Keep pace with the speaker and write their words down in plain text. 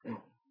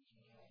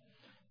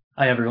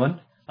Hi, everyone.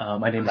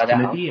 My name is 大家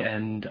好，Timothy,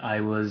 and I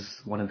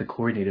was one of the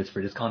coordinators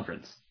for this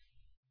conference.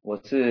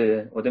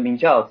 我的名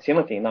叫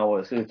Timothy，那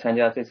我是参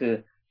加这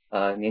次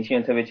年轻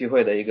人特别聚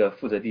会的一个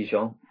负责弟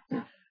兄。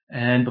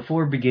And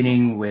before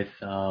beginning with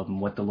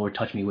what the Lord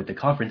touched me with the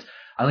conference,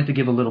 I'd like to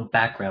give a little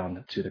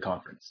background to the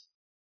conference.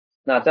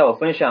 那在我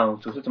分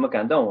享主是怎么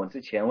感动我之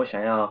前，我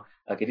想要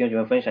给弟兄姐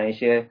妹分享一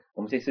些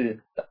我们这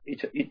次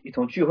一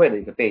同聚会的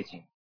一个背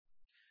景。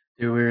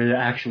There were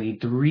actually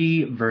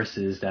 3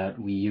 verses that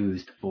we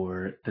used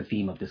for the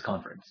theme of this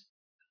conference.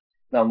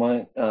 那我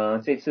们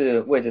这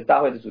次为着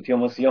大会的主题，我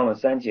们使用了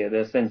3节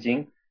的圣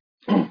经。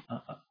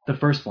The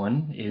first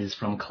one is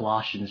from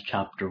Colossians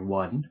chapter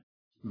 1,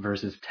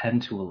 verses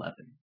 10 to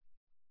 11.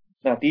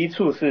 那第一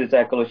处是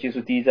在哥罗西书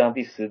1章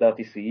10到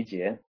11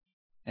节。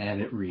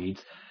And it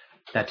reads,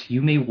 that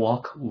you may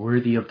walk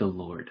worthy of the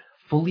Lord,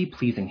 fully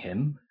pleasing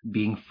him,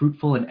 being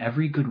fruitful in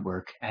every good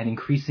work and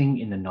increasing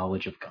in the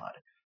knowledge of God,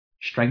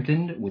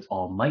 strengthened with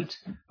all might,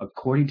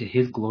 according to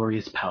his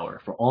glorious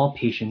power, for all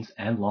patience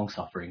and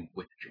long-suffering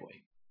with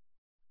joy.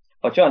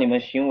 好叫你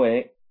们行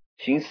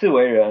事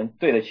为人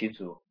对得起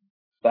主，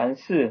凡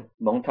事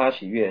蒙他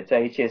喜悦，在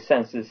一切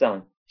善事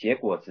上结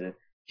果子，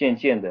渐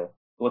渐的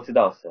多知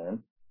道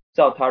神，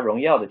照他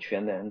荣耀的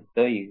全能，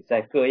得以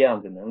在各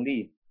样的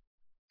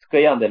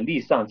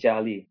力上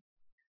加力，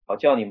好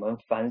叫你们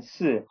凡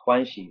事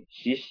欢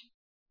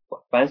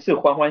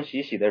欢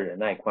喜喜的忍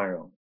耐宽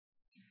容。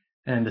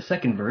And the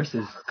second verse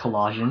is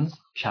Colossians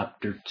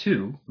chapter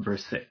 2,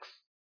 verse 6.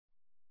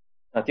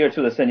 那第二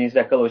处的圣经是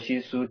在哥罗西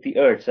书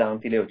2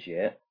章6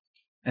节。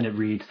And it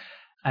reads,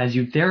 as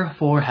you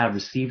therefore have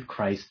received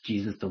Christ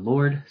Jesus the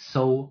Lord,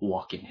 so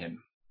walk in him.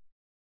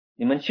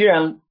 你们既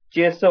然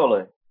接受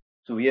了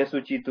主耶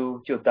稣基督，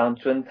就当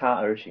遵他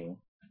而行。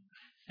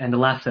And the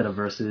last set of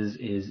verses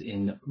is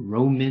in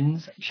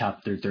Romans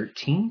chapter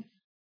 13,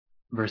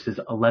 verses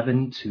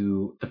 11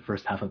 to the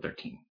first half of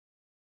 13.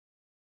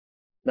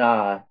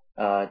 那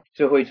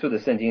最后一处的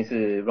圣经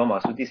是罗马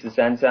书第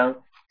13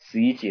章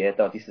11节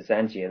到第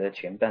13节的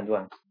前半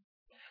段。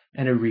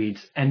And it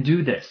reads, and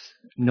do this,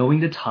 knowing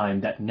the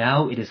time that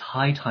now it is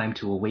high time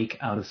to awake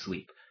out of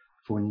sleep.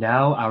 For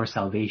now our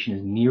salvation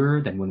is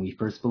nearer than when we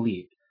first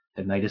believed.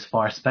 The night is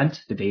far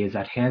spent, the day is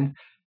at hand.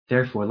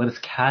 Therefore, let us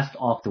cast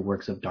off the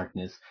works of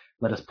darkness.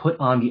 Let us put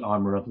on the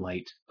armor of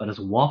light. Let us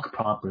walk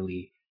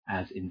properly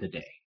as in the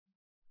day.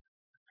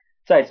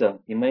 再者，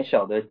你们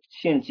晓得，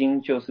现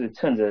今就是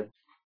趁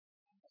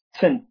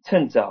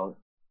早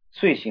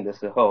睡醒的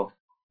时候，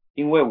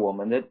因为我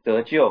们的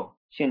得救，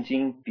现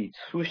今比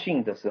初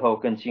信的时候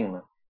更近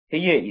了。黑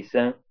夜已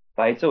深，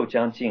白昼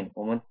将近，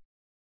我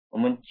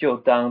们就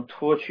当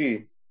脱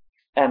去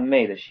暗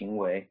昧的行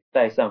为，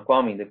带上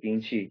光明的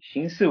兵器，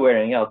行事为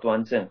人要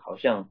端正，好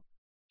像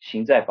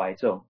行在白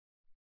昼。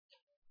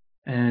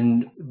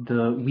And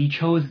we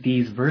chose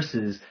these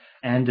verses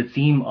and the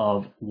theme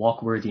of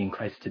walk worthy in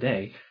Christ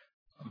today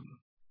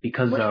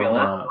because of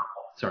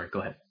sorry,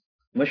 go ahead.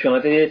 我们选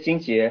了这些经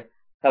节，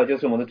还有就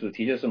是我们的主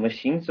题，就是我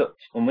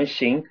们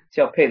行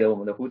是要配得我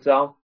们的呼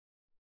召。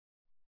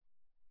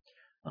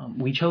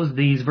We chose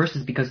these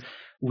verses because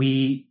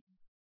we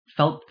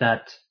felt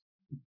that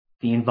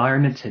the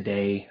environment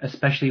today,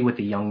 especially with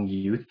the young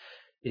youth,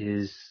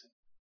 is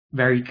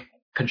very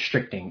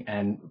constricting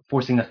and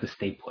forcing us to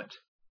stay put.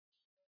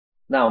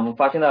 那我们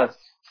发现到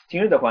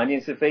今日的环境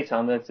是非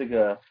常的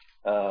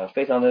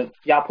非常的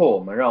压迫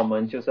我们，让我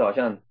们就是好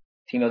像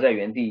停留在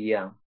原地一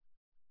样。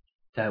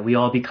That we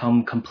all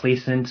become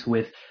complacent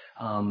with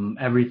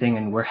everything,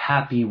 and we're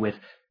happy with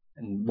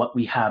what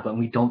we have,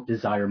 and we don't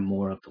desire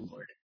more of the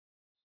Lord.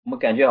 我们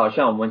感觉好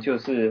像我们就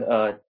是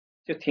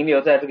就停留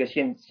在这个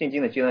现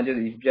今的阶段，就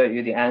是比较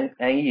有点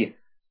安逸，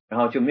然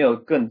后就没有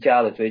更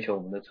加的追求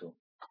我们的主。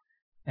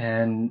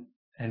And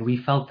we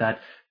felt that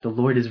the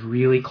Lord is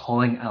really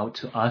calling out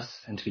to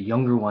us and to the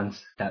younger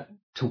ones that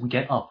to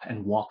get up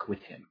and walk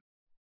with him.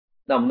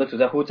 那我们的主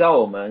在呼召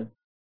我们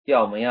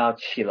要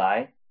起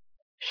来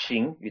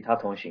行，与他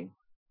同行。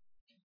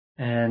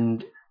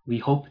And we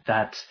hope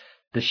that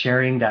the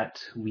sharing that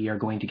we are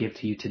going to give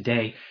to you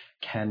today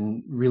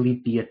can really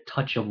be a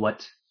touch of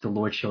what the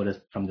Lord showed us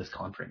from this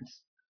conference.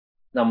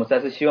 那我们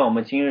再次希望我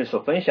们今日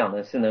所分享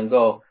的是能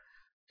够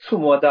触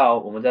摸到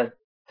我们在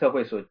特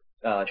会所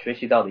学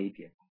习到的一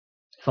点。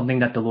Something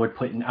that the Lord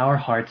put in our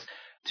hearts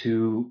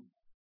to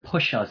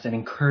push us and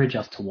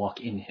encourage us to walk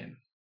in him.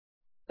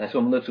 乃是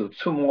我们的主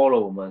触摸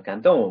了我们，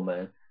感动我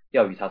们，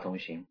要与他同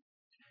行。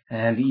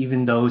And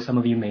even though some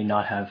of you may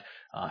not have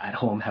at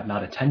home have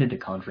not attended the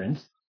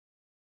conference,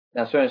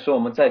 那虽然说我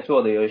们在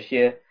座的有一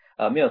些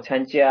没有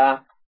参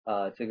加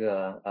这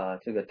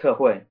个特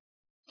会，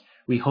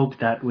 we hope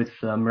that with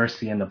the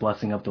mercy and the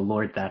blessing of the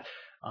Lord that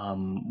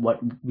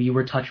what we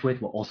were touched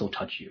with will also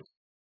touch you.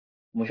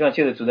 我们希望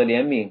借着主的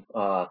怜悯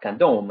感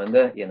动我们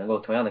的，也能够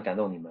同样的感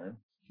动你们。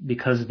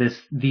Because this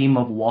theme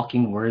of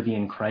walking worthy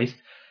in Christ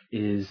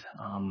is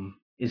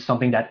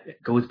something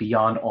that goes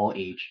beyond all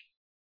age.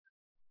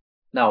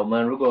 那我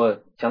们如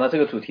果讲到这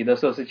个主题的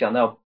时候，是讲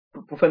到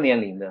不分年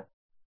龄的。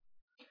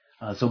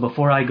So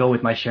before I go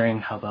with my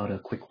sharing, how about a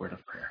quick word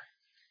of prayer?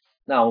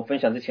 那我们分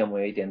享之前，我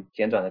们有一点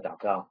简短的祷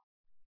告。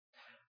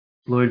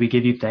Lord, we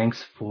give you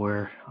thanks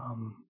for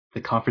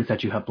the conference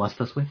that you have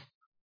blessed us with.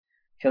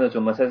 现在主，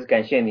我们再次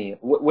感谢你，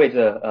为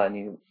着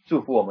你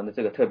祝福我们的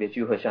这个特别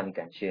聚会，向你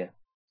感谢。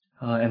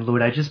And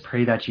Lord, I just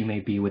pray that you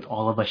may be with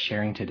all of us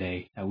sharing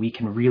today, that we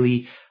can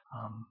really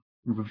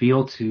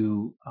reveal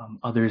to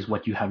others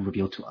what you have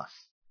revealed to us.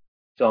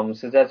 主啊，我们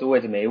实在是为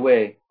着每一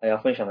位要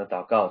分享的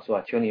祷告，主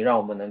啊，求你让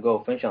我们能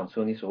够分享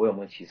出你所为我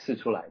们启示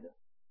出来的。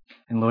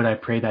And Lord, I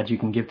pray that you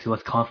can give to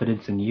us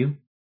confidence in you.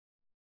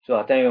 主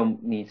啊，但愿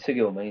你赐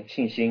给我们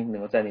信心，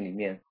能够在你里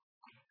面。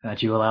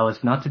That you allow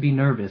us not to be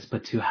nervous,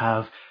 but to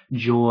have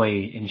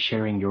joy in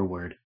sharing your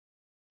word.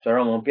 主啊，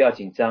让我们不要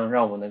紧张，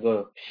让我们能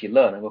够喜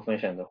乐，能够分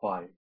享你的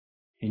话语。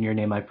In your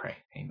name I pray.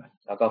 Amen.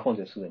 祷告奉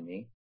主耶稣的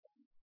名。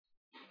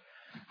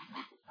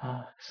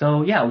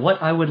So yeah,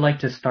 what I would like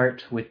to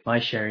start with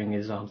my sharing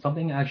is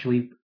something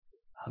actually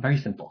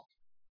very simple.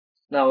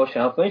 那我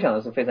想要分享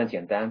的是非常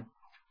简单。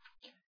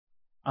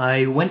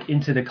I went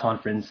into the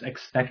conference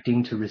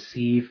expecting to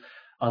receive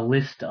a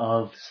list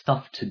of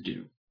stuff to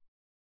do.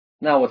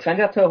 那我参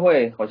加特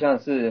会好像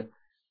是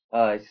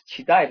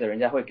期待着人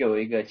家会给我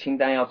一个清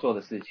单要做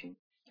的事情。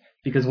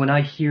Because when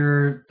I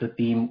hear the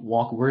theme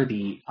walk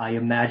worthy, I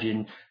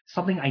imagine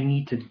something I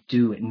need to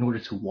do in order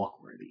to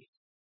walk worthy.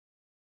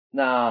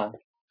 那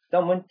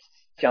当我们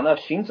讲到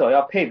行走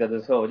要配得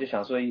的时候，我就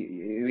想说有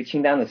一个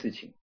清单的事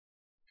情。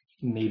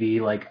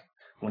Maybe like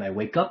when I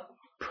wake up,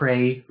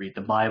 pray, read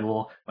the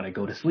Bible. When I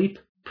go to sleep,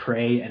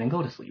 pray, and then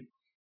go to sleep.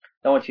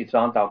 当我起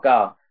床祷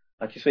告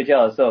去睡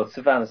觉的时候，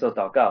吃饭的时候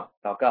祷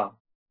告。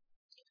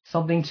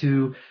Something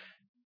to,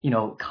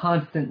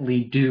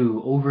 constantly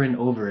do over and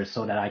over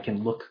so that I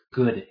can look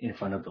good in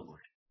front of the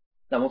Lord.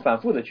 那我们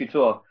反复的去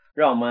做，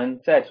让我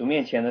们在主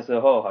面前的时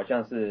候好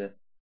像是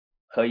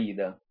可以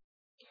的。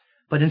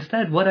But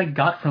instead, what I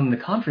got from the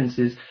conference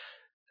is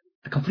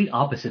the complete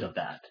opposite of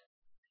that.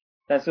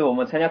 但是我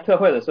们参加特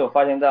会的时候，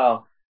发现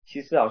到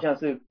其实好像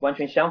是完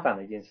全相反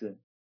的一件事。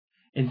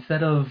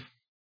Instead of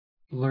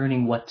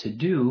learning what to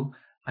do,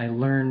 I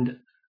learned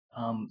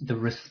the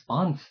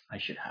response I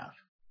should have.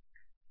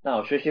 那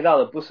我学习到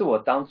的不是我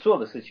当做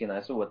的事情，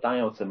而是我当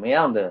有怎么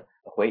样的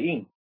回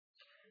应。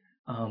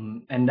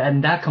And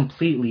that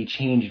completely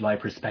changed my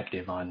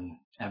perspective on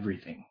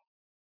everything.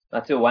 那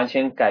这完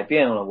全改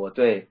变了我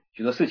对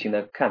许多事情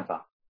的看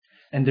法。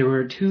And there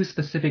were two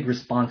specific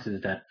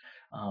responses that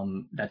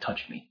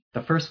touched me.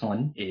 The first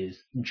one is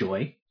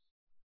joy.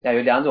 那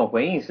有两种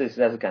回应是实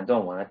在是感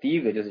动我。那第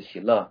一个就是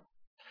喜乐。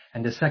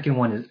And the second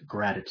one is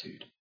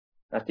gratitude.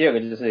 那第二个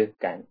就是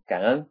感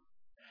恩。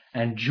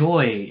And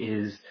joy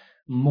is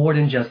more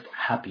than just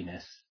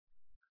happiness.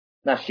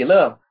 那喜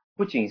乐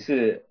不仅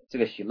是这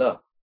个喜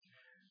乐。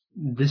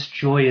This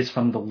joy is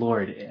from the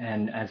Lord,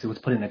 and as it was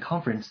put in the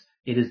conference,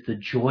 it is the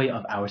joy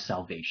of our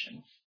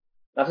salvation.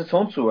 那是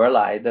从主而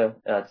来的，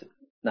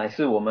乃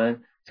是我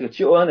们这个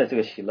救恩的这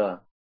个喜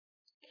乐。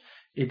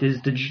It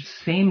is the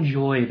same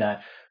joy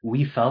that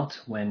we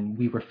felt when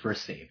we were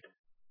first saved.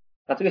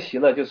 那这个喜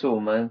乐就是我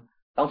们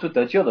当初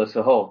得救的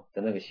时候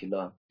的那个喜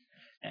乐。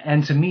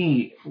And to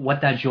me,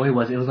 what that joy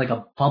was, it was like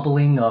a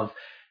bubbling of,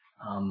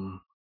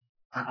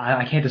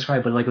 I can't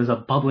describe, but like it was a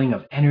bubbling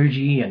of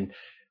energy and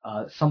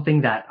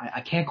something that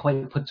I can't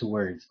quite put to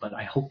words, but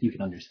I hope you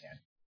can understand.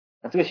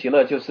 那这个喜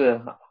乐就是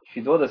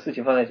许多的事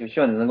情放在一起，希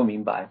望你能够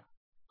明白。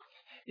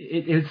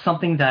It's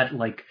something that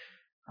like,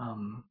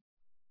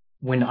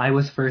 when I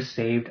was first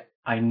saved,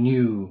 I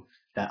knew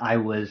that I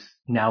was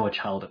now a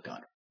child of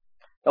God.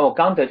 当我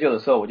刚得救的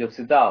时候，我就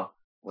知道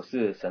我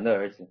是神的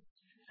儿子。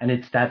And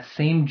it's that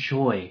same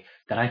joy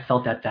that I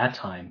felt at that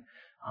time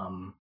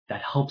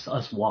that helps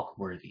us walk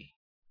worthy.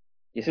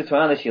 也是同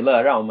样的喜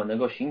乐，让我们能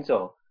够行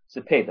走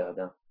是配得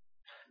的。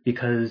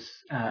Because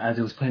as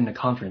it was put in the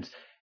conference,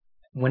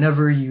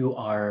 whenever you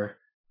are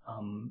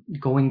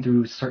going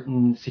through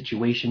certain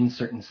situations,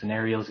 certain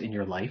scenarios in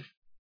your life,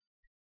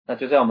 那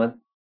就在我们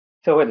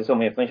特会的时候，我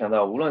们也分享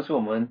到，无论是我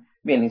们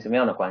面临什么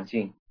样的环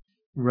境，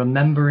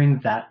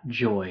 remembering that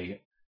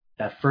joy,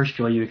 that first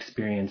joy you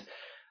experience,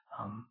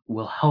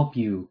 will help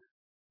you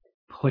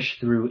push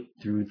through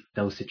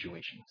those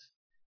situations.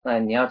 那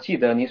你要记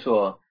得你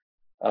所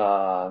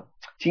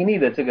经历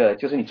的这个，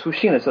就是你出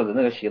信的时候的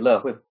那个喜乐，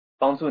会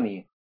帮助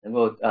你能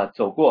够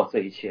走过这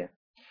一切。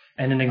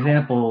And an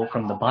example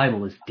from the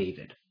Bible is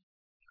David.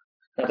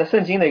 那在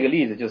圣经的一个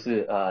例子就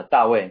是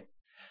大卫。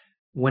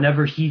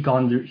Whenever he's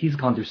gone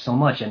through so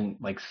much, and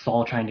like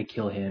Saul trying to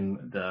kill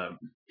him, the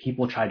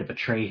people try to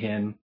betray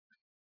him.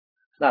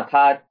 那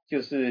他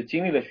就是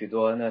经历了许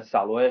多，那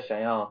扫罗也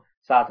想要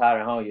杀他，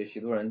然后有许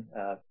多人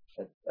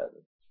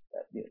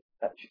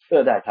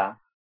恶待他。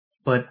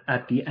But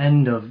at the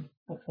end of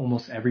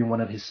almost every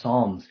one of his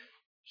psalms,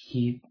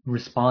 he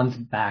responds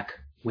back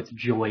with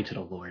joy to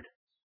the Lord.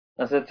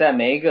 但是在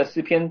每一个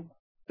诗篇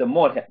的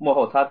末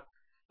后，他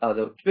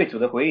对主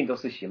的回应都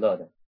是喜乐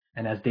的。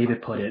And as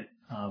David put it,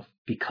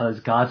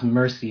 because God's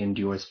mercy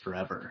endures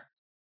forever.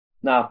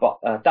 那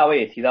大卫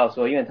也提到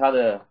说，因为他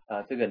的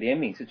这个怜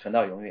悯是存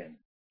到永远。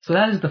 So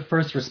that is the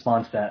first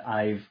response that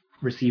I've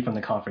receive from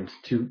the conference,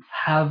 to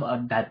have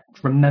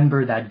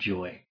remember that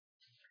joy.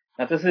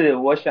 那这是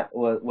我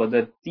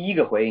的第一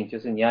个回应，就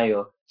是你要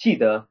有记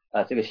得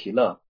这个喜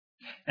乐。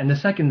And the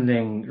second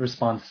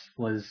response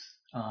was,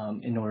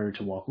 in order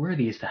to walk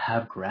worthy, is to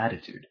have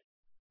gratitude.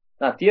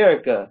 那第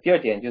二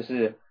点就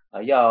是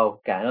要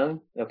感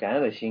恩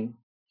的心。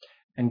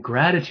And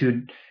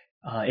gratitude,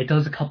 it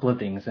does a couple of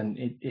things, and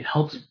it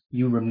helps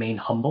you remain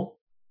humble.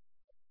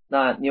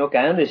 那你有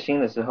感恩的心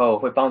的时候，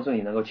会帮助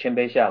你能够谦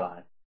卑下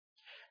来。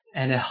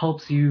And it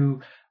helps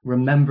you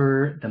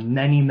remember the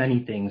many,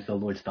 many things the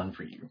Lord's done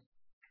for you.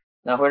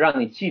 那会让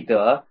你记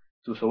得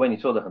主所为你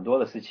做的很多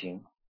的事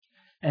情。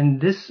And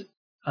this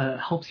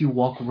helps you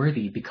walk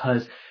worthy,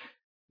 because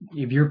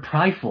if you're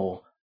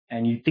prideful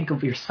and you think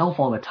of yourself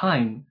all the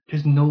time,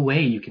 there's no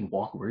way you can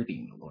walk worthy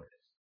in the Lord.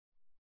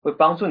 会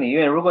帮助你，因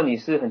为如果你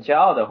是很骄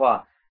傲的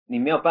话，你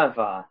没有办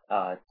法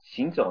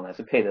行走呢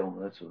是配得我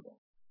们的主的。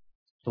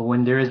But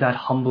when there is that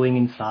humbling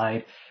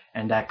inside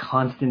and that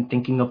constant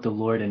thinking of the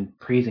Lord and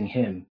praising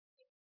Him,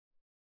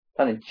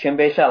 当你谦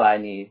卑下来，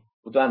你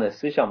不断的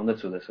思想我们的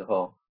主的时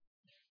候，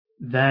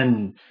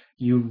 then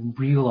you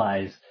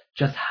realize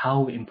just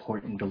how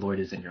important the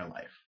Lord is in your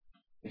life.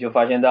 你就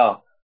发现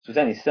到主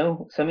在你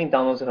生命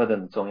当中是何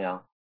等的重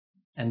要。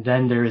And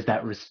then there is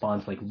that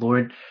response like,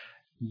 Lord,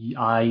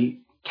 I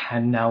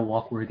can now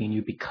walk worthy in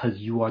you because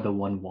you are the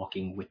one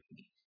walking with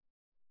me.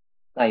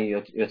 那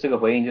有这个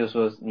回应，就是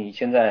说你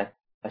现在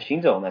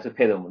行走呢是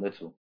配得我们的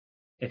主。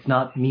It's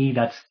not me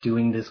that's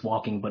doing this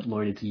walking, but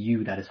Lord, it's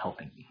you that is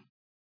helping me.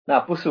 那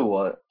不是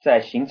我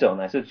在行走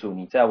呢，是主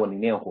你在我里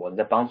面活，你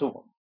在帮助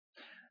我。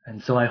And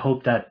so I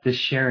hope that this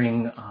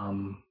sharing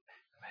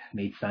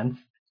made sense.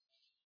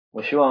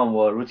 我希望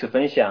我如此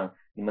分享，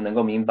你们能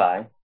够明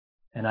白。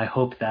And I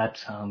hope that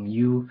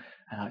you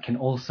can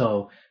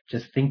also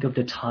just think of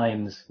the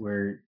times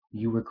where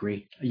you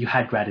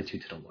had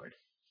gratitude to the Lord.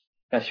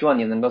 那希望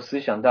你能够思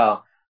想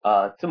到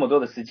这么多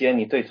的时间，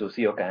你对主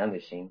是有感恩的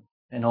心。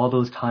And all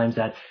those times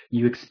that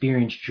you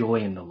experience joy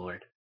in the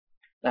Lord.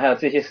 那还有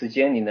这些时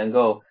间，你能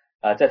够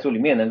在主里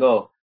面能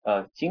够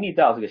经历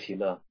到这个喜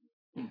乐。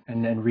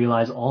And then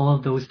realize all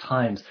of those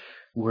times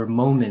were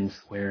moments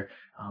where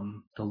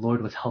the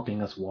Lord was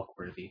helping us walk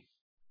worthy.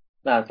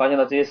 那发现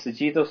到这些时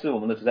机都是我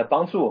们的主在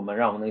帮助我们，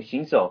让我们能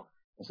行走，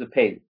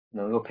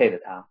能够配得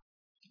他。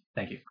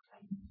Thank you.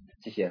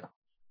 谢谢。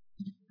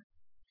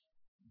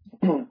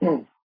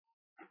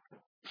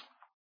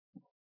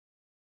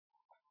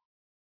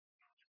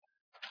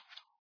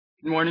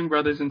Good morning,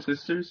 brothers and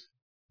sisters.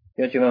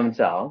 弟兄姐妹们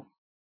早。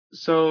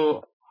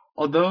So,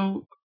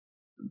 although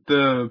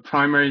the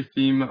primary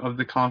theme of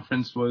the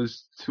conference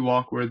was to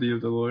walk worthy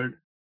of the Lord,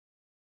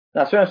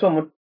 那虽然说我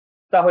们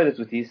大会的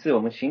主题是我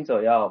们行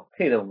走要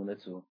配得我们的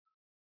主，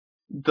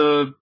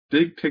 the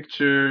big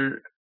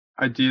picture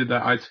idea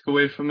that I took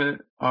away from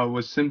it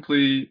was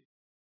simply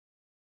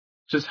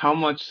just how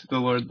much the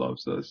Lord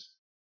loves us.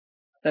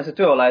 但是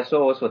对我来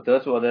说，我所得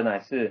着的乃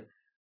是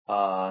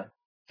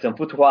整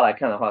幅图画来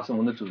看的话，是我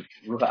们的主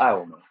如何爱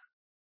我们。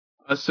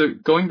So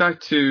going back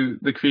to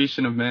the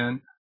creation of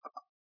man.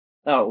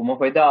 那我们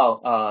回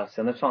到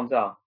神的创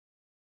造。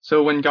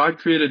So when God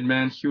created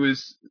man, he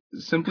was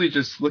simply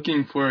just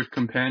looking for a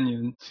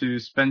companion to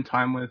spend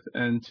time with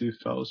and to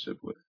fellowship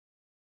with.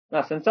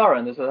 那神造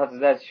人的时候，他只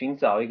在寻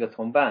找一个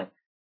同伴，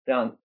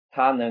让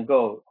他能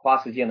够花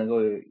时间，能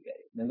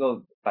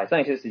够摆上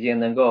一些时间，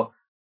能够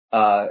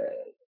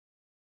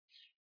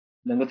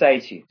在一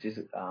起，就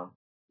是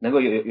能够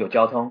有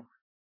交通。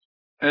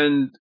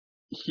And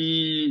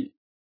he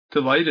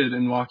delighted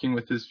in walking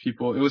with his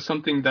people. It was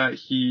something that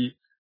he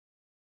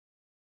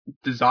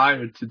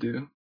desired to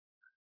do.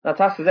 那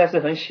他实在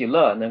是很喜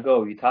乐，能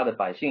够与他的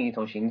百姓一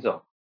同行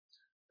走。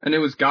And it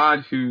was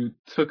God who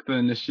took the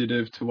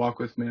initiative to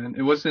walk with man.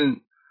 It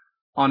wasn't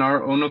on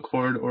our own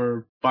accord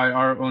or by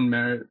our own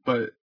merit,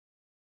 but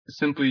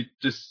simply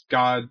just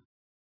God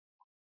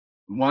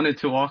wanted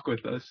to walk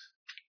with us.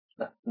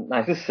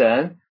 乃是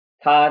神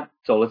他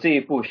走了这一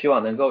步，希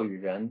望能够与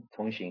人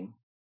同行。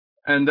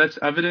And that's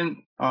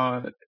evident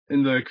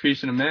in the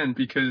creation of man,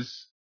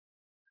 because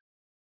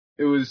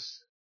it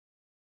was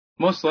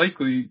most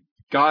likely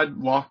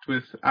God walked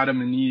with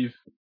Adam and Eve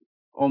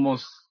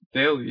almost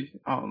daily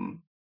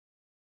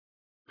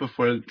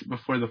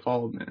before the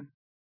fall of man.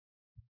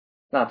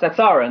 那在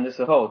造人的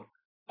时候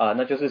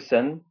那就是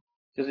神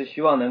就是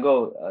希望能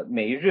够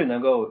每一日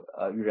能够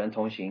与人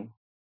同行。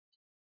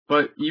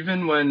But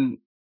even when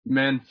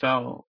man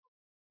fell,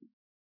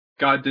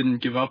 God didn't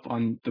give up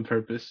on the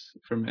purpose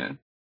for man.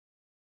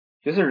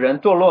 就是人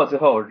堕落之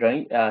后，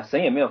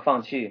神也没有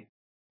放弃，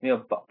没有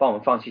把我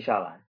们放弃下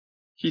来。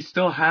He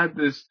still had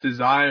this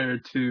desire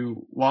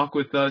to walk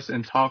with us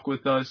and talk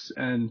with us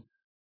and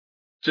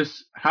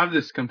just have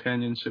this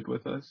companionship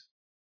with us.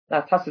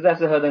 那他实在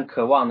是何等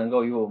渴望能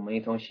够与我们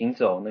一同行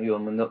走，能与我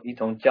们一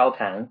同交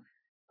谈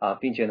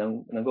并且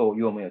能够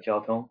与我们有交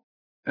通。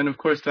And of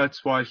course,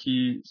 that's why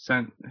he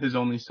sent his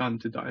only son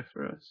to die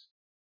for us.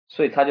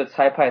 所以他就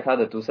差派他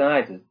的独生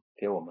爱子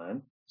给我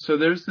们。So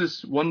there's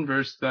this one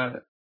verse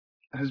that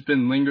has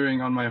been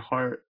lingering on my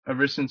heart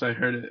ever since I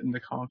heard it in the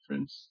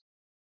conference.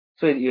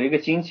 所以有一个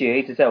经节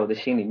一直在我的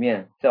心里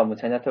面，在我们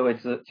参加特会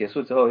结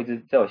束之后，一直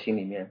在我心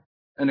里面。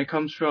And it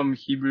comes from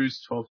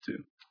Hebrews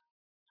 12:2.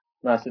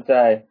 那是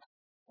在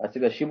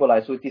这个希伯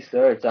来书第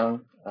12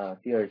章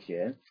第2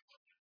节。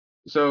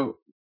So,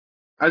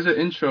 as an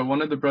intro,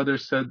 one of the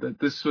brothers said that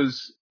this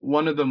was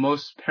one of the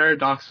most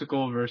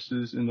paradoxical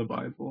verses in the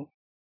Bible.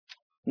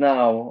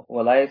 那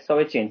我来稍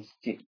微简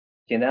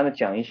单的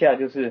讲一下，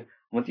就是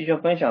我们弟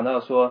兄分享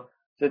到说，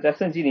这在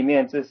圣经里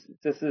面，这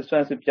是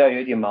算是比较有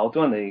一点矛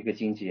盾的一个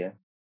经节。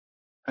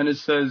And it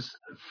says,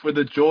 for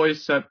the joy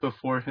set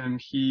before him,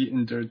 he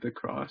endured the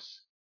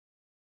cross.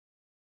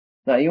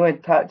 那因为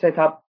他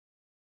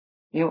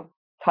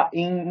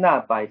因那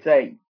摆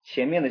在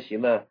前面的喜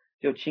乐，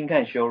就轻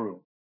看羞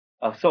辱，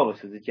受了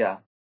十字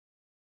架。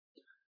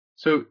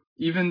So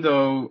even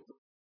though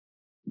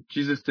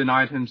Jesus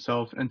denied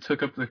himself and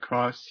took up the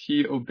cross,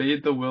 he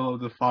obeyed the will of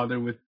the Father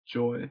with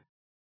joy.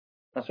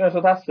 那虽然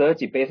说他舍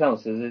己背上了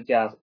十字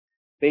架，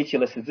背起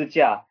了十字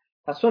架，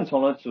他顺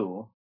从了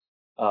主，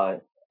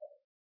他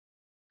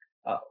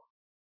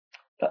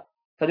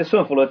就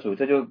顺服了主，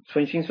这就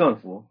存心顺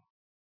服。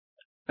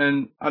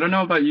And I don't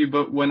know about you,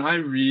 but when I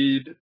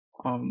read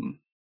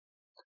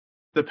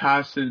the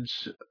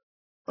passage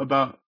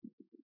about,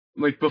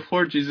 like,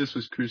 before Jesus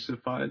was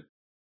crucified,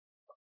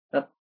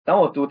 那当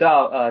我读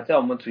到在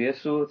我们主耶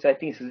稣在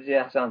钉十字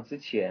架上之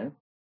前，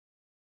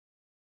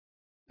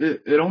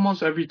 it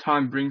almost every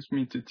time brings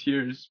me to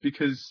tears,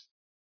 because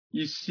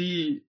you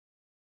see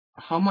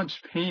how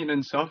much pain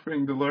and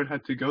suffering the Lord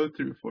had to go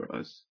through for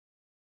us.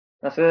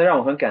 那实在让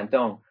我很感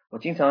动。我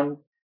经常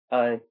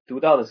读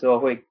到的时候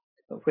会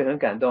很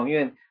感动，因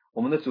为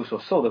我们的主所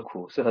受的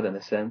苦是何等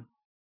的深。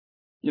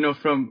You know,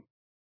 from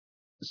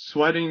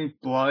sweating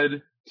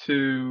blood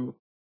to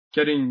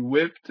getting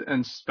whipped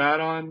and spat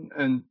on,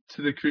 and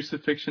to the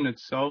crucifixion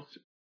itself,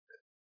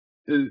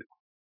 it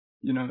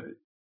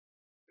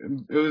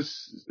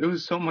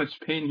was so much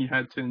pain he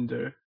had to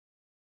endure.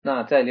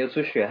 那在流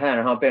出血汗，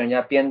然后被人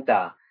家鞭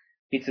打，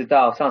一直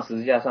到上十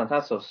字架上，他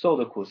所受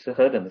的苦是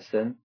何等的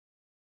深。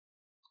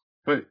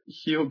But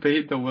he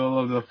obeyed the will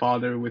of the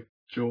Father with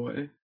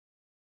joy.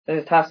 但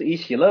是他是以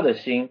喜乐的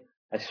心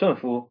来顺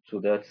服主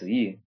的旨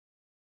意。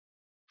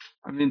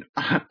I mean,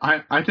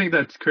 I think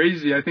that's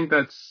crazy. I think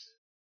that's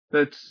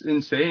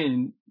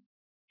insane.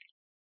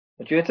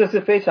 我觉得这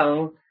是非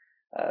常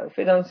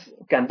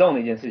感动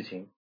的一件事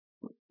情。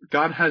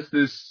God has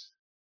this,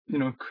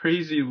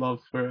 crazy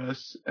love for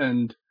us,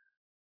 and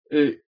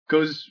it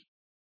goes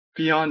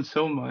beyond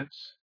so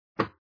much.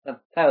 那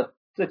他有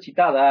这极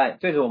大的爱，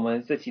对着我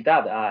们这极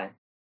大的爱。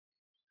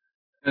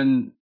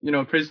And,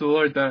 praise the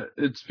Lord that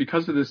it's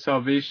because of this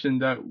salvation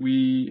that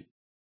we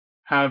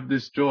have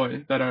this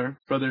joy that our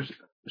brothers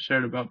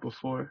shared about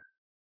before.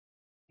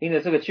 因着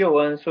这个救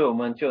恩，所以我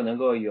们就能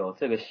够有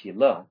这个喜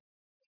乐。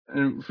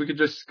And if we could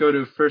just go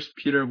to 1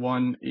 Peter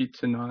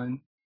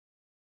 1:8-9.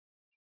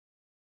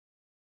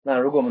 那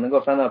如果我们能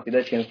够翻到彼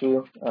得前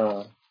书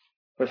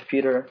，First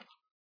Peter，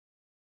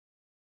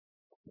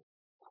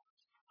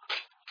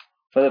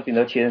 翻到彼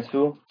得前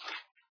书。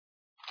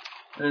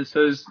And it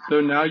says,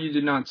 though now you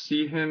did not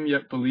see him,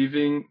 yet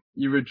believing,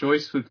 you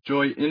rejoice with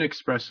joy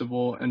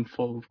inexpressible and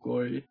full of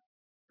glory,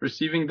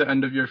 receiving the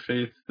end of your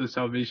faith, the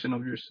salvation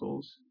of your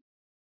souls.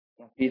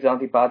 第1章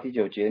第8、第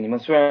9节，你们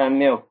虽然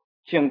没有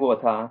见过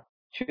他，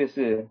却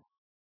是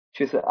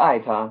爱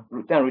他，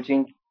但如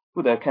今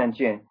不得看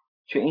见，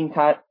却因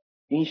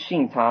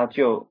信他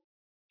就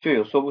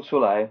有说不出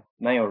来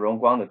满有荣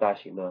光的大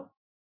喜乐。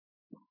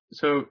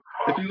So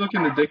if you look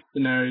in the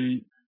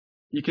dictionary,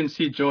 you can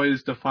see joy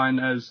is defined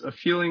as a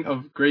feeling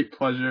of great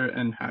pleasure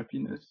and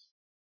happiness.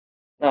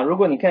 那如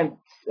果你看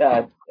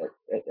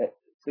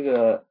这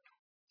个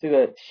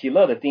喜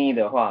乐的定义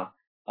的话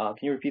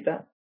，can you repeat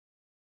that?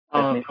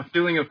 A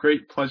feeling of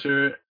great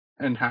pleasure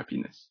and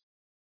happiness.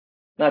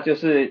 那就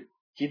是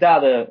极大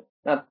的，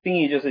那定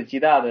义就是极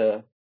大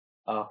的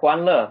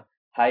欢乐，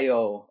还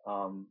有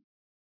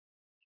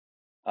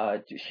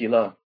喜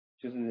乐，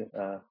就是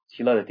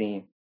喜乐的定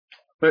义。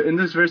But in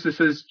this verse it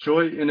says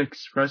joy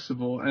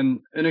inexpressible,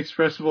 and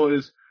inexpressible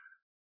is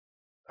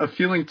a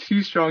feeling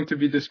too strong to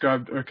be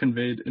described or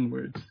conveyed in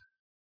words.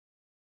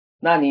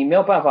 那你没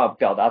有办法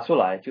表达出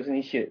来，就是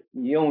你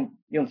用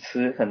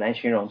词很难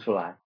形容出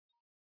来。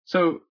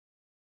So,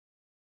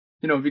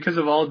 because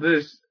of all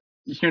this,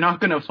 you're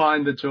not going to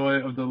find the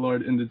joy of the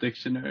Lord in the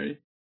dictionary,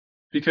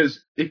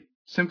 because it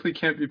simply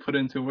can't be put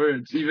into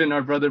words. Even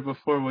our brother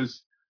before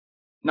was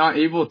not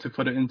able to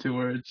put it into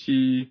words.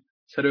 He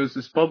said it was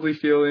this bubbly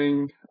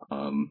feeling,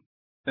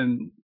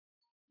 and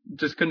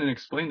just couldn't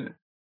explain it.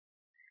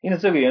 因为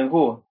这个缘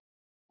故，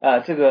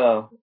这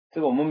个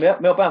我们没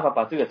有办法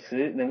把这个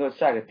词能够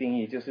下一个定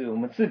义，就是我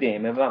们字典也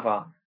没有办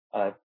法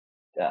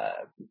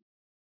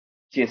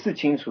解释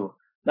清楚。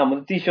那我们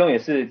的弟兄也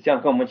是这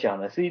样跟我们讲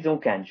的，是一种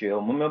感觉，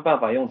我们没有办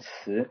法用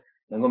词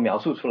能够描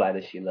述出来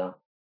的喜乐。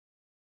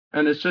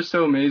And it's just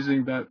so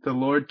amazing that the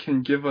Lord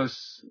can give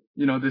us,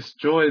 this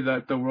joy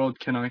that the world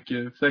cannot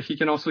give, that he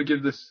can also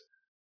give this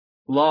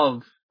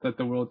love that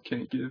the world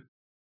can't give.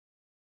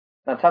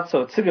 那他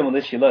所赐给我们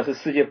的喜乐是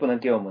世界不能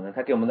给我们的，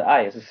他给我们的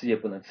爱也是世界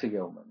不能赐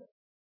给我们的。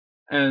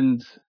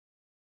And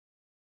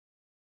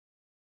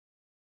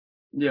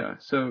yeah,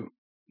 so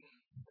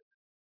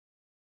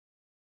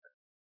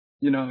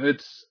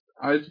it's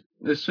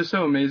just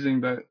so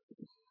amazing that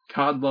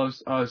God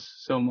loves us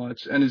so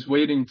much and is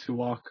waiting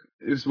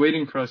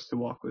for us to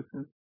walk with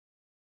him.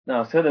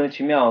 那何等的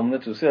奇妙，我们的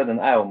主是何等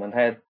的爱我们，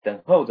他也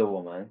等候着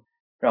我们，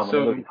让我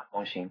们能够与他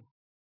同行。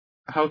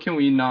How can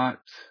we not,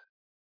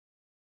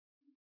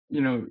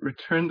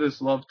 return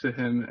this love to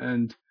him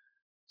and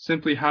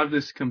simply have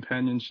this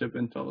companionship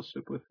and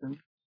fellowship with him?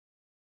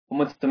 我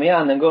们怎么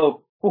样能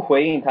够不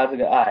回应他这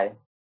个爱，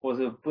或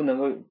是不能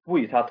够不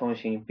与他同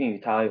行，并与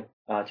他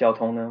交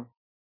通呢？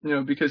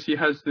 Because he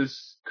has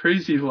this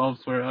crazy love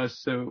for us,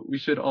 so we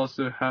should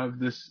also have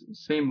this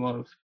same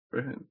love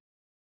for him.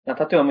 那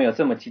他对我们有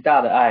这么极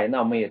大的爱，那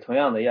我们也同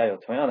样的要有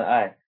同样的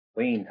爱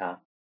回应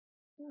他。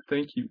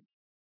Thank you.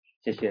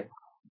 谢谢。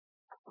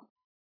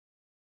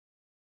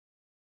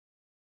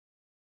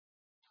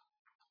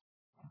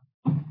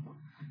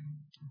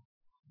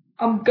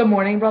Good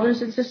morning,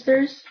 brothers and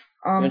sisters.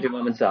 弟兄姐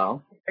妹们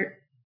早。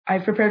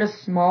I've prepared a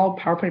small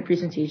PowerPoint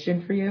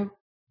presentation for you.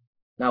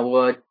 那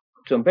我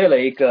准备了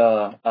一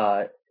个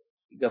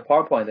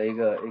PowerPoint 的一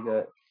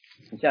个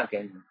形象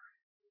给你。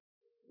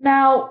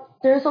Now,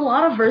 there's a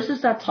lot of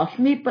verses that touched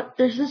me, but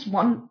there's this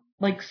one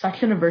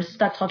section of verses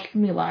that touched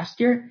me last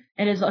year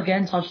and is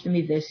again touched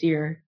me this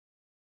year.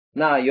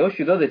 那有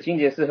许多的经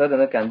节是何等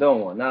的感动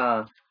我，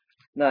那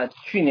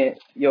去年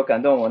有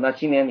感动我，那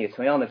今年也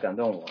同样的感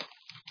动我。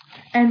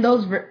And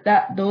those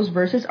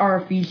verses are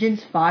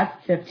Ephesians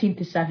 5:15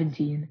 to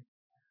 17.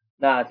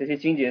 那这些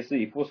经节是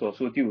以弗所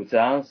书第5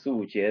章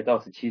15节到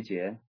17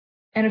节。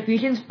And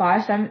Ephesians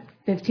 5:15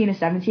 to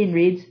 17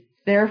 reads,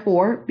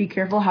 "Therefore, be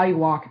careful how you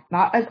walk,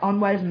 not as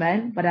unwise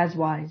men, but as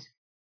wise."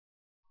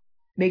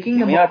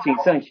 你们要谨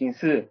慎行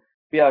事，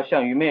不要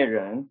像愚昧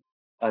人，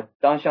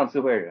当像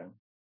智慧人。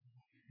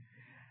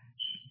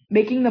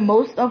Making the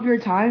most of your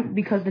time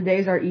because the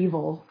days are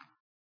evil.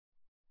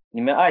 你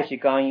们爱惜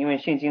刚硬，因为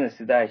现今的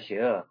时代邪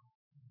恶。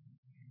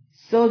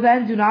So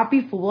then, do not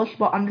be foolish,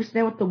 but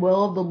understand what the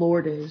will of the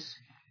Lord is.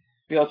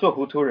 不要做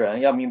糊涂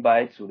人，要明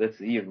白主的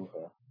旨意如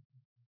何。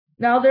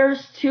Now,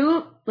 there's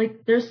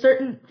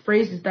certain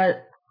phrases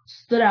that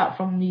stood out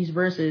from these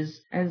verses,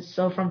 and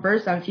so from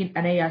verse 17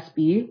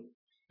 NASB,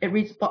 it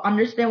reads, "But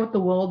understand what the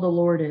will of the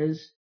Lord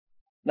is."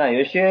 那有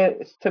一些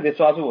特别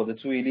抓住我的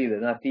注意力的，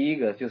那第一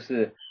个就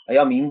是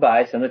要明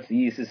白神的旨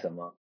意是什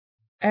么。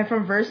And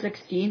from verse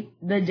 16,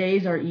 "The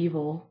days are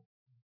evil."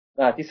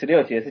 那第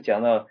16节是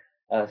讲到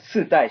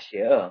世代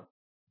邪恶。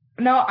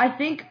Now, I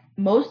think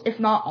most, if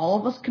not all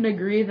of us, can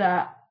agree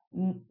that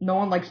no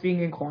one likes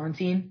being in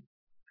quarantine.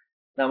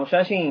 那我们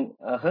相信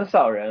很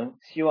少人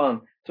希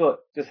望就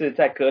是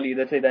在隔离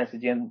的这段时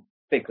间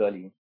被隔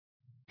离。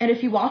And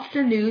if you watch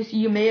the news,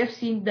 you may have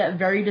seen that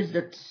very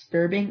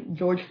disturbing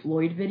George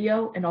Floyd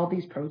video and all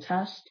these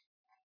protests.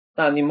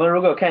 那你们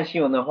如果看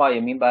新闻的话，也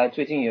明白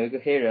最近有一个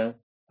黑人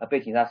被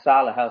警察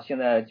杀了，还有现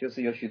在就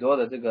是有许多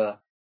的这个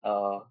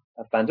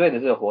反对的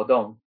这个活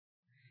动。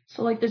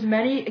So there's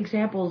many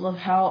examples of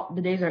how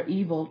the days are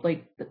evil,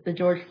 like the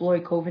George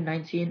Floyd,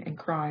 COVID-19, and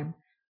crime.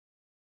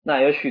 那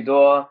有许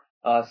多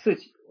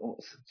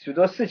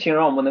事情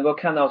让我们能够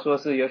看到，说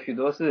是有许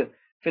多是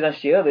非常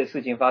邪恶的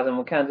事情发生。我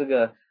们看这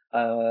个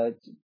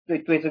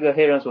对这个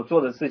黑人所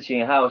做的事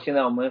情，还有现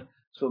在我们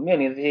所面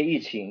临的这些疫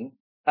情，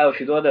还有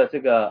许多的这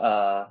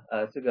个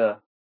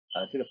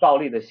暴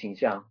力的形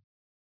象。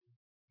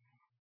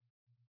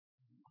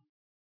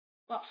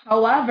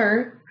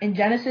However, in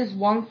Genesis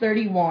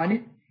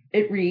 1:31,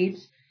 it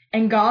reads,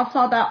 "And God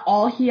saw that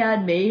all he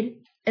had made,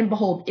 and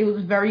behold, it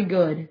was very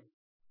good."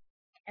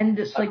 And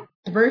this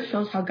verse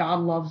shows how God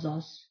loves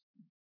us.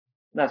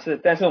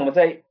 但是我们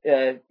在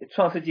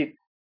创世纪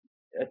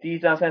第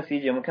1章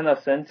31节，我们看到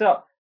神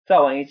造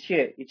完一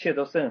切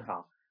都甚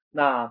好。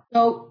那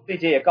这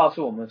节也告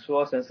诉我们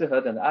说，神是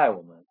何等的爱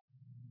我们。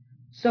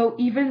So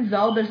even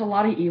though there's a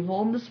lot of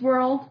evil in this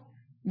world,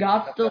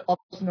 God still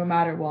loves us no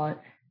matter what.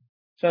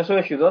 虽然说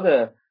有许多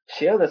的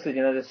邪恶的事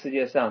情在这世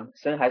界上，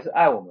神还是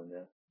爱我们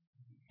的。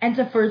And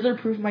to further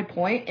prove my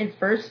point, in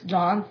 1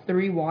 John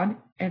 3:1,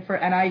 and for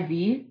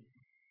NIV,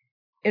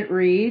 it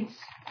reads,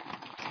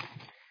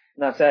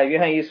 那在约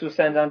翰一书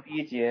3章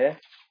1节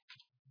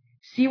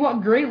 "See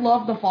what great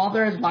love the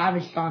Father has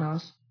lavished on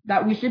us,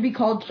 that we should be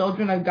called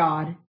children of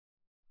God.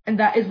 And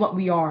that is what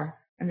we are."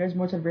 And there's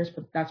more to the verse,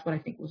 but that's what I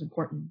think was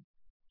important.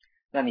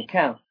 那你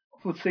看，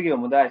父赐给我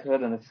们的爱是何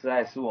等的慈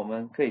爱，使我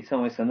们可以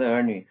称为神的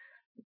儿女。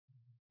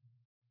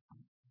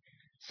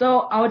So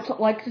I would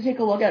like to take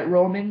a look at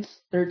Romans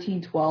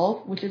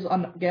 13:12, which is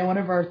again one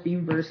of our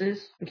theme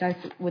verses, which I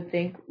would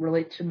think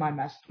relate to my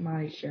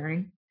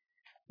sharing.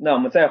 那我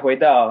们再回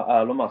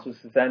到罗马书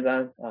13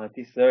章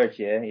第12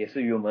节，也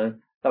是与我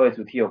们大卫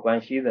主题有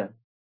关系的。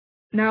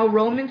Now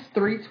Romans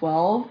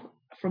 3:12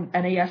 from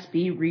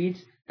NASB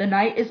reads, "The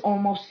night is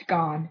almost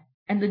gone,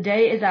 and the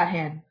day is at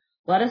hand.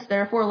 Let us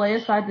therefore lay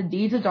aside the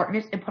deeds of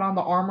darkness and put on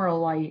the armor of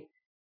light."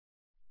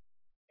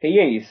 黑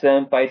夜已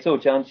深，白昼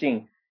将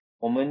近，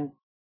我们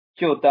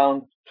就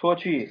当脱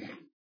去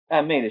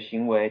暧昧的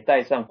行为，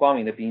带上光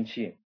明的兵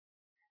器。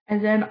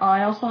 And then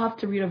I also have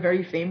to read a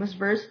very famous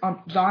verse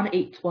on John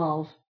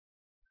 8:12.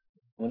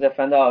 我们再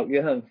翻到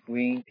约翰福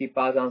音第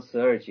8章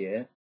12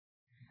节。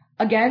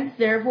 Again,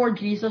 therefore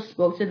Jesus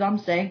spoke to them,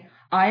 saying,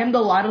 I am the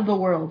light of the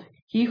world.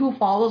 He who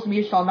follows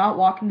me shall not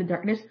walk in the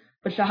darkness,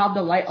 but shall have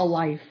the light of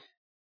life.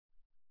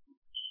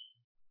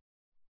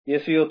 耶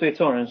稣又对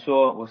众人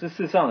说，我是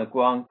世上的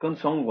光，跟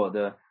从我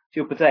的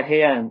就不在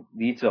黑暗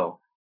里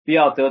走，必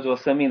要得着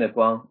生命的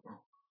光。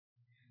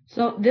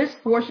 So this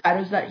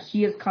foreshadows that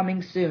he is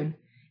coming soon.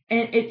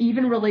 And it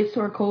even relates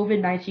to our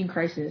COVID-19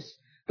 crisis.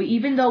 But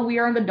even though we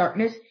are in the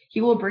darkness, he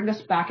will bring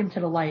us back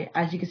into the light,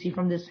 as you can see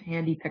from this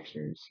handy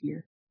pictures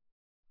here.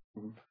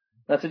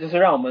 那这就是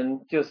让我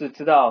们就是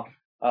知道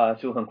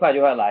主很快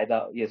就会来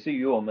的，也是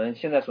与我们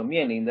现在所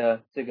面临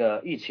的这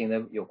个疫情的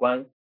有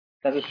关。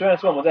但是虽然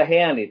说我们在黑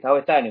暗里，他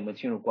会带领我们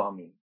进入光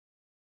明。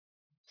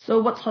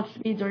 So what touched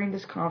me during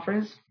this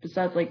conference,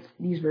 besides like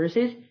these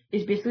verses,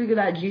 is basically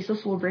that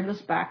Jesus will bring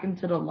us back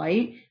into the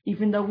light,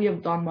 even though we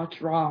have done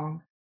much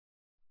wrong.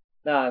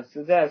 那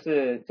实在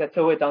是在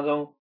特会当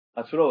中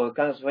除了我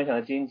刚才所分享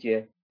的经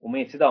节，我们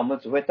也知道我们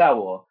只会带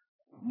我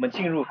们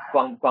进入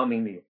光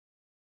明里。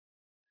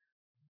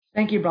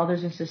 Thank you,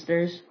 brothers and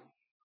sisters.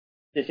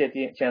 谢谢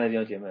亲爱的弟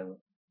兄姐妹们。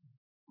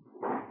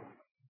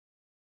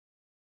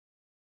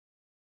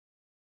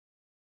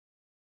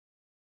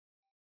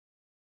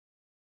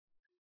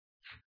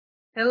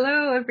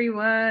 Hello,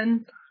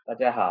 everyone. 大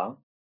家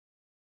好，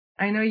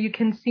 I know you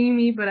can see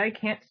me, but I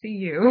can't see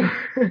you.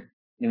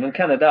 你们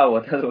看得到我，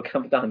但是我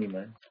看不到你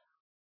们。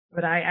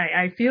 But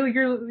I feel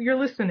you're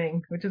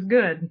listening, which is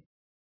good.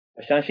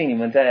 我相信你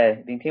们在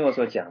聆听我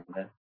所讲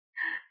的，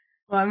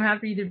 Well, I'm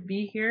happy to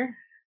be here.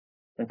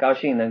 很高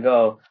兴能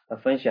够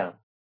分享。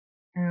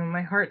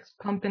 My heart's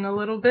pumping a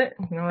little bit.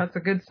 You know, that's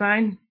a good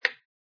sign.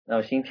 那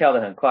我心跳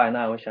得很快，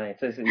那我想也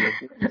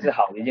是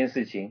好的一件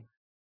事情。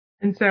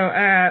 And so,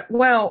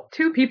 well,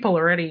 2 people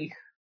already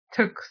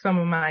took some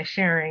of my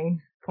sharing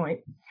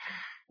points.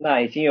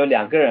 那已经有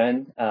2个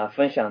人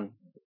分享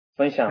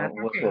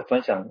That's 我 okay.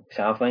 所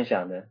想要分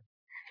享的。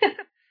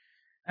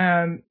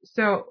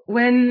 So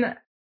when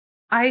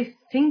I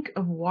think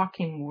of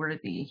walking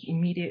worthy,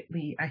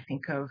 immediately I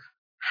think of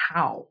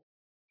how.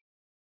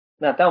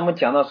 那当我们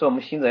讲到说我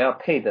们行者要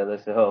配得的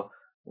时候，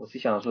我是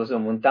想说是我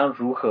们当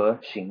如何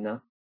行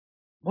呢？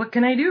 What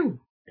can I do?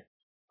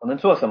 我能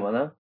做什么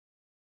呢？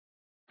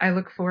 I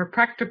look for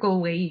practical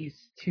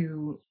ways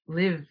to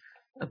live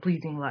a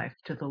pleasing life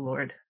to the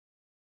Lord.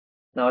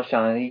 那我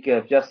想一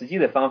个比较实际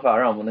的方法，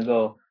让我们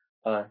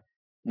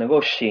能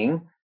够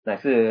行，乃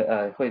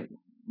是会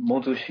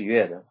蒙主喜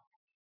悦的。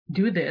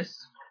 Do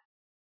this,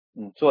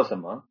 做什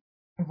么？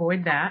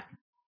 avoid that,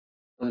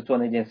 不是做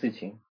那件事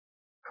情，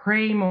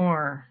 pray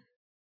more,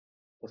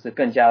 不是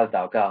更加的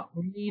祷告。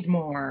 read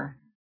more,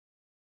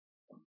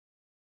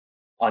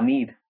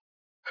 need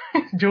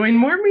join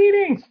more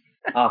meetings.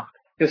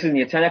 就是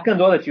你参加更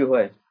多的聚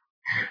会。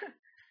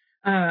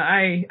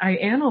 I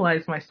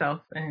analyze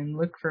myself and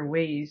look for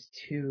ways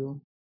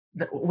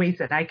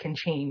that I can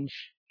change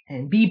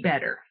and be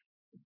better.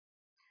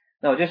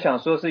 那我就想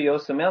说是有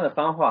什么样的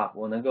方法，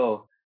我能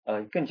够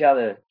更加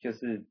的就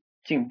是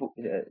进步，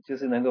就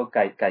是能够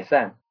改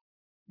善。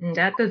 And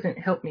that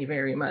doesn't help me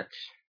very much.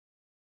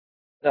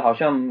 这好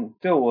像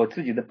对我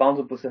自己的帮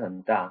助不是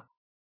很大。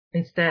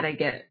 Instead, I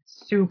get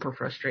super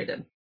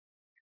frustrated.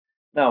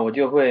 那我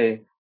就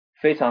会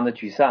非常的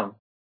沮丧。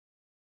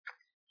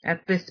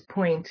 At this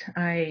point,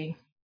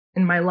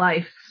 in my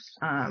life,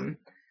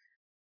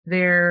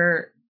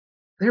 there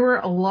were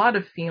a lot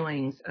of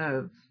feelings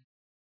of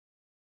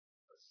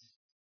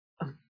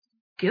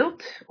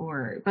guilt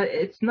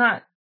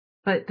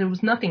but there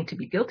was nothing to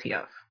be guilty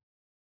of.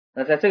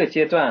 那在这个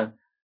阶段，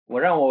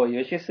我有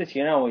一些事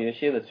情让我有一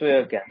些的罪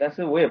恶感，但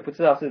是我也不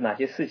知道是哪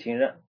些事情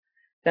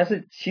但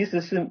是其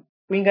实是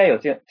不应该有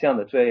这样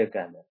的罪恶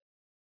感的。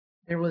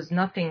 There was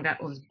nothing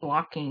that was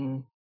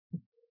blocking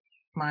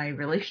my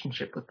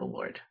relationship with the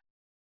Lord.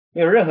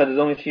 没有任何的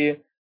东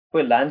西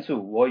会拦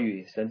阻我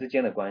与神之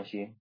间的关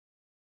系。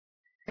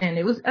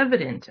 And it was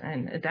evident,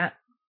 and that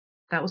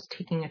was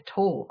taking a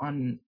toll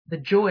on the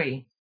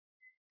joy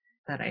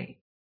that I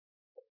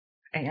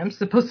am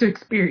supposed to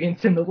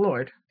experience in the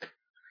Lord.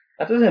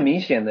 那这是很明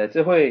显的，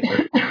这会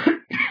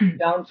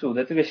将主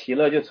的这个喜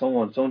乐就从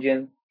我中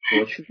间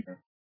夺去了。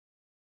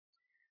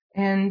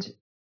 And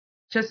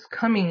just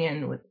coming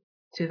in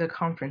to the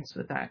conference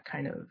with that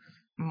kind of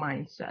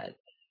mindset,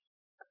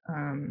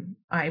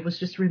 I was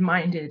just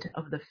reminded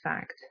of the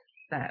fact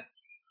that,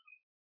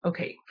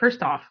 okay,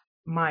 first off,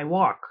 my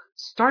walk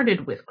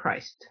started with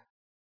Christ.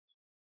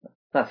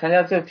 那参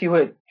加这个聚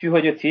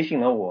会就提醒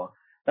了我，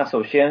那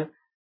首先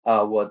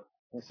我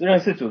认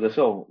识主的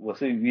时候，我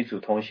是与主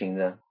同行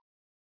的。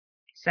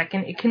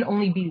 Second, it can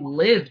only be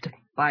lived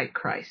by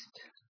Christ.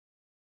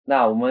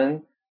 那我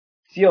们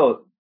只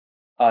有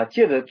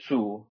借着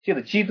主，借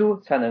着基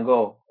督才能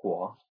够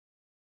活。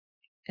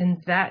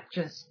 And that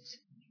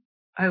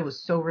I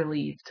was so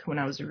relieved when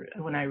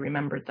I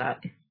remembered that.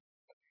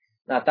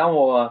 那当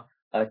我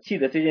记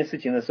得这件事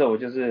情的时候，我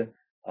就是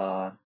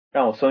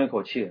让我松一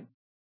口气。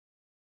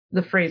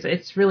The phrase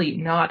 "It's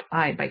really not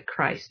I by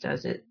Christ,"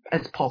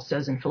 as Paul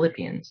says in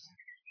Philippians.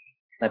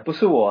 乃不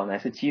是我，乃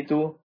是基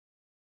督。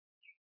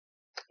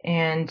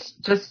And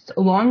just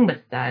along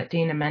with that,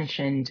 Dana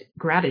mentioned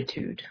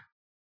gratitude.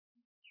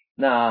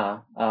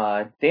 那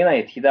Dana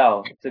也提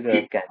到这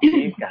个感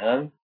激、感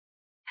恩。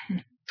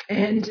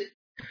And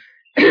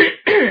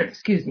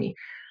excuse me,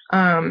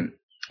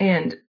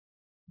 and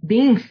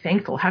being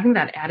thankful, having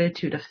that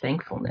attitude of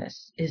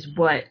thankfulness is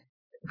what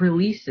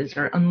releases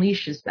or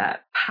unleashes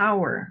that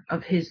power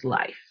of his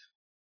life.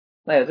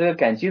 那有这个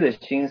感激的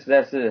心，实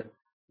在是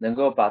能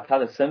够把他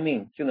的生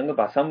命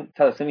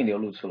流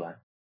露出来。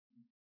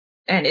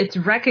And it's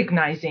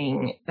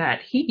recognizing that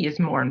he is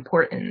more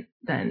important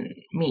than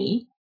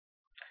me.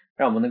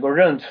 让我们能够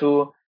认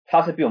出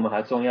他是比我们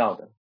还重要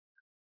的。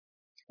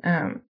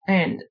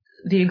And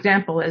the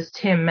example, as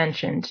Tim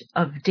mentioned,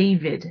 of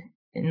David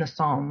in the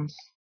Psalms.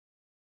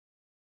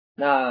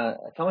 那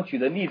他们举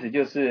的例子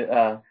就是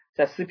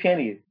在诗篇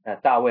里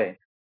大卫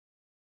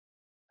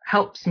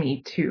helps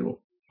me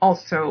to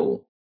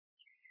also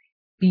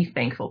be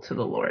thankful to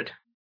the Lord.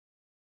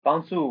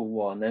 帮助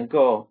我能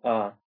够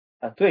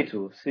对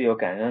主是有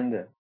感恩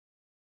的。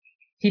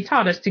He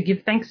taught us to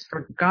give thanks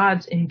for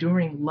God's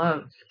enduring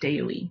love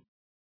daily.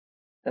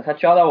 那他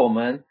教导我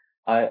们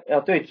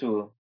要对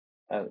主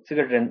这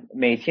个人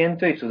每天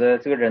对主的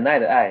这个忍耐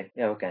的爱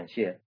要有感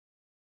谢。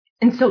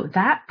And so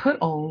that put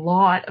a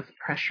lot of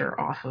pressure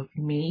off of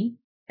me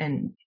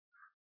and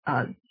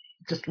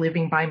just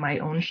living by my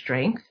own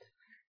strength.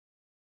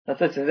 那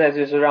这实在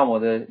就是让我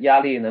的压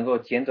力能够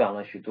减短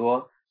了许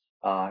多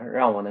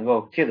让我能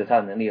够借着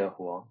他的能力而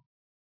活。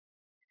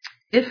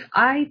If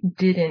I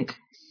didn't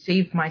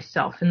save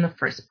myself in the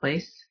first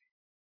place,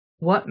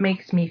 what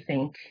makes me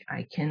think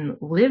I can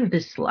live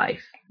this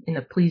life in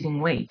a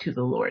pleasing way to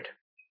the Lord?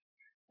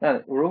 那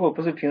如果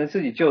不是凭着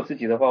自己救自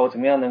己的话，我怎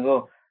么样能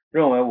够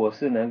认为我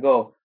是能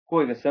够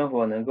过一个生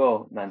活能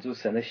够满足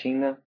神的心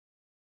呢？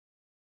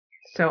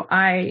 So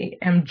I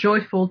am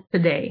joyful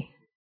today.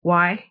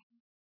 Why?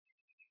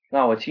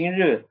 那我今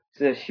日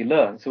是喜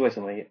乐，是为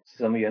什么？是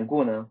什么缘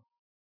故呢？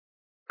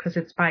 Because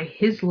it's by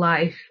His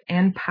life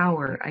and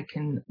power I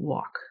can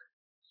walk.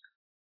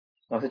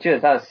 是借着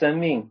他的生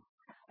命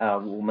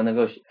我们能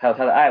够还有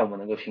他的爱，我们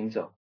能够行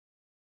走。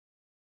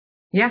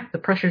Yeah, the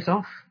pressure's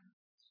off.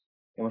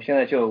 我们现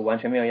在就完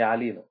全没有压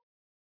力了。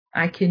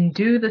I can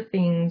do the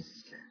things,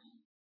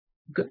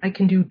 I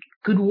can do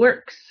good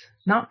works,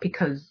 not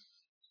because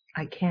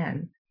I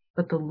can,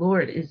 but the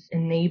Lord is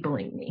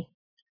enabling me.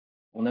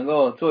 我能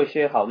够做一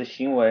些好的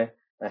行为，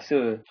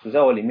是主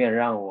在我里面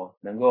让我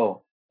能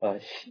够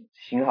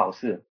行好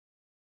事。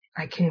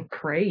I can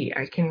pray,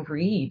 I can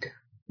read,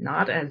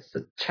 not as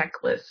a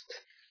checklist.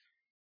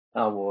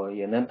 我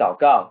也能祷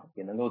告，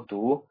也能够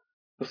读，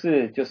不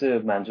是就是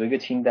满足一个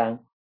清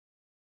单。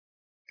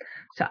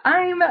So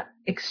I'm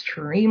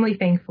extremely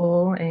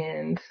thankful,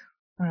 and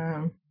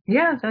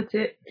yeah, that's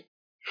it.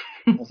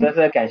 我实在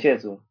是感谢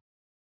主。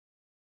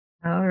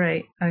All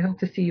right, I hope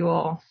to see you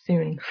all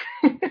soon.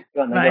 希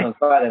望能够很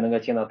快的能够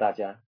见到大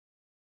家。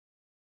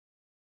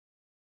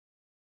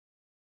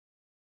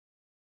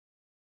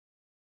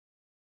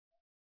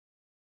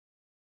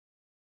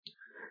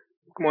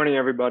Good morning,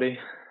 everybody.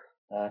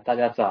 大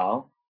家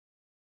早。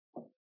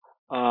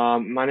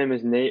My name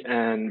is Nate,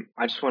 and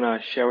I just want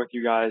to share with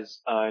you guys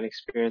an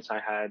experience I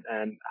had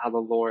and how the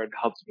Lord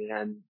helped me,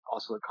 and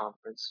also the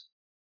conference.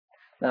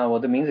 那我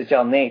的名字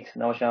叫 Nate，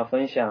 那我想要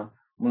分享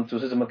我们主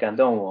是怎么感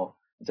动我，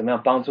怎么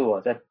样帮助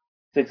我，在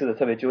这次的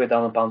特别聚会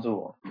当中帮助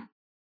我。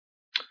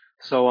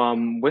So,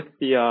 with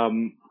the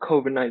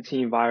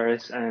COVID-19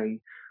 virus and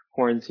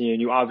quarantine,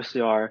 you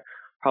obviously are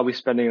probably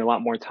spending a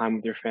lot more time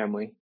with your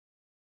family.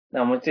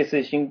 那我们这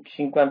次新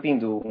冠病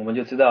毒，我们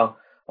就知道，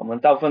我们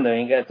大部分的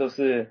人应该都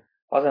是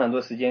花上很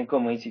多时间跟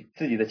我们一起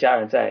自己的家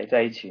人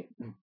在一起。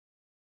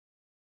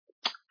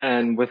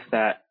And with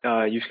that,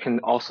 you can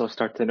also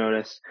start to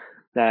notice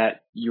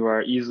that you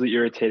are easily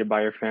irritated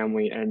by your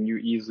family, and you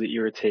easily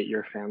irritate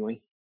your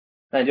family.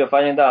 那你就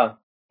发现到，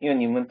因为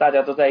你们大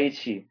家都在一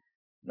起，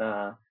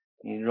那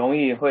你容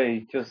易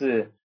会就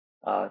是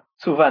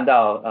触犯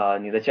到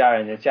你的家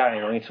人，你的家人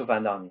容易触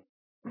犯到你。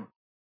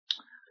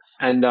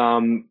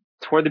And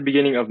toward the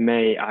beginning of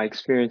May, I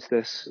experienced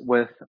this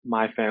with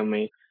my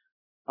family.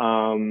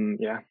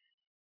 Yeah.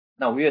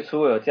 那5月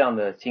初我有这样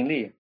的经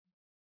历。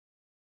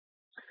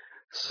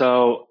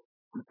So,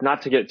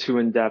 not to get too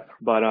in depth,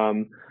 but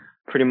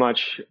pretty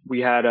much we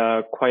had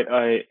quite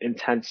a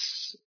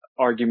intense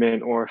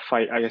argument or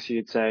fight, I guess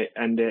you could say,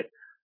 and it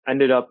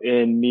ended up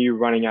in me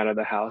running out of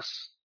the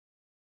house.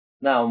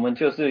 那我们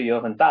就是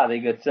有很大的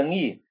一个争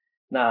议，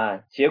那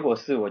结果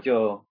是我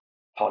就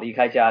跑离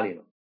开家里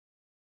了。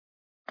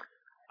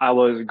I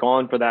was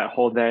gone for that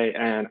whole day,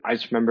 and I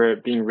just remember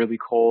it being really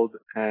cold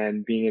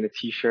and being in a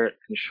t-shirt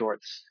and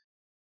shorts.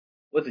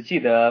 我只记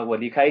得我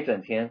离开一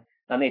整天，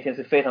那天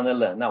是非常的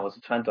冷，那我是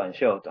穿短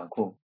袖短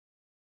裤。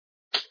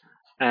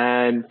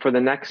And for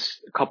the next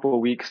couple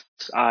of weeks,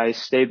 I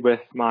stayed with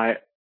my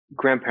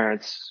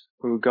grandparents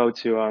who go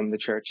to the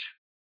church.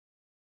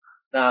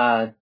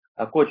 那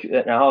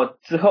然后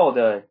之后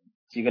的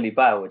几个礼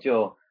拜，我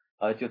就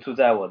住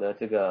在我的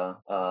这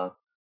个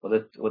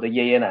我的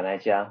爷爷奶奶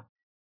家。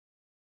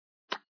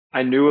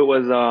I knew it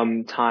was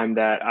time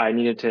that I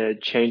needed to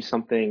change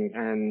something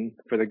and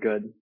for the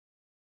good.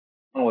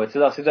 那我知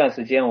道这段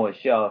时间我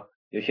需要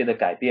有些的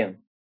改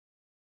变。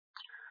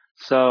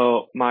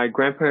So my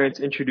grandparents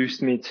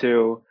introduced me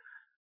to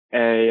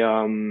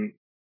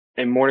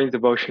a morning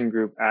devotion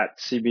group at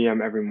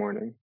CBM every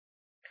morning.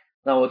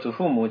 那我祖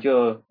父母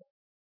就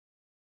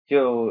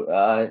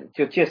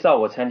介绍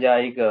我参加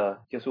一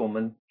个就是我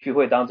们聚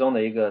会当中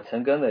的一个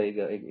晨更的一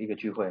个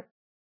聚会。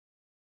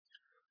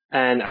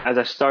And as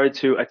I started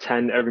to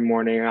attend every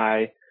morning,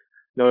 I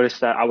noticed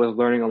that I was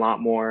learning a lot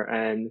more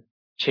and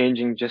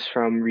changing just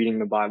from reading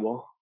the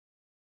Bible.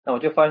 那我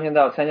就发现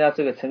到参加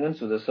这个晨更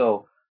组的时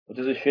候，我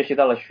就是学习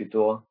到了许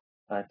多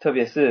特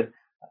别是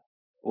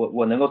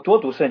我能够多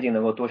读圣经，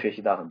能够多学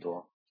习到很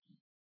多。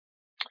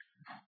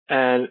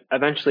And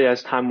eventually,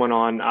 as time went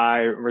on,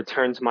 I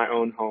returned to my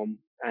own home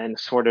and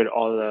sorted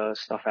all the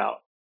stuff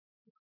out.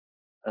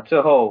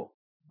 最后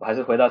我还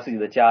是回到自己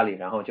的家里，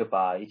然后就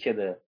把一切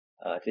的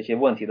这些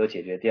问题都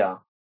解决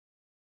掉。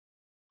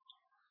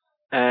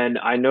And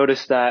I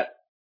noticed that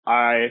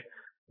I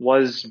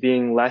was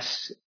being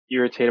less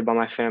irritated by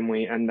my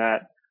family and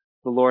that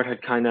the Lord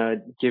had kind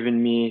of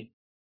given me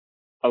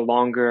a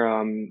longer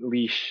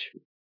leash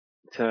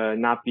to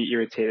not be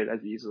irritated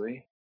as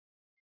easily.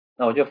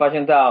 那我就发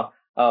现到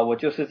我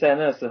就是在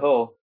那时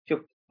候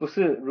就不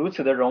是如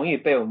此的容易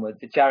被我们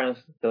的家人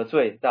得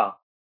罪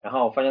到，然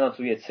后我发现到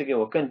主也赐给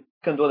我更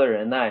多的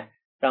忍耐，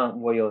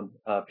让我有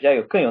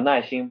更有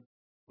耐心，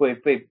会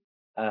被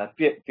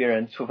别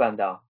人触犯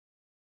到。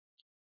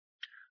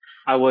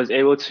I was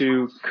able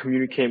to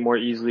communicate more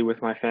easily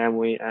with my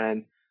family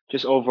and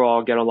just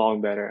overall get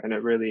along better, and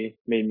it really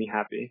made me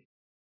happy.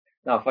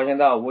 那我发现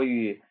到我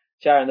与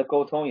家人的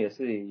沟通也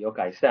是有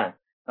改善，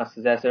那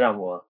实在是让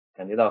我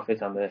感觉到非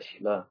常的喜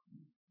乐。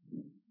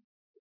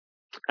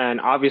And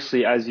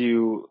obviously, as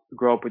you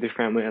grow up with your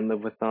family and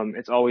live with them,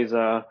 it's always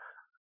a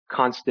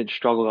constant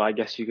struggle, I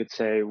guess you could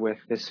say, with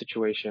this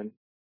situation.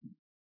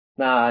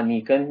 那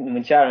你跟你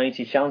们家人一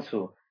起相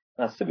处，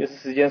那特别是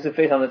时间是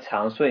非常的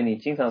长，所以你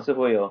经常是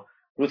会有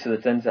如此的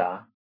挣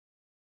扎。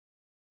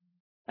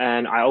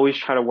And I always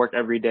try to work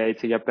every day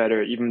to get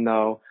better, even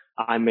though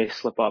I may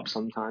slip up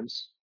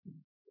sometimes.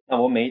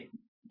 那我每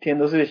天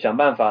都是想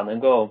办法能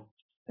够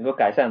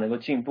改善，能够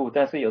进步，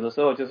但是有的时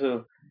候就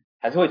是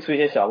还是会出一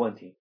些小问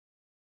题。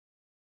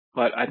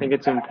But I think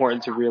it's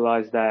important to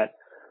realize that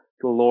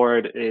the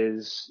Lord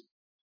is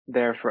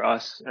there for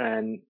us,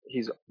 and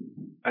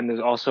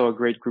there's also a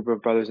great group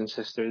of brothers and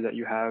sisters that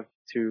you have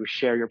to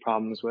share your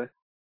problems with.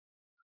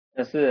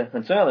 但是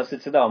很重要的是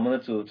知道我们的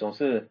主总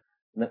是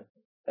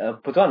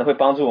不断的会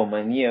帮助我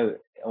们，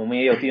我们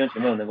也有弟兄姐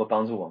妹能够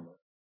帮助我们。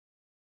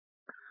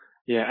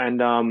Yeah,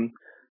 and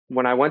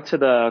when I went to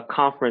the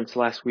conference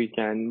last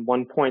weekend,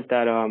 one point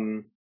that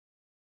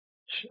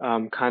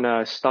kind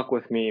of stuck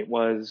with me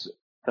was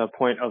the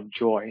point of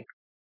joy.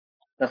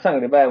 那上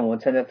个礼拜我们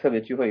参加特别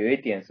聚会，有一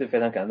点是非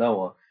常感动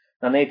我，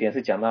那一点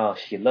是讲到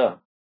喜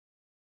乐。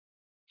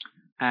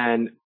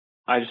And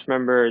I just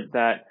remember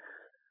that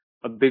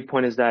a big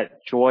point is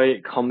that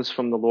joy comes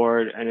from the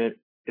Lord and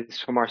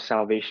it's from our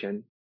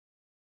salvation.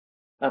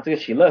 那这个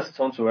喜乐是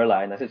从主而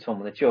来的，是从我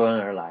们的救恩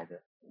而来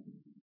的。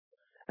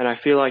And I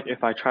feel like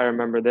if I try to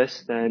remember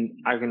this, then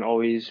I can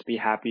always be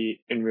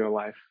happy in real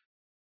life.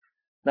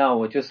 那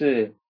我就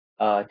是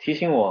提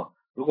醒我，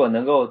如果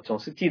能够总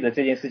是记得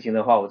这件事情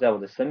的话，我在我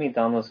的生命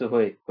当中是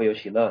会有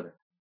喜乐的。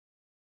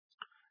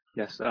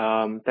Yes,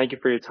 thank you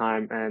for your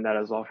time, and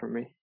that is all from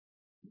me.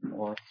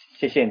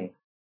 谢谢你。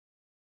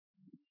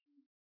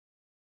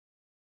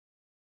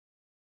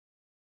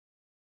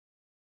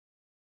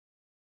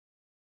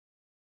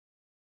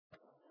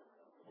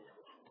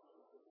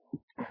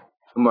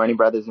Good morning,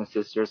 brothers and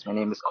sisters. My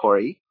name is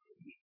Corey.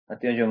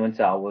 弟兄姐妹们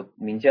早，我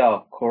名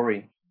叫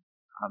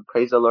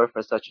Corey。Praise the Lord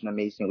for such an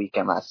amazing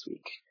weekend last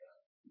week.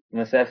 我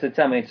们实在是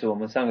赞美主，我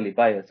们上个礼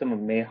拜有这么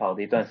美好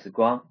的一段时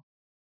光。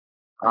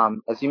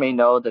As you may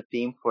know, the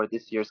theme for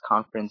this year's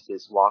conference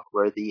is Walk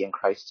Worthy in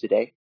Christ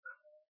Today.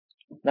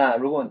 那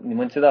如果你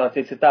们知道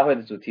这次大会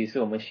的主题是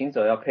我们行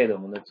走要配的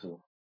我们的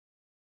主。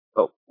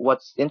But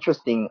what's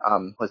interesting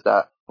was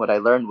that what I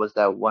learned was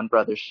that one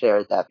brother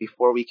shared that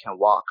before we can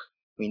walk,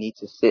 we need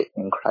to sit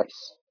in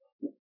Christ.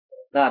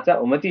 那在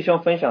我们弟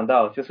兄分享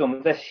到，就是我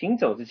们在行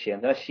走之前，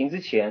在行之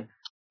前，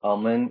我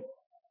们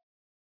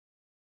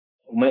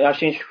要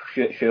先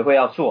学会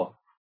要做。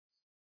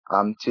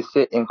To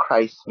sit in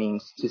Christ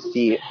means to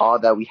see all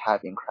that we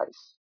have in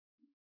Christ.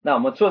 那我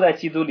们坐在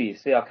基督里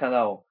是要看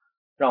到，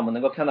让我们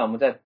能够看到我们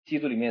在基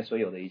督里面所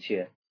有的一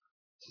切。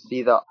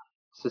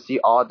To see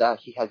all that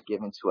He has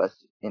given to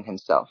us in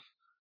Himself.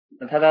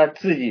 那他在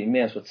自己里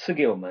面所赐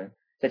给我们，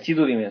在基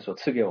督里面所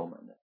赐给我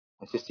们的。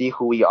And to see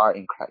who we are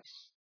in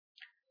Christ.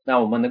 那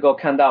我们能够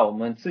看到我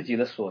们自己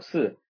的所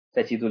是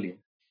在基督里。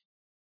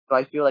So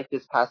I feel like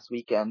this past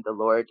weekend, the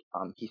Lord,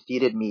 He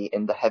seated me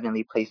in the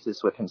heavenly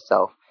places with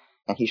Himself,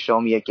 and He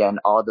showed me again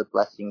all the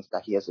blessings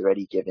that He has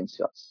already given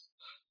to us.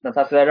 那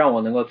他是在让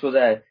我能够坐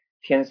在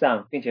天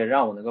上，并且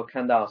让我能够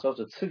看到手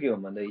所赐给我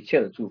们的一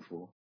切的祝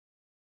福。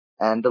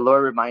And the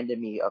Lord reminded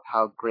me of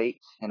how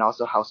great and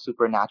also how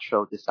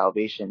supernatural the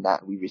salvation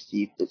that we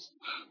received is.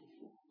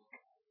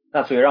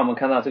 那所以让我们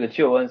看到这个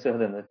救恩是何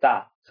等的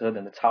大，是何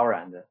等的超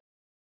然的。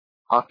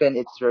Often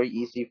it's very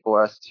easy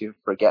for us to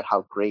forget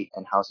how great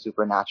and how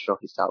supernatural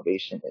His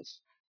salvation is.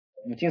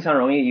 我们经常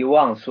容易遗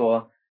忘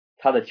说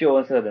他的救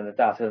恩是何等的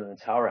大，是何等的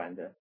超然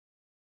的。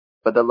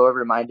But the Lord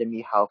reminded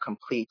me how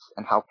complete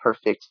and how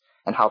perfect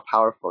and how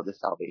powerful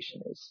this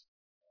salvation is.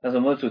 但是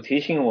我们主提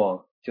醒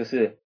我，就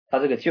是他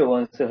这个救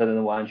恩是何等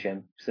的完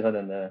全，是何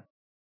等的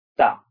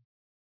大。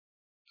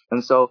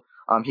And so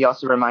He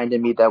also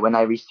reminded me that when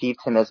I received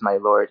Him as my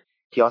Lord,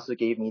 He also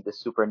gave me the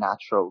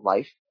supernatural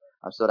life,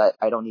 so that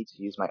I don't need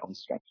to use my own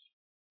strength.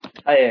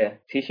 他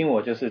也提醒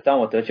我，就是当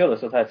我得救的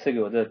时候，他也赐给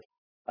我这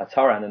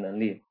超然的能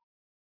力，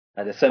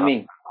的生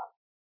命。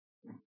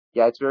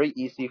Yeah, it's very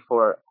easy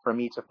for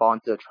me to fall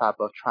into the trap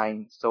of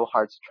trying so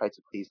hard to try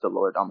to please the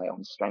Lord on my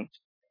own strength.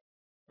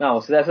 那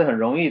我实在是很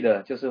容易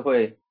的，就是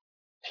会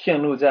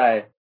陷入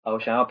在我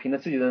想要凭着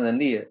自己的能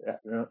力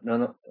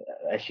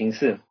来行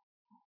事。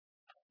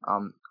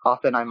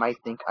Often I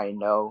might think I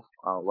know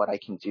what I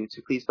can do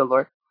to please the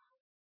Lord.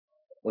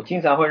 我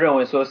经常会认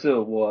为说是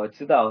我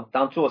知道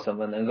当做什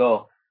么能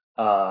够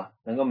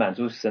满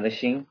足神的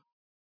心。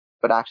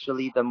But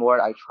actually, the more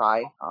I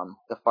try,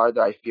 the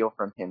farther I feel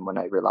from Him when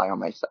I rely on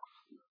myself.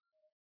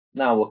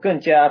 那我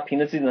更加凭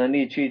着自己的能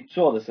力去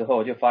做的时候，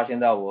我就发现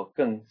到我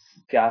更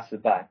加失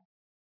败。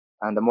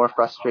And the more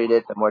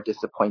frustrated, the more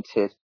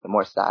disappointed, the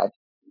more sad.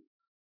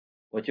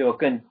 我就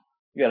更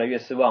越来越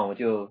失望，我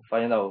就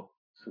发现到我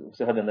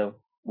是何等的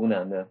无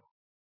能的。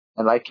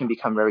And life can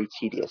become very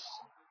tedious.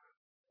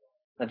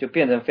 那就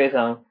变成非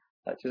常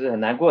就是很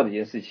难过的一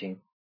件事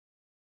情。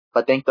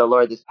But thank the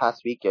Lord, this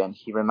past weekend,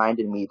 He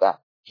reminded me that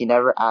He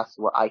never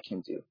asked what I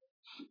can do.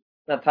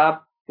 那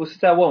他不是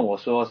在问我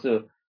说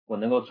是我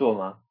能够做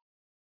吗？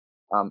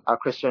 Our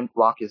Christian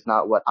walk is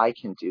not what I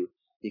can do,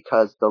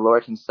 because the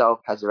Lord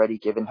Himself has already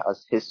given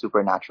us His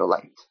supernatural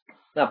light.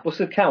 那不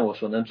是看我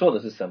所能做的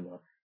是什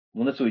么，我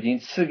们的主已经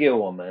赐给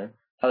我们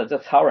他的这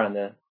超然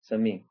的生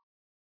命。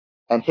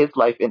And His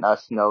life in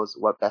us knows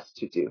what best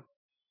to do.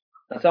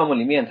 那在我们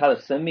里面，他的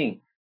生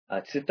命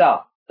知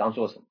道当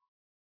做什么。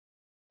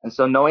And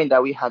so knowing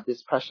that we have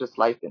this precious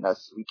life in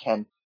us, we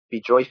can be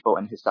joyful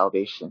in His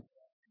salvation.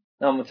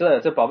 那我们知道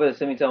这宝贝的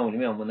生命在我们里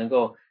面，我们能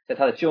够在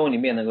他的救恩里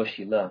面能够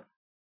喜乐。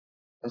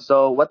And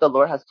so what the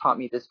Lord has taught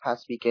me this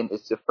past weekend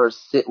is to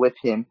first sit with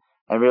Him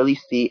and really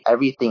see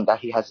everything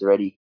that He has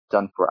already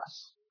done for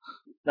us.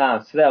 那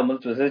实在我们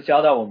的主是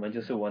教导我们，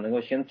就是我能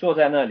够先坐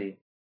在那里，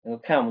能够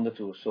看我们的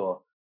主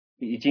所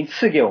已经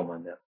赐给我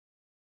们的。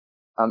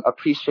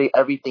Appreciate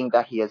everything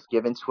that He has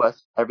given to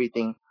us,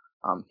 everything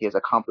He has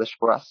accomplished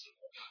for us.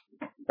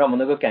 让我们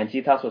能够感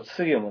激他所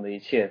赐给我们的一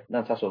切，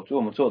那他所为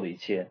我们做的一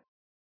切。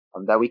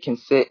That we can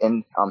sit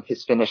in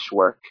His finished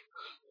work.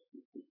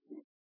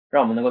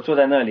 让我们能够坐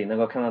在那里，能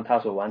够看到他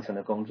所完成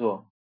的工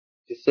作。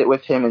To sit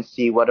with Him and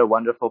see what a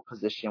wonderful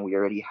position we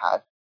already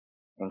have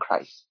in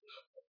Christ.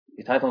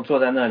 与他一同坐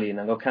在那里，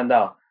能够看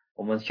到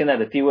我们现在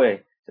的地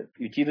位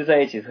与基督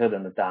在一起是何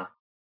等的大。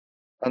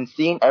And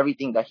seeing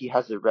everything that He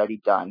has already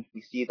done,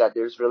 we see that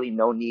there's really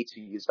no need to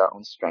use our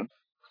own strength.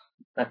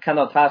 那看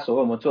到他所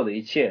为我们做的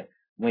一切，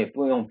我们也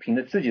不用凭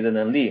着自己的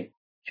能力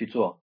去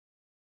做。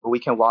But we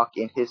can walk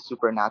in His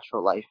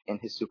supernatural life, in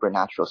His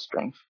supernatural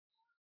strength.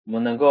 我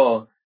们能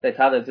够在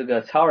他的这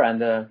个超然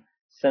的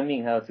生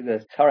命，还有这个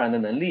超然的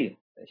能力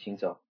行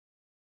走。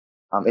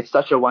It's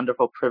such a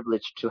wonderful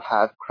privilege to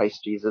have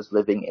Christ Jesus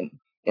living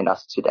in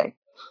us today.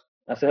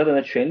 那是何等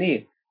的权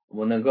利，我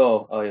们能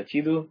够有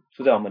基督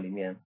住在我们里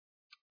面。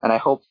And I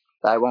hope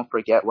that I won't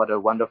forget what a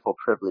wonderful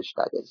privilege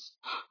that is.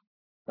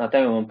 那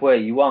但愿我们不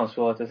会遗忘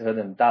说这是何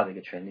等大的一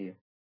个权利。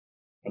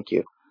Thank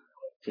you.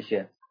 谢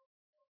谢。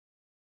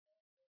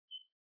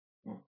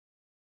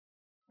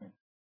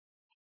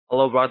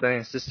Hello, brothers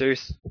and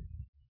sisters.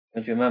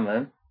 同学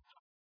们，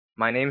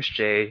 My name's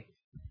Jay.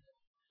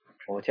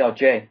 我叫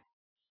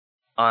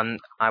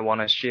Jay。I want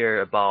to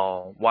share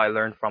about what I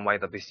learned from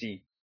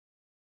YWC.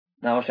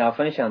 那我想要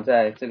分享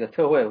在这个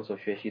特会我所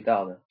学习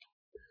到的。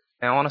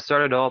And I want to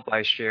start it off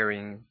by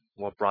sharing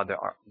what Brother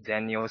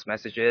Daniel's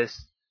message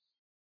is.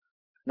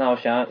 那我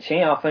先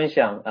要分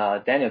享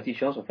Daniel 弟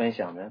兄所分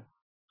享的。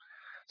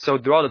So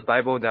throughout the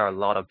Bible, there are a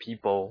lot of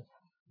people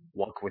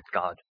walk with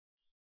God.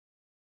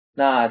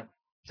 那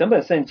整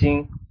本圣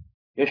经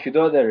有许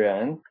多的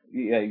人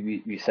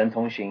与神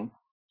同行。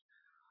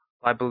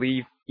I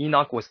believe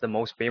Enoch was the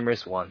most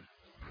famous one.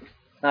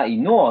 那以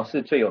诺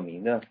是最有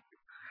名的。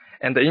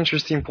And the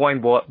interesting point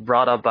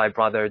brought up by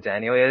Brother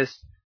Daniel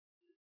is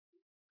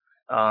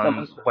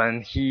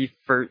when he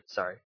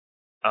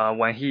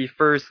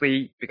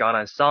firstly begot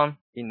a son,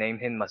 he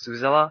named him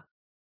Methuselah.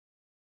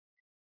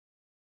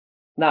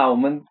 那我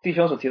们弟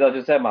兄所提到，就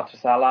是在马土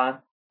沙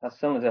拉，他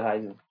生了这孩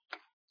子。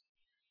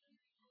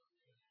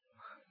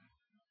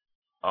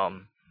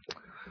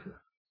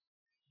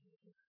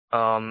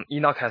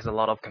Enoch has a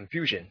lot of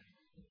confusion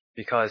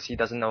because he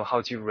doesn't know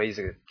how to raise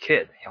a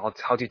kid,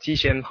 how to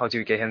teach him, how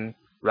to get him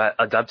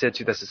adapted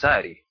to the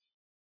society.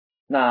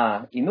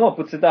 那以诺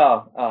不知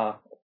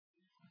道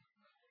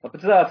不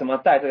知道怎么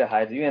带这个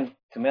孩子，因为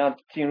怎么样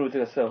进入这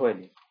个社会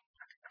里。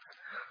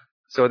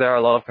So there are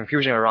a lot of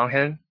confusion around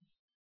him.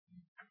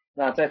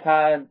 那在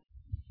他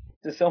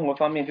这生活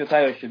方面，就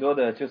他有许多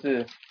的就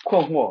是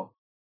困惑。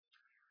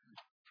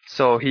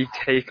So he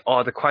take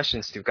all the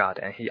questions to God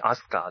and he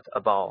asked God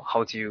about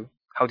how to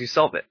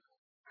solve it.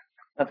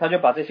 那他就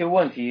把这些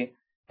问题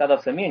带到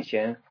神面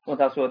前，问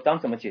他说：“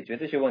当怎么解决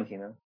这些问题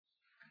呢？”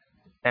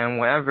 And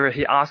whenever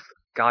he asked,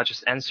 God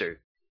just answered.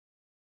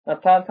 那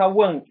他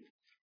问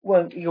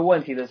一个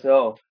问题的时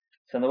候，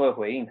神都会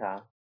回应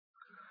他。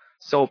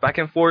So back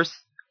and forth,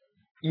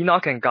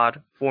 Enoch and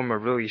God form a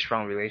really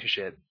strong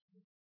relationship.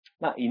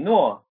 那以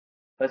诺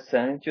和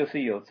神就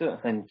是有这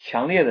很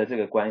强烈的这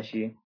个关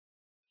系。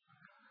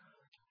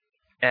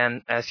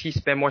And as he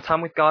spent more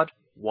time with God,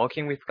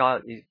 walking with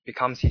God, it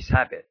becomes his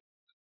habit.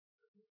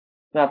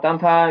 那当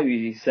他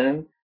与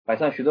神摆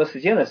上许多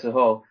时间的时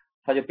候，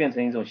他就变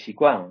成一种习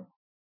惯了。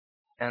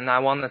And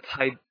I want to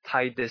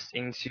tie this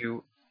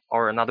into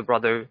our another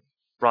brother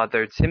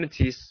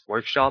Timothy's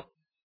workshop.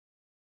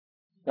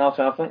 然后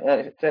再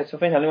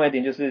分享另外一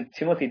点，就是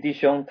Timothy 弟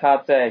兄他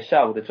在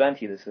下午的专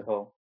题的时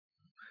候。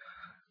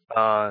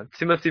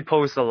Timothy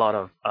posts a lot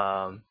of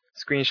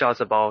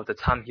screenshots about the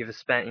time he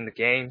spent in the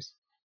games.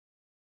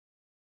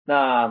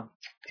 那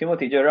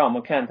Timothy 就让我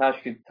们看他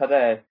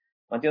在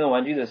玩电动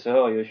玩具的时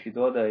候有许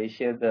多的一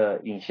些的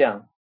影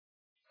像。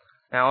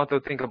And I also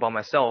think about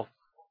myself.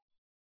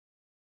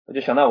 我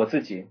就想到我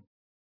自己。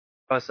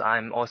Because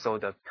I'm also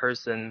the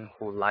person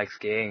who likes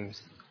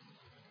games.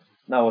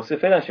 那我是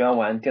非常喜欢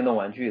玩电动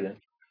玩具的。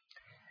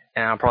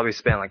And I'll probably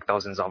spend like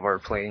thousands of hours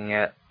playing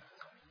it.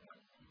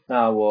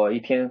 那我一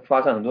天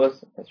花上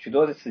许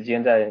多的时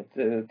间在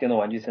这个电动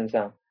玩具身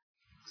上。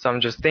So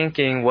I'm just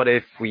thinking, what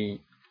if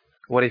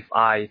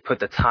I put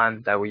the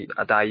time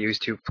that I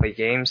used to play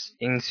games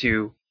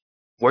into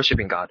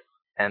worshiping God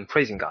and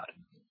praising God?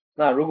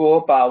 那如果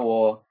我把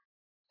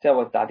在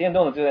我打电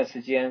动的这段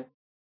时间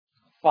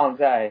放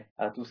在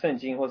读圣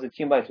经或是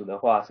敬拜主的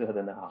话，是何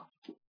等的好。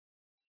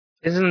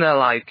Isn't that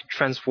like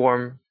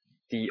transform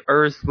the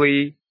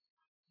earthly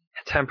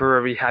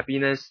temporary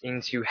happiness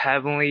into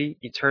heavenly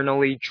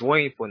eternally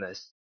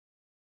joyfulness?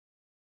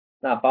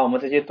 那把我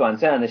们这些短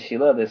暂的喜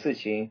乐的事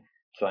情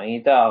转移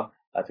到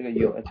这个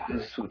就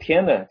是属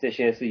天的，这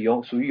些是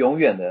属于永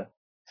远的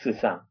事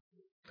上。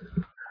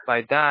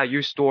By that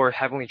you store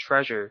heavenly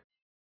treasure,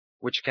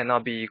 which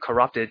cannot be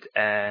corrupted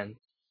and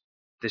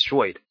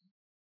destroyed.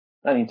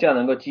 那你这样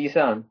能够积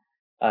上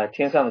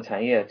天上的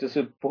产业，就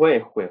是不会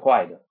毁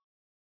坏的。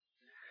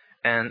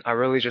And I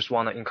really just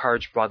want to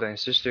encourage brothers and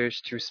sisters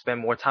to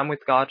spend more time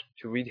with God,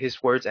 to read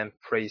His words and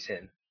praise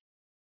Him.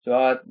 主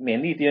要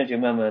勉励弟兄姐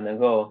妹们能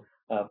够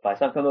摆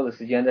上更多的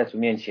时间在主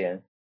面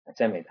前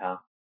赞美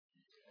他。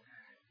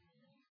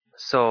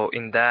So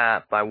in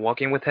that, by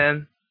walking with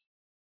Him,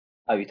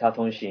 与他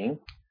同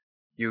行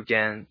you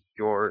gain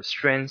your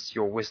strength,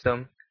 your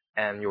wisdom,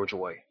 and your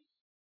joy.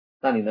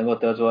 那你能够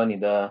得着你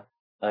的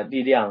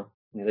力量、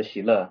你的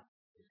喜乐，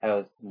还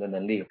有你的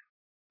能力。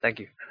Thank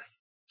you.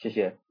 谢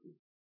谢。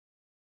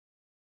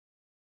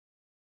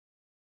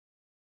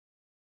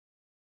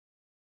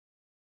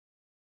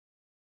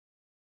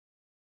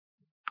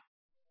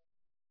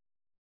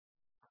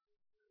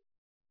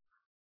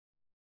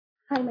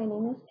Hi, my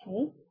name is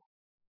Pei.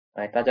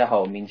 大家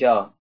好，我名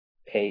叫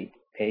裴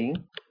英。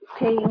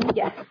Paying,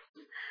 yes.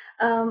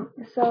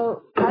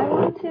 So I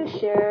want to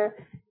share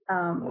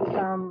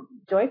some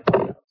joyful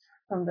notes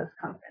from this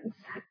conference.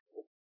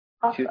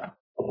 Also.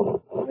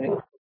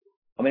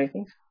 How many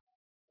things?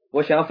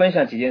 我想要分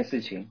享几件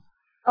事情。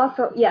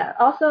Also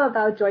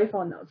about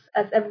joyful notes,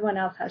 as everyone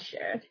else has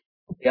shared.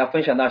 也要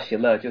分享到喜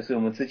乐，就是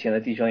我们之前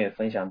的弟兄也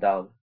分享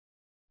到了。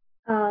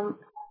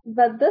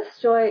But this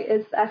joy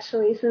is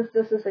actually, since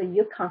this is a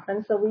youth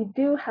conference, so we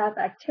do have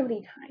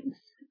activity times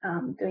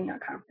during our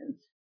conference.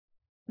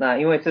 那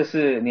因为这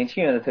是年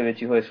轻人的特别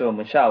聚会，所以我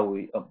们下午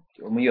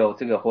我们有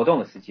这个活动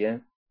的时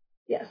间。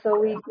Yeah, so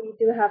we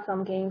do have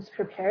some games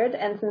prepared,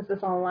 and since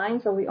it's online,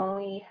 so we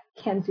only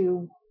can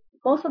do,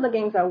 most of the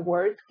games are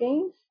word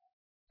games.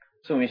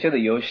 所以我们有些的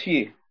游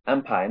戏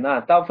安排，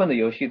那大部分的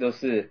游戏都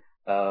是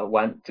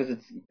玩这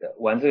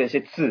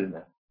些字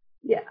呢。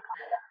Yeah.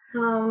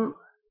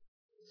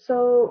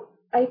 So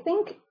I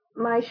think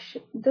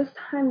this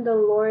time the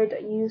Lord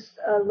used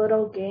a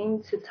little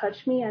game to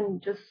touch me and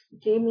just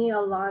gave me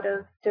a lot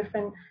of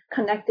different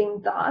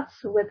connecting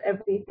dots with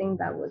everything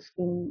that was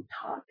being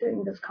taught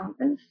during this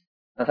conference.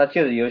 那他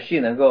借着游戏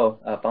能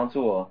够帮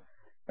助我，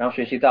然后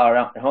学习到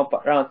让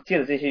借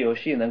着这些游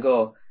戏能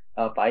够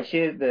把一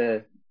些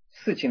的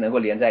事情能够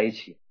连在一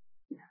起。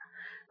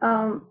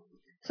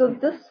So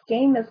this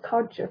game is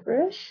called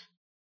Gibberish.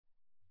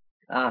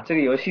 这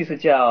个游戏是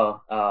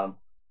叫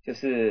就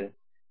是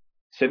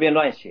随便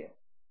乱写。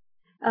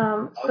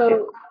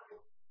So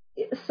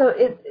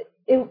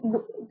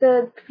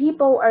the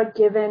people are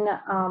given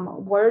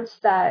words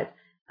that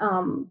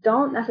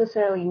don't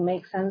necessarily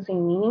make sense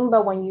in meaning,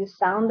 but when you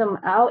sound them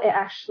out, it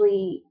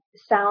actually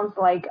sounds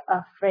like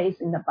a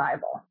phrase in the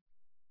Bible.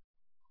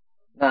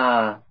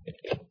 那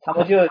他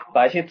们就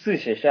把一些字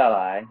写下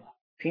来，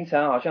平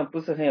常好像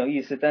不是很有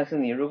意思，但是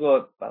你如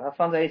果把它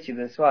放在一起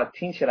的话，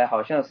听起来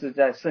好像是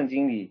在圣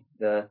经里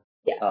的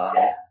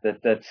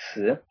的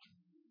词。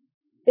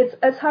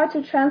It's hard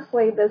to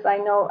translate this, I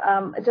know.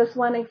 Just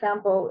one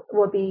example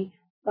would be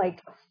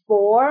like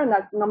 4,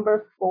 like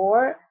number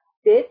 4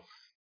 bits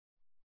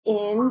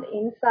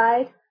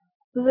inside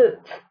flute.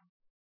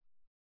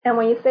 And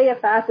when you say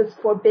it fast, it's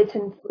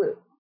forbidden fruit.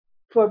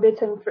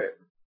 Forbidden fruit.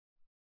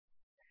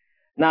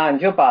 那你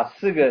就把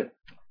4个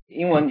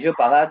英文，你就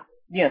把它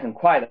念很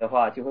快的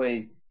话，就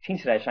会听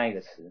起来像一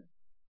个词。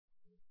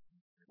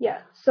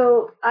Yeah,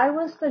 so I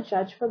was the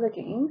judge for the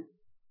game.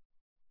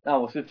 那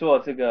我是做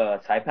这个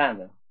裁判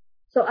的。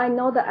So I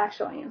know the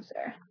actual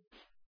answer.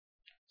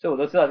 所以我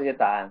都知道这些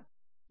答案。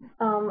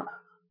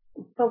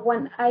But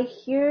when I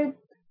hear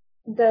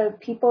the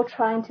people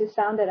trying to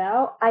sound it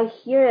out, I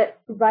hear it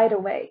right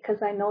away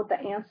because I know the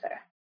answer.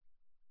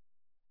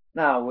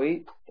 那我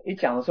一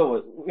讲的时候，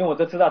因为我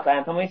都知道答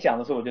案，他们一讲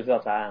的时候我就知道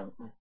答案。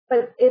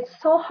But it's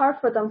so hard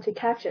for them to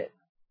catch it.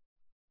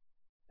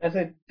 但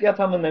是要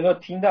他们能够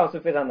听到是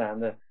非常难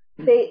的。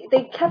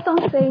They kept on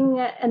saying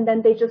it and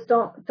then they just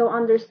don't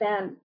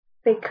understand.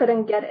 They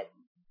couldn't get it.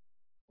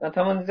 那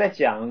他们在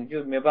讲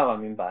就没有办法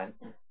明白。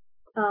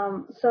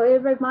So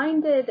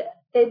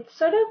it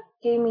sort of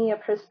gave me a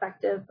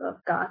perspective of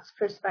God's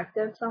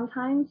perspective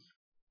sometimes.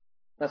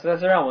 那实在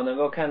是让我能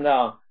够看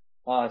到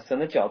神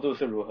的角度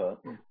是如何。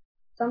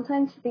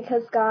Sometimes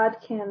because God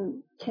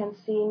can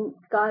see,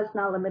 God is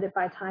not limited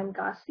by time,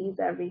 God sees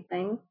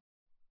everything.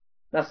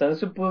 那神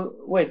是不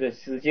为着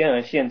时间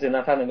而限制，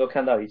那他能够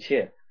看到一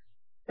切。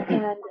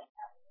And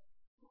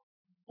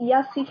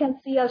yes, he can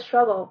see us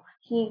struggle.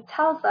 He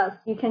tells us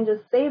you can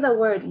just say the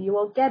word, you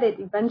will get it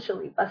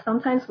eventually, but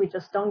sometimes we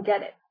just don't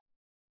get it.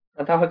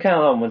 那他会看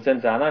到我们挣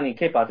扎，那你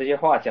可以把这些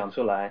话讲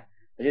出来，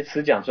这些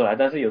词讲出来，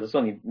但是有的时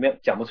候你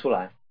讲不出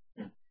来。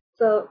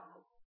So,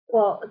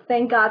 well,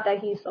 thank God that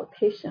he's so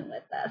patient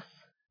with us.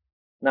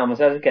 那我们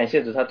实在是感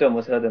谢主，他对我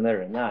们是何等的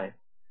忍耐。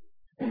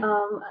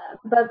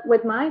But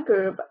with my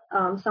group,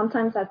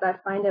 sometimes as I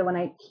find it when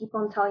I keep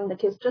on telling the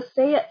kids, just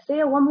say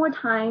it one more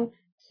time,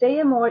 say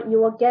it more, you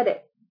will get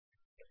it.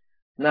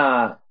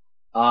 那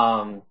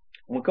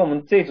我们跟我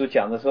们这组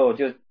讲的时候，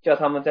就叫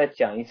他们再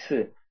讲一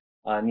次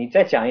你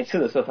再讲一次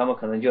的时候，他们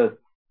可能就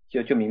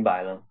明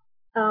白了。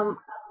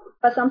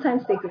But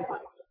sometimes they give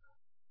up.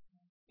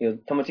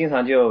 他们经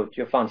常就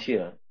放弃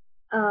了。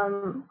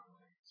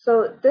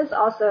So this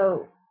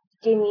also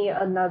gave me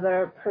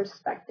another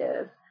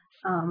perspective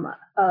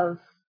of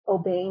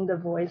obeying the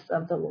voice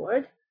of the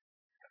Lord.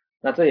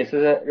 那这也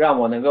是让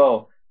我能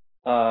够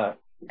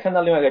看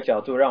到另外一个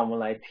角度，让我们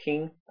来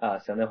听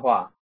神的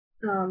话，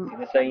听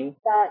的声音。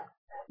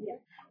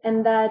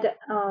And that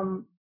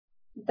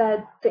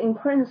the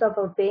importance of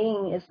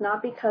obeying is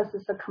not because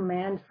it's a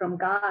command from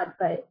God,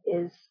 but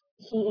is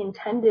He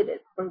intended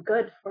it for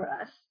good for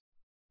us.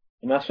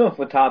 我们要顺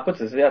服他，不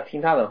只是要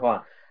听他的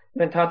话，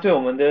因为他对我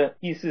们的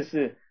意思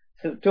是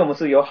对我们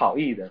是有好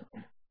意的。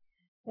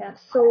Yeah,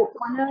 so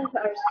one of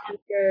our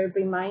speakers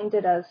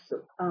reminded us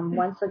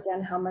once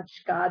again how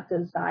much God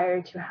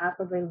desired to have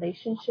a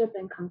relationship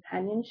and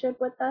companionship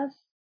with us.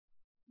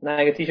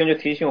 那一个弟兄就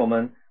提醒我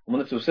们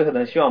的主是何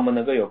等希望我们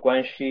能够有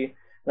关系，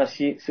那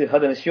是何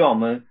等希望我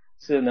们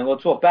是能够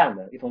作伴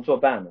的，一同作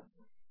伴的。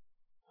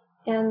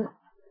And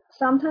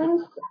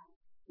sometimes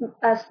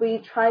as we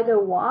try to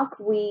walk,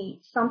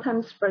 we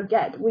sometimes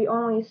forget. We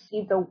only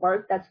see the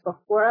work that's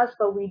before us,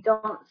 but we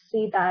don't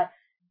see that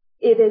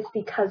it is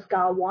because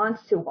God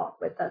wants to walk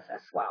with us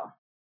as well.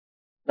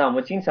 那我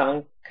们经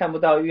常看不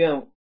到，因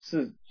为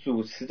是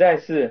主实在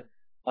是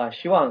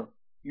希望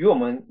与我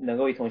们能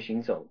够一同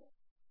行走。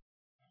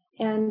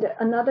And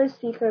another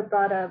speaker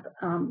brought up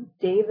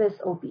David's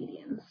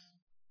obedience.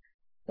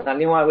 那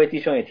另外一位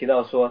弟兄也提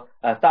到说，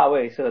大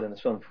卫是何等的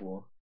顺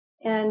服。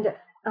And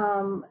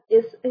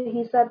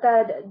he said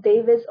that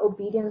David's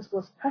obedience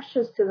was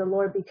precious to the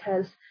Lord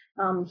because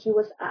he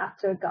was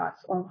after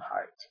God's own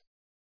heart.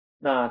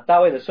 那大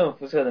卫的顺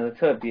服是何等的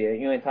特别，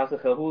因为他是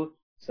合乎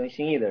神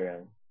心意的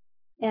人。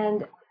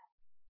And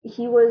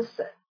he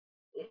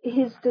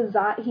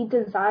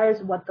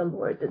desires what the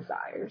Lord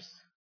desires.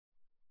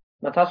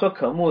 那他所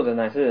渴慕的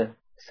乃是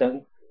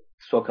神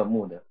所渴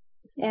慕的。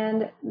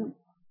And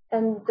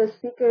the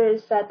speaker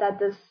said that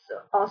this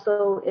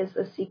also is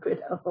a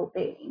secret of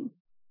obeying.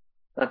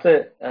 那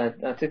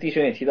这弟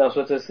兄也提到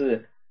说，这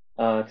是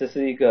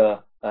一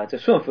个这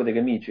顺服的一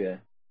个秘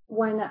诀。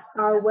When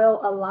our will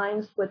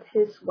aligns with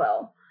His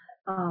will,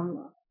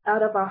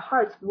 out of our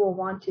hearts we will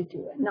want to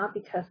do it, not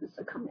because it's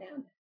a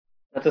command.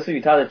 那这是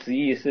与他的旨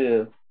意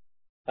是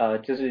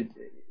就是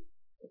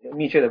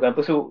密切的关，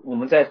不是我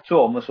们在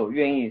做我们所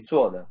愿意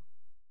做的。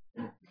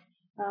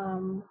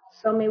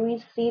So may we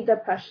see the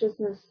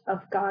preciousness of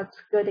God's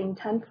good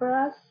intent for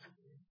us.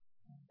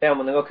 让我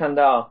们能够看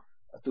到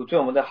主对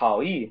我们的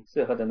好意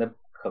是何等的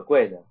可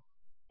贵的。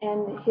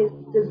And his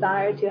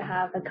desire to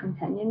have a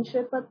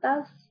companionship with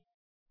us.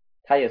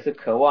 他也是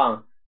渴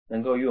望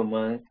能够与我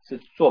们是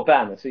作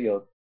伴的，是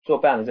有作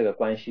伴的这个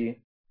关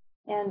系。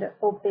And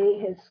obey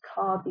his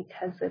call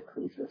because it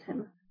pleases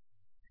him.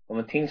 我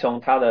们听从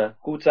他的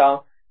呼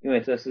召，因为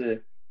这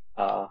是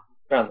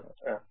让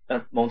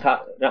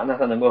他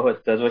能够会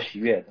得着喜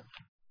悦的。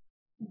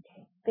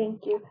Okay,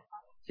 thank you.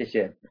 谢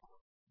谢。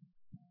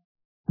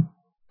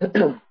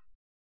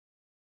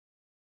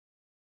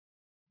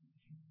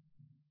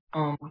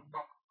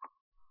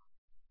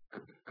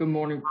Good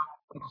morning,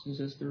 brothers and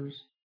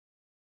sisters.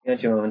 弟兄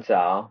姐妹们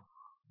早。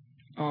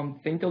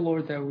Thank the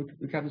Lord that we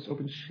have this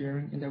open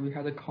sharing and that we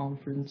had a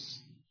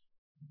conference.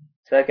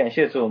 实在感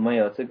谢主，我们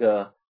有这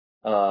个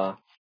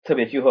特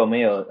别聚会，我们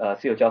有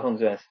自由交通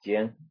这段时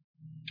间。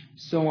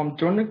So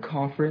during the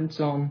conference,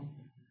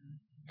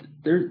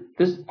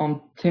 this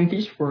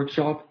Timothy's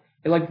workshop,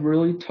 it like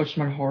really touched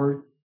my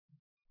heart.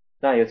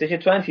 那有这些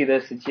专题的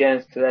时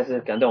间，实在是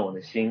感动我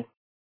的心。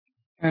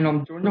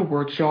And during the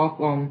workshop,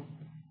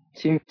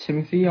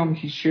 Timothy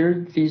he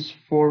shared these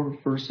 4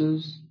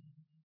 verses.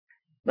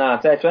 那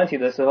在专题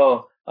的时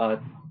候，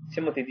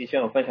提摩太弟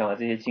兄有分享了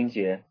这些经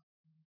节。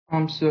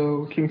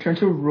So can you turn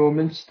to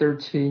Romans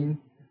 13,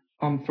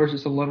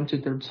 verses 11 to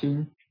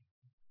 13?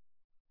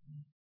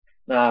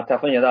 那他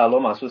分享到罗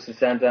马书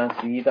13章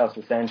11到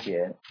13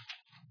节。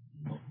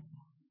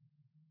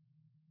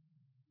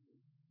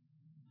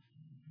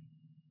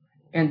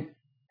And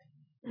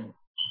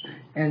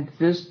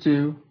this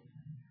do,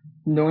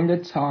 knowing the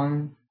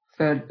time,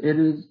 that it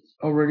is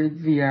already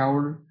the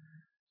hour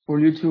for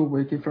you to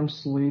awaken from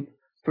sleep,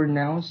 for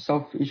now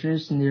salvation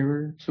is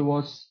nearer to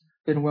us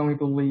than when we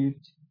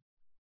believed.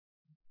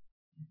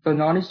 The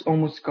night is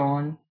almost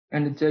gone,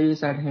 and the day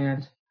is at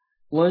hand.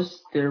 Let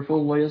us therefore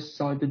lay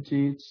aside the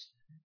deeds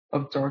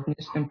of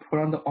darkness and put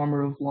on the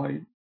armor of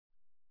light.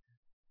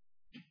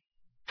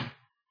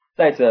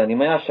 再者，你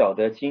们要晓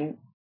得现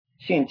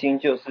今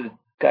就是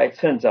该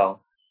趁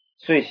早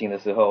睡醒的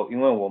时候，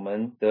因为我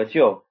们得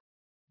救，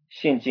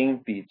现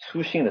今比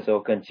初信的时候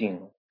更近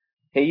了。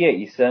黑夜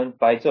已深，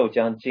白昼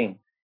将近，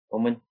我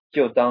们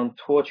就当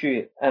脱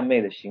去暗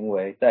昧的行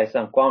为，带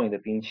上光明的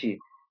兵器，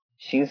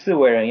行事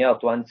为人要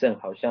端正，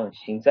好像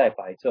行在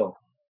白昼。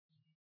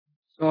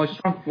So I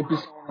just want to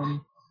focus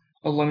on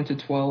 11 to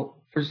 12,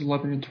 verses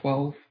 11 to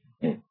 12.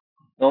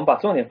 那我们把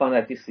重点放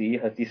在第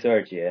11和第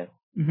12节。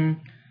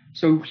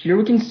So here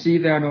we can see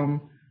that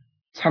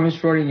time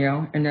is running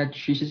out and that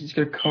Jesus is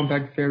going to come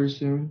back very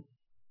soon.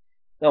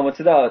 那我们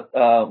知道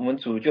我们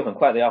主就很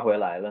快的要回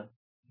来了。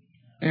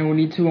And we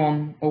need to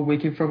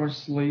awaken from our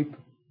sleep.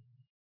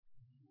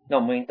 那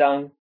我们应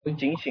当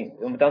警醒，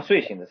我们当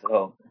睡醒的时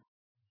候。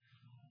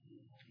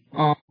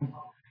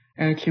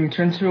And can we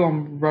turn to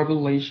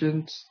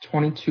Revelations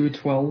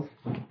 22:12?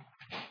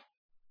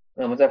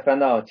 那我们再翻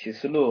到启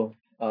示录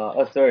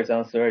22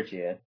章12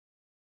节。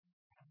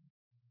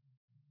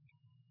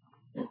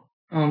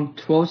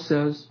12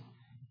 says,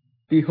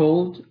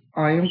 Behold,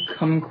 I am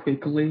coming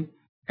quickly,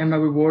 and my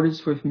reward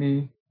is with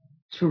me,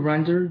 to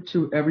render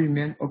to every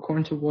man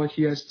according to what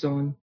he has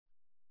done.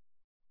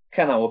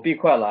 看哪，我必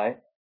快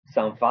来，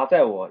赏罚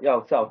在我，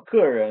要照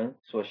个人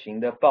所行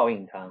的报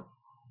应他。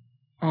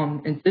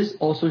And this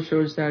also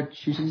shows that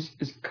Jesus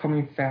is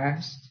coming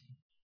fast.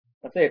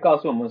 那这也告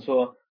诉我们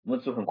说，我们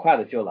主很快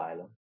的就来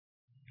了。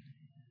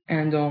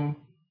And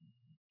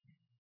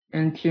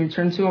can you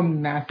turn to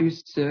Matthew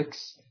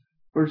 6,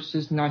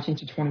 verses 19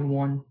 to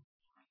 21?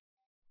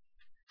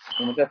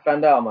 我们再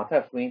翻到马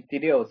太福音第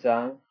6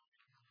章。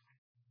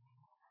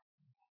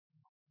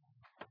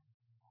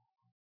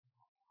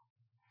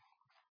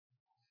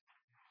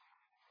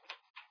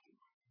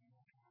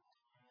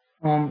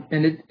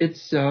And it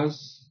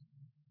says,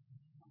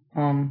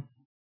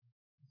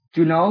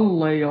 do not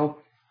lay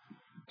up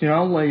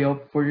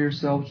for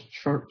yourselves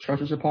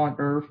treasures upon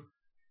earth,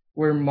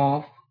 where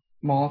moth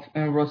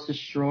and rust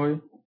destroy,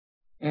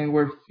 and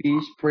where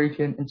thieves break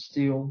in and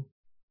steal.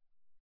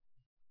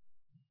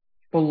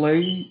 But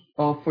lay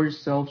up for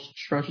yourselves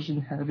treasures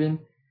in heaven,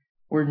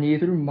 where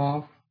neither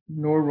moth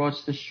nor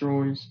rust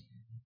destroys,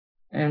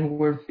 and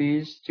where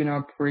thieves do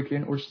not break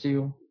in or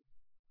steal.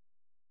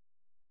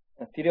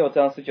 第6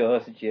章19、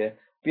20节，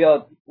不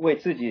要为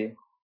自己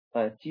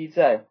积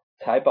载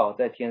财宝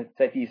在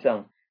地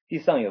上，地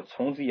上有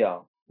虫子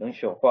咬，能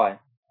朽坏，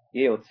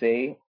也有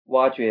贼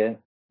挖掘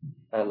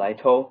来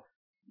偷。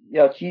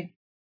要积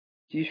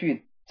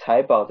蓄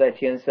财宝在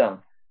天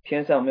上，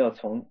天上没有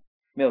虫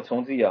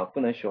子咬，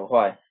不能朽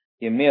坏，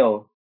也没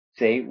有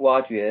贼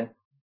挖掘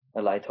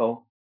来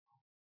偷。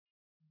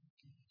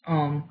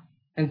And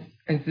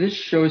this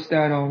shows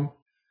that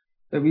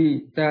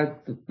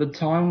the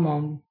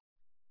time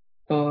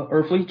the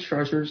earthly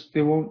treasures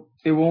they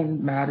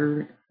won't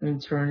matter in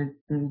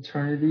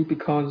eternity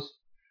because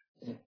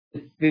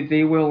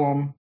they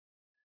will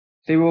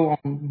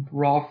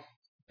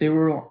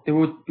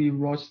be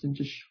rust and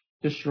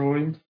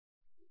destroyed.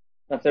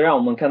 那这让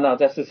我们看到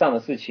在世上的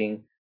事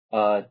情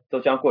都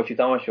将过去，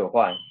当会朽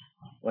坏，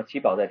我积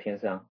宝在天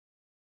上。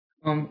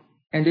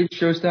And it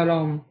shows that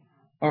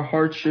our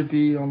hearts should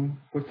be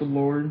with the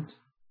Lord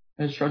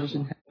as treasures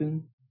in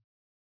heaven.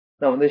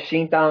 那我们的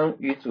心当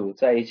与主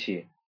在一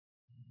起。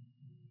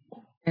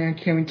 And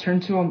can we turn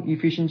to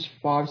Ephesians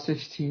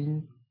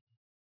 5:16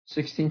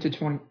 to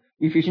 20?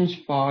 Ephesians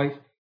 5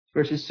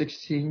 verses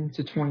 16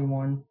 to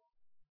 21.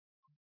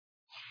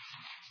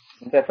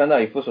 我们再翻到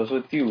以弗所书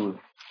第5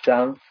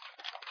章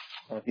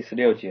第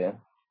16节。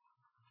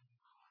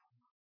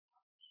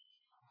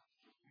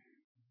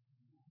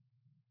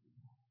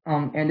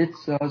 And it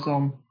says,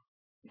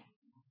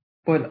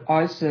 but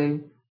I say,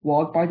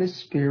 walk by the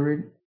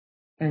Spirit,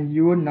 and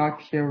you will not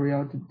carry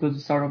out the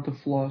desire of the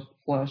flesh.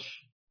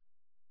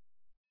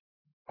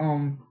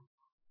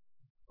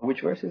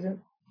 Which verse is it?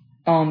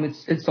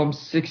 It's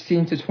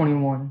 16 to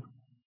 21.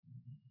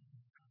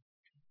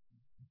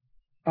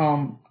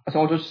 So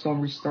I'll just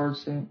restart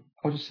saying,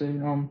 I'll just say,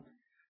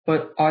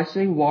 but I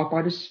say, walk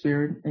by the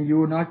Spirit, and you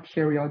will not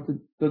carry out the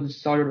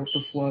desire of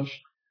the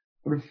flesh.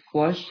 For the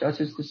flesh has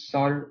its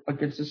desire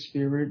against the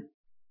Spirit,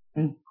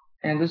 and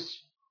the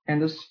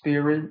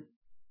Spirit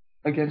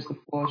against the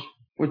flesh.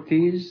 For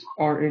these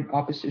are in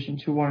opposition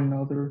to one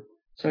another,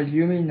 so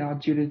you may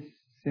not do the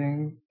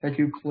thing that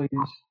you please.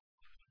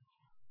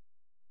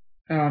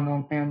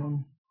 But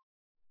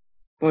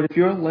if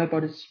you are led by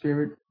the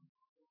Spirit,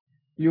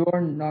 you are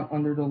not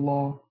under the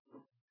law.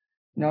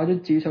 Now the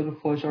deeds of the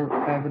flesh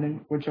are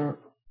evident, which are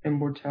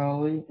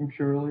immorality,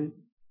 impurity,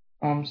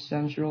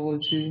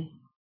 sensuality,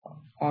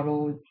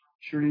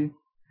 idolatry.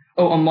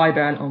 Oh, my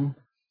bad.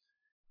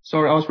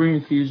 Sorry, I was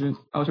reading Ephesians.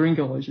 I was reading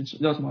Galatians.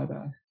 That's my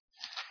bad.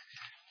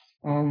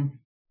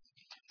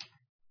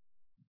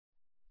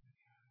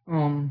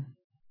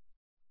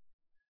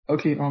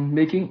 Okay.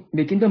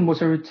 Making the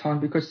most of your time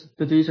because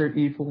the days are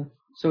evil.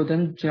 So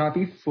then, do not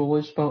be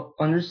foolish, but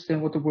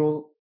understand what the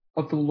will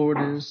of the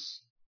Lord is.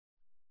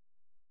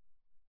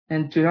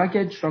 And do not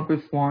get drunk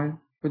with wine,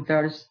 for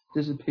that is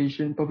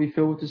dissipation, but be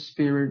filled with the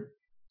Spirit,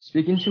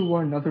 speaking to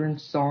one another in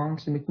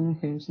songs, and making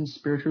hymns and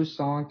spiritual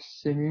songs,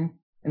 singing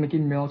and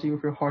making melody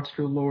with your hearts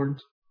to the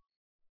Lord.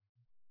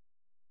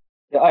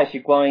 要爱惜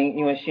光阴，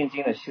因为现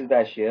今的世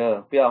代邪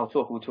恶，不要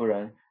做糊涂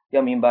人，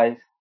要明白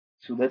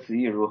主的旨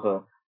意如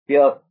何。不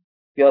要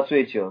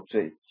醉酒，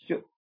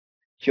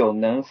酒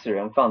能使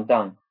人放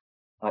荡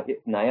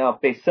乃要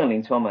被圣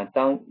灵充满。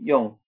当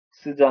用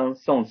诗章、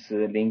颂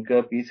词、灵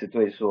歌彼此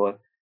对说，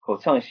口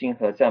唱心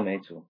和赞美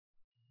主。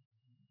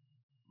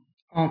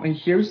 And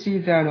here we see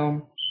that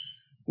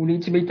we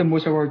need to make the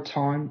most of our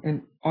time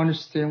and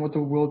understand what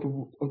the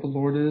will of the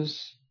Lord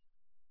is.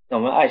 那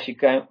我们爱惜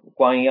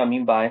光阴，要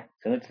明白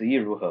神的旨意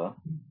如何。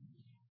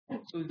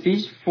 So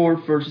these 4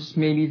 verses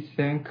made me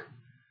think,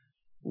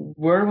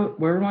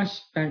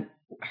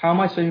 how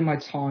am I spending my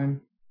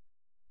time?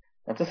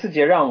 那这4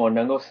节让我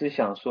能够思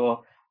想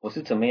说，我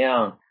是怎么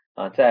样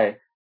在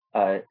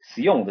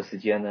使用我的时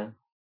间呢？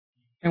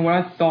 And when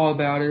I thought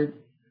about it,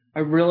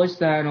 I realized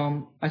that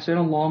I spent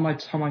a lot of my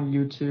time on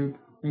YouTube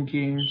and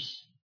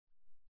games.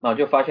 那我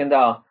就发现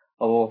到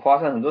我花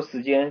上很多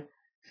时间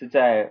是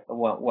在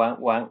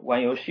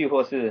玩游戏，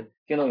或是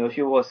电动游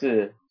戏，或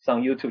是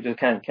上 YouTube 就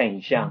看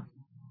影像。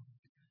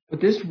 But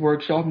this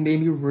workshop made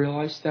me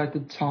realize that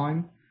the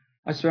time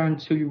I spent on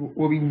YouTube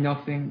will be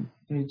nothing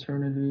in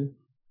eternity.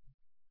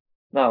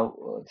 那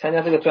我参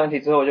加这个专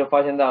题之后，我就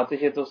发现到这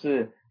些都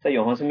是在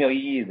永恒是没有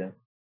意义的。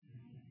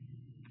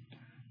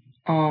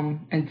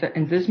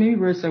 And this made me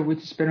realize that we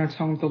have to spend our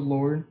time with the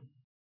Lord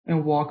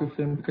and walk with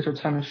Him because our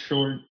time is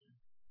short.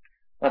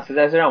 那实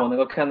在是让我能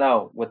够看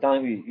到，我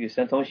当与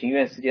神同行，因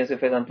为时间是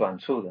非常短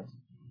促的。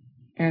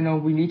 And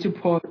we need to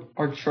put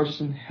our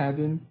treasures in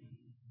heaven.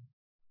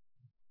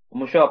 我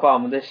们需要把我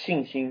们的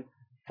信心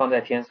放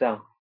在天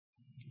上。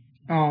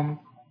 And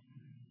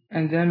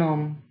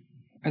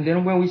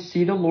then when we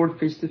see the Lord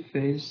face to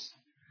face,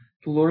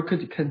 the Lord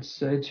can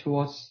say to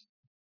us,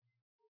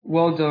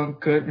 "Well done,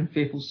 good and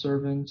faithful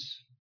servant."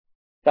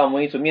 当我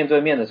们与主面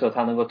对面的时候，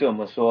他能够对我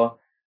们说，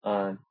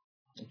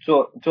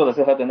做的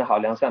是何等的好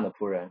良善的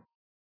仆人。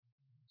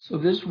 So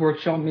this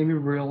workshop made me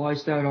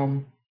realize that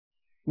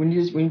we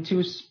need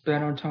to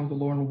spend our time with the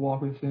Lord and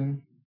walk with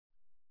Him.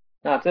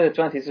 那这个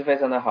专题是非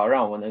常的好，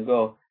让我能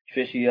够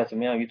学习要怎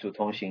么样与主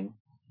同行。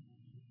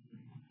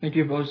 Thank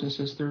you, brothers and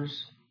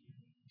sisters.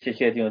 谢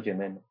谢弟兄姐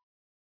妹们。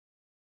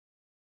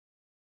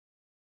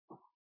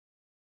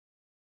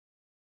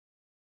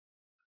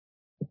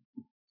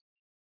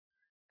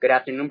 Good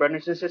afternoon,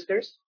 brothers and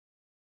sisters.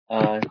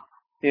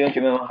 弟兄姐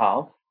妹们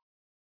好。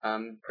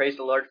 Praise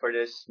the Lord for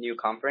this new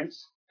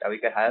conference that we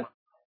could have.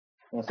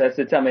 我再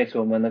次赞美主，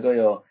我们能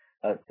够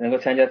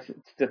参加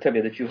这特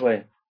别的聚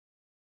会。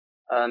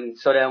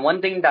 So then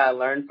one thing that I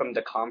learned from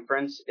the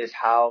conference is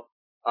how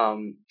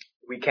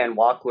we can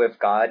walk with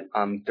God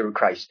through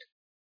Christ.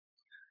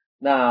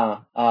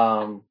 那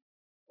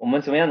我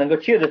们怎么样能够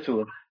借着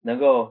主，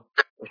我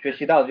学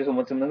习到的就是我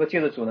们怎么能够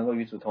借着主能够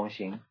与主同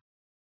行。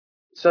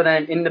 So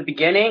then in the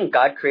beginning,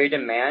 God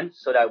created man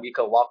so that we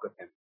could walk with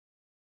Him.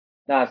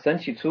 那神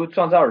起初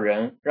创造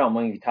人，让我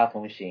们与他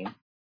同行。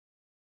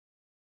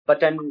 But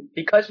then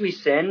because we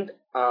sinned,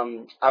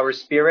 our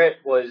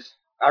spirit was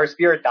our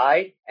spirit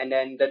died, and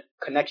then the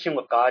connection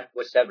with God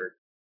was severed.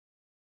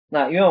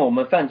 那因为我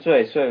们犯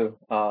罪，所以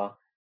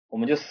我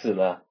们就死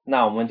了，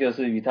那我们就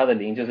是与他的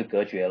灵就是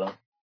隔绝了。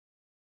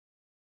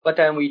But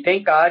then we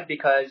thank God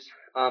because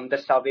the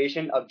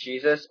salvation of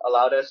Jesus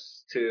allowed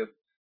us to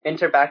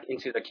enter back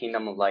into the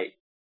kingdom of light.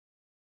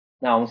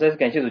 那我们真是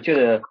感谢主，借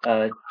着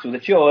主的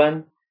救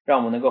恩，让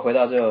我们能够回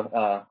到这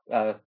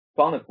个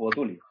光的国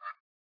度里。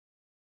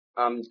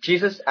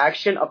Jesus'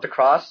 action of the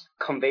cross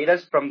conveyed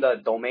us from the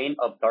domain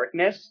of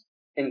darkness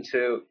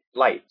into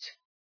light.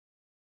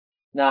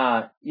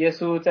 那耶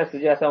稣在十字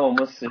架上，我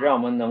们死，让我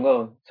们能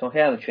够从黑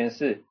暗的权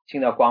势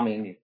进到光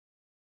明里。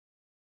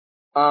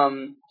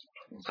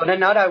So then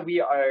now that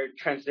we are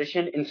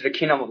transitioned into the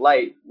kingdom of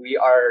light, we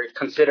are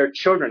considered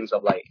children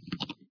of light.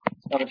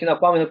 那我们进到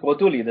光明的国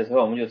度里的时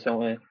候，我们就成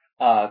为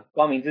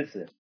光明之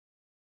子。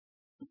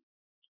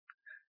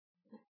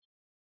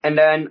And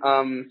then,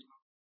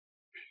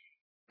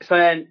 so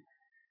then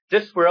in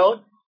this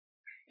world,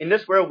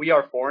 we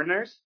are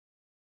foreigners.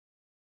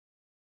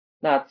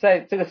 那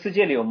在这个世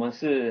界里，我们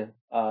是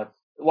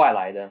外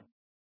来的。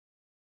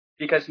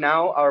Because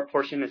now our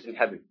portion is in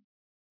heaven.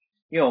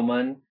 因为我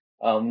们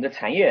的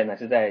产业乃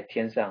是在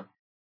天上。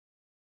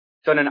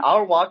So then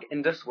our walk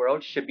in this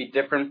world should be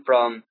different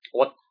from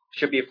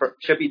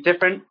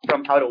different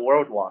from how the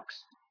world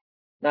walks.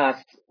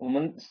 那我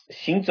们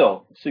行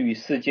走是与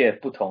世界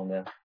不同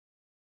的。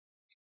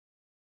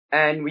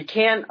And we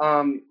can't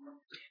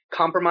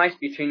compromise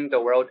between the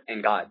world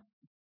and God.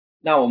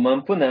 那我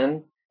们不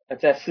能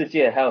在世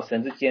界还有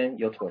神之间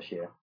有妥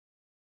协。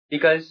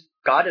Because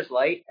God is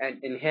light, and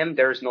in Him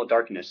there is no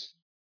darkness.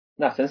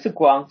 那神是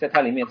光，在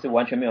它里面是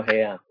完全没有黑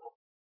暗。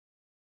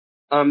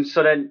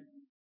So then,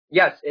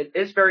 yes, it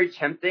is very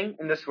tempting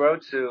in this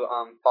world to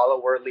follow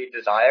worldly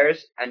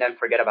desires and then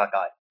forget about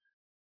God.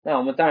 那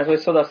我们当然会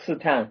受到试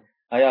探，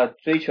要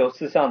追求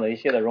世上的一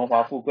些的荣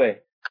华富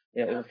贵，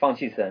要放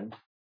弃神。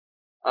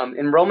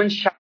In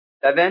Romans chapter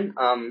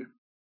 7,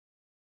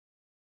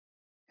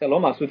 在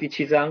罗马书第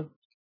7章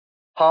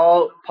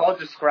Paul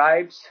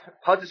describes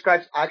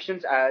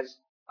actions as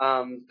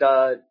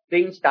the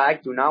things that I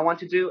do not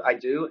want to do, I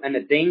do, and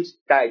the things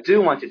that I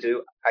do want to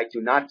do, I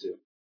do not do.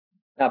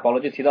 那保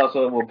罗就提到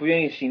说，我不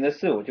愿意行的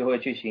事，我就会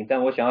去行，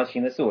但我想要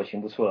行的事，我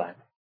行不出来。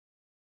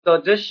So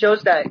this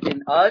shows that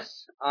in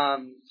us,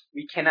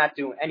 we cannot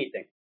do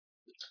anything.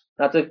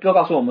 那这就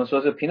告诉我们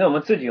说，是凭着我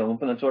们自己，我们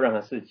不能做任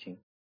何事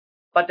情。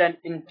But then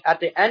at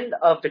the end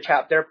of the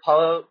chapter,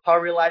 Paul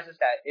realizes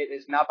that it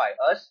is not by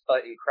us,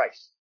 but in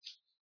Christ.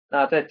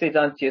 那在这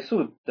章结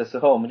束的时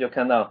候，我们就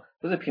看到，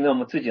不是凭着我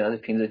们自己，而是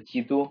凭着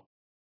基督。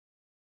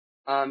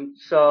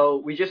So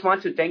we just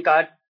want to thank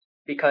God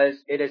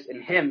because it is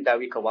in Him that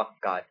we can walk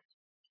with God.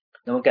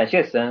 那么感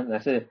谢神，乃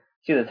是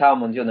借着他，我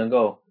们就能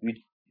够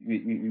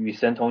与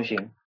神同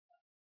行。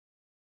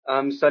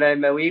So that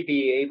may we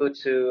be able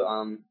to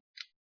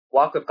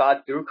walk with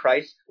God through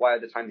Christ while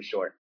the time is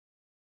short.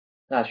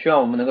 那希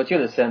望我们能够借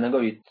着神，能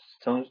够与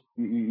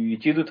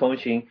基督同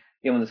行，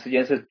因为我们的时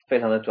间是非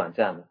常的短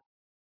暂的。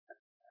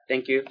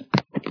Thank you.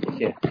 谢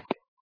谢。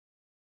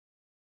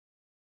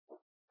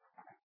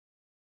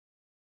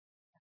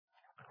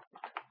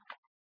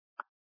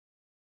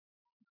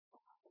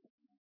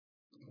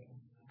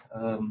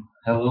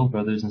Hello,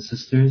 brothers and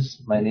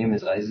sisters. My name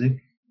is Isaac.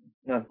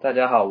 那大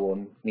家好，我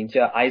名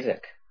叫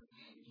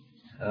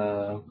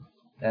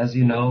Isaac。As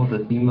you know, the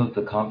theme of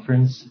the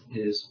conference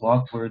is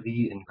Walk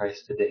Worthy in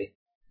Christ Today.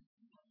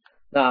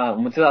 那我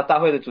们知道大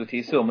会的主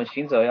题是我们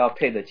行走要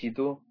配得基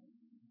督。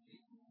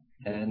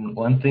And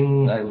one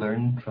thing I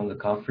learned from the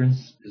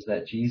conference is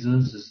that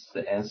Jesus is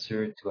the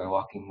answer to our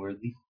walking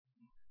worthy.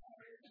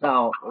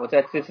 那我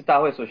在这次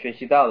大会所学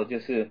习到的就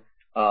是，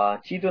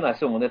基督乃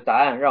是我们的答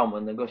案，让我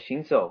们能够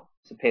行走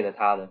是配得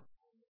他的。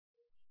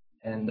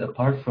And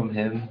apart from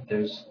Him,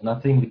 there's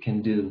nothing we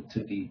can do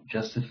to be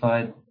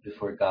justified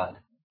before God.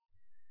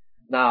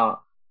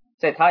 那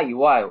在他以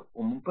外，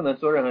我们不能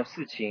做任何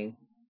事情，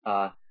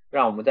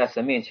让我们在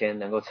神面前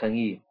能够称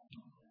义。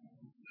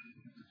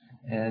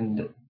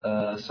And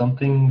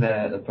something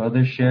that a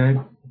brother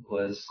shared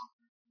was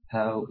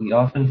how we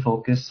often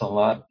focus a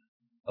lot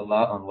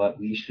on what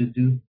we should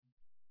do.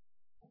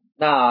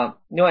 那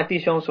另外弟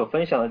兄所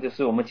分享的就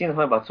是，我们经常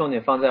会把重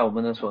点放在我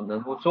们所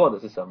能够做的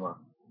是什么。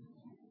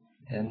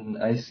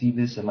And I see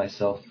this in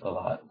myself a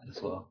lot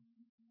as well.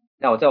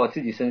 那我在我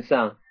自己身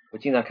上，我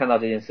经常看到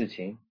这件事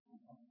情。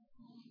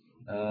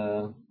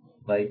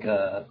Like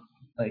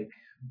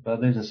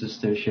brothers and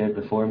sisters shared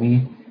before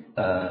me,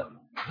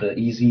 the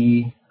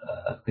easy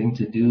thing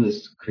to do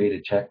is create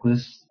a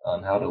checklist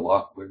on how to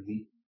walk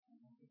worthy.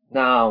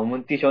 那我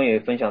们弟兄也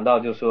分享到，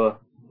就是说，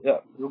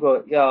如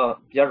果要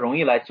比较容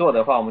易来做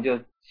的话，我们就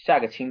下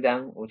个清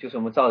单，就是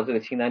我们照着这个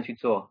清单去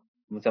做，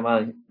我们怎么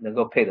样能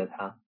够配得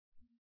他。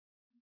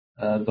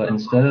But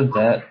instead of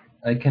that,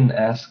 I can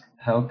ask,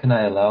 how can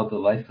I allow the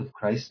life of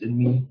Christ in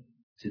me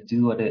to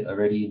do what it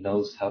already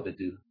knows how to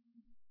do?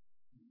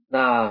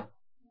 那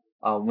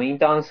我们应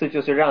当是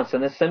就是让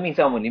神的生命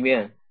在我们里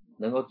面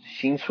能够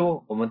行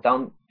出我们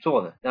当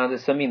做的，让这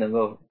生命能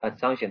够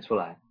彰显出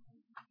来。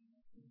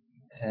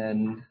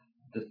And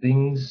the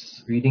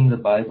things, reading the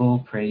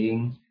Bible,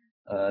 praying,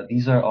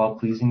 these are all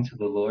pleasing to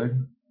the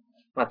Lord.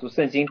 那读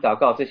圣经、祷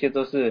告，这些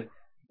都是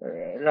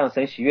让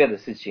神喜悦的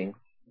事情。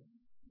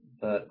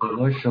But the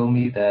Lord showed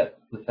me that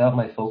without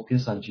my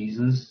focus on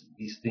Jesus,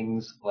 these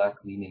things lack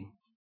meaning.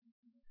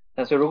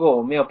 但是如果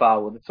我没有把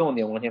我的重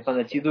点完全放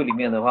在基督里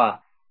面的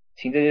话，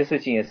行这些事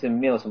情也是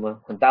没有什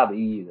么很大的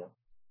意义的。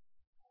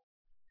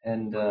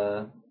And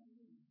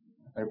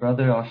our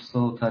brother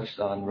also touched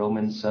on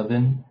Romans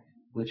 7,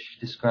 which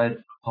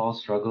described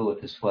Paul's struggle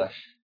with his flesh.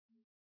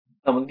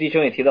 那我们弟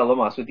兄也提到罗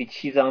马书第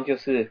7章，就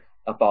是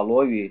保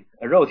罗与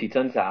肉体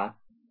挣扎。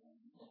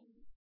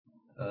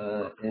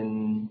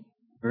In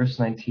verse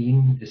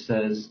 19, it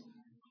says,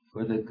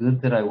 "For the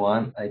good that I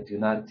want, I do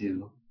not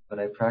do, but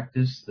I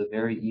practice the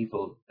very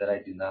evil that I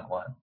do not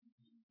want."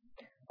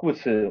 故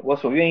此，我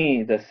所愿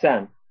意的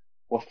善，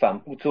我反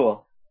不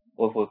做；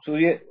我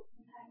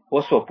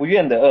所不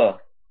愿的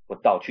恶，我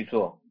倒去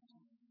做。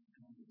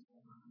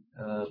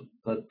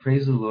But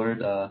praise the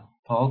Lord,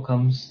 Paul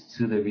comes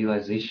to the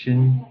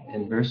realization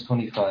in verse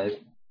 25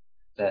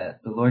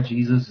 that the Lord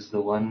Jesus is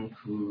the one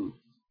who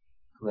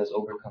has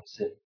overcome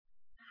sin.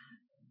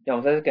 让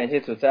我们再次感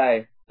谢主，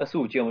在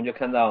25节我们就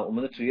看到我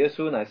们的主耶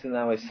稣乃是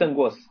那位胜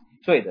过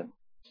罪的。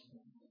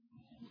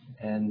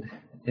And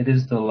it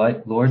is the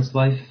Lord's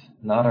life,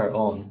 not our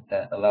own,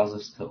 that allows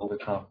us to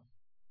overcome.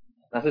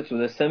 那是主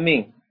的生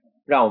命，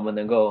让我们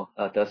能够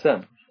得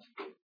胜。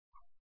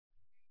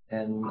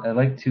And I'd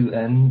like to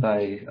end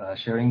by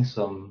sharing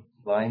some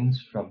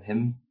lines from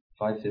hymn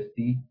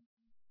 550,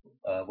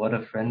 What a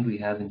Friend We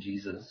Have in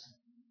Jesus.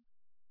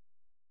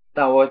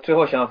 那我最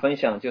后想要分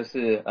享就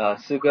是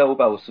诗歌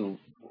550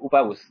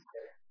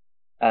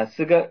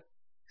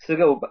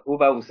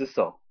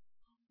首，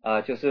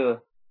就是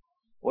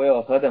我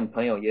有何等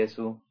朋友耶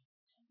稣。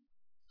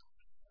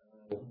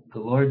The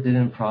Lord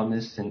didn't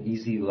promise an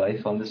easy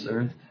life on this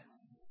earth.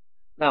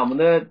 那我们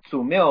的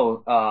主没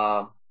有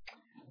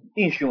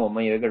应许我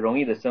们有一个容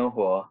易的生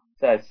活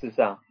在世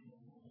上。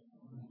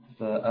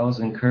But I was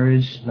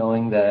encouraged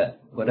knowing that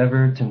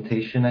whatever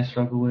temptation I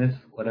struggle with,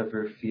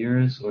 whatever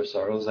fears or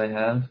sorrows I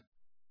have,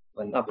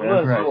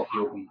 whenever I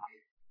feel weak,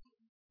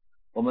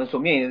 我们所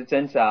面临的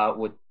挣扎，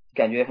我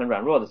感觉很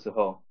软弱的时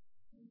候，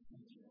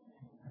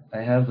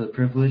 I have the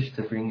privilege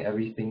to bring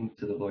everything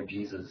to the Lord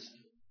Jesus.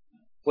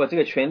 我有这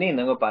个权利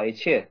能够把一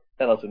切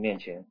带到主面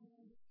前。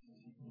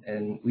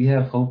And we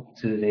have hope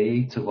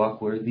today to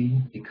walk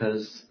worthy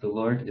because the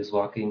Lord is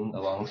walking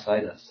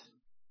alongside us,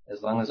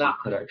 as long as we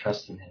put our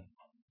trust in Him.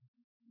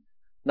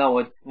 那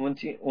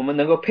我们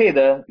能够配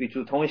得与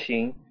主同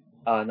行，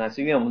乃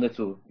是愿我们的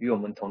主与我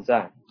们同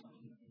在。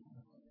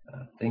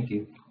Thank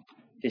you.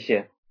 谢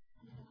谢。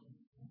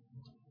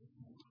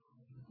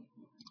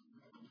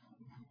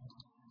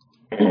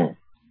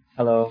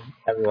Hello,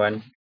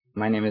 everyone.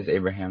 My name is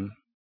Abraham.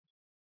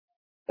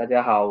 大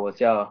家好，我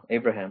叫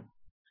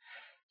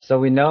Abraham。So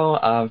we know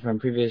from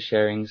previous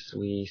sharings,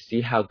 we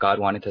see how God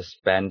wanted to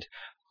spend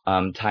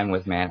time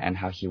with man and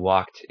how he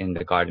walked in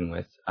the garden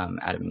with Adam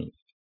and Eve.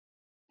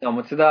 那我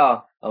们知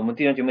道，我们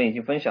弟兄姐妹已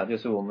经分享，就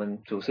是我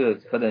们主是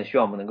何等希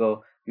望我们能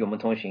够与我们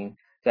同行，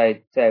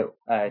在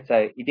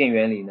伊甸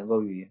园里能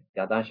够与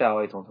亚当夏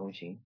娃一同同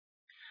行。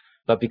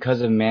But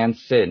because of man's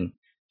sin,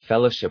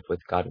 fellowship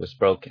with God was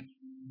broken.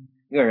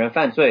 因为人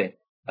犯罪，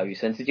与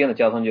神之间的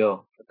交通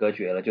就隔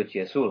绝了，就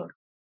结束了。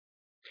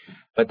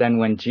But then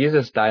when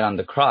Jesus died on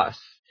the cross,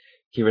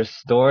 he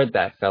restored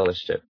that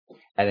fellowship,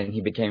 and then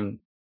he became.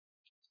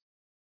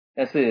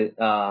 但是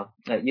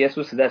耶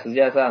稣死在十字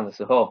架上的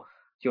时候，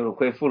就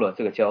恢复了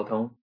这个交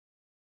通。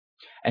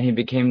And he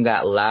became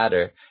that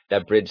ladder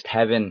that bridged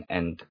heaven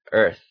and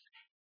earth,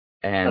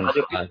 and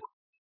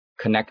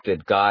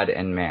connected God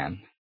and man.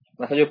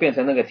 那他就变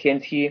成那个天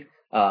梯，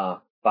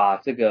把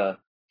这个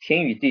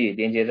天与地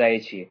连接在一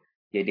起，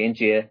也连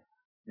接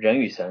人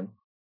与神。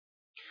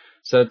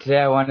So today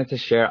I wanted to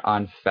share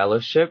on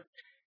fellowship.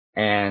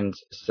 And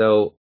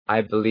so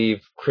I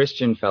believe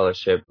Christian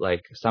fellowship,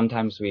 like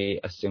sometimes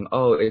we assume,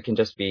 oh, it can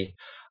just be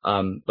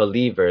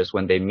believers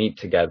when they meet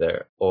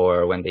together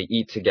or when they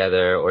eat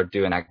together or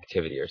do an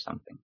activity or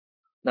something.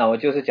 那我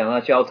就是讲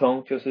到交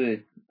通，就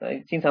是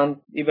经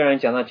常一般人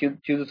讲到基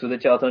督徒的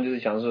交通，就是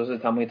想说是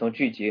他们一同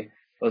聚集，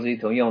或是一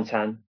同用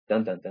餐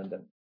等等等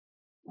等。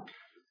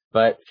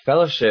But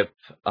fellowship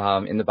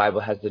in the Bible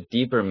has the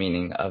deeper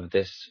meaning of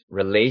this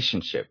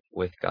relationship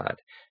with God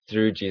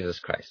through Jesus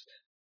Christ.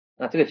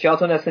 那这个交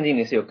通在圣经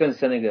里是有更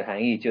深的一个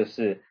含义，就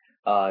是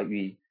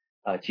与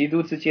基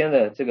督之间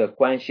的这个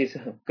关系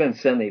是更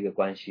深的一个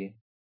关系。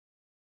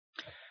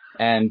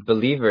And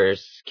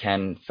believers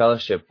can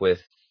fellowship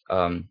with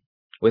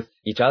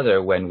each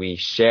other when we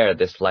share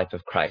this life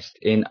of Christ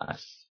in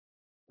us.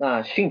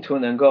 那信徒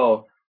能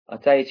够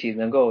在一起，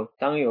能够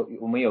当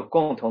我们有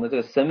共同的这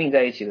个生命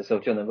在一起的时候，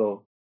就能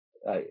够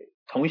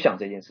同享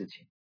这件事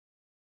情。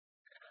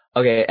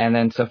Okay, and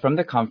then so from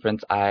the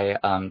conference, I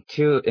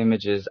 2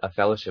 images of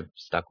fellowship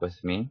stuck with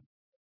me.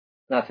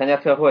 那参加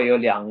特会有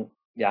两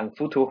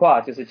幅图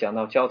画，就是讲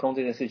到交通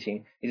这件事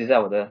情，一直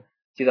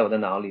记在我的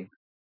脑里。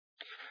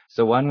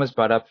So one was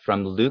brought up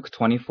from Luke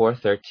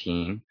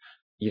 24:13.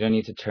 You don't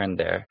need to turn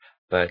there,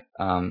 but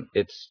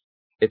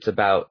it's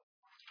about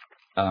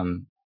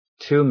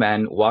two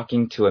men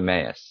walking to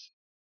Emmaus.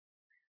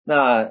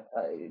 那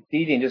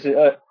第一点就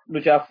是路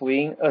加福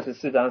音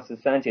24章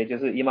13节，就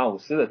是以马忤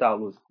斯的道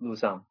路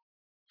上。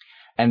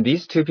And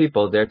these two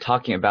people, they're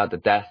talking about the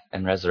death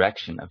and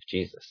resurrection of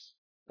Jesus.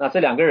 那这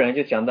两个人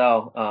就讲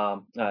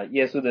到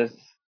耶稣的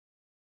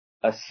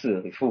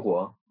死与复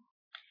活。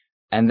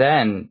And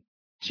then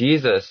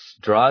Jesus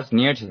draws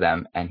near to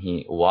them and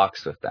he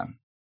walks with them.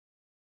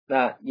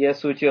 那耶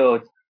稣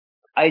就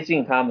挨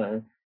近他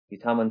们，与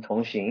他们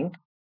同行。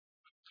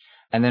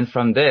And then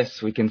from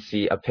this, we can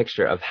see a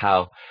picture of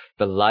how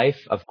the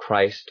life of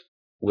Christ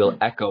will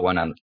echo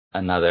one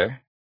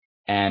another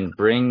and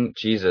bring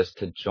Jesus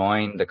to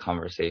join the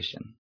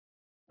conversation.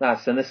 那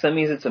神的生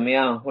命是怎么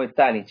样会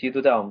带领基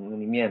督在我们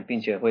里面，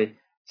并且会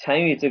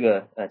参与这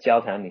个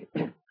交谈里。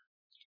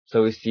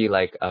So we see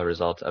like a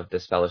result of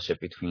this fellowship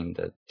between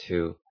the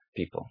two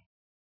people.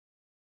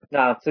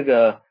 那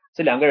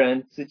这两个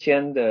人之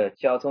间的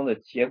交通的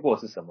结果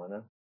是什么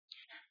呢？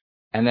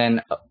 And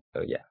then,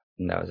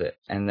 and that was it.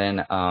 And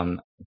then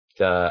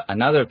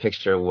another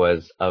picture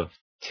was of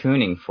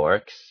tuning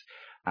forks.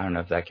 I don't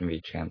know if that can be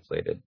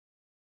translated.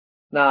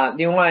 那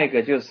另外一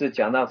个就是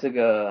讲到这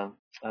个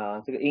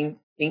音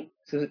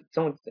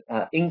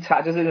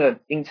叉，就是这个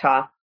音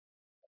叉。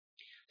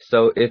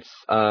So it's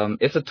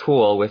a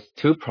tool with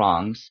two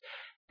prongs,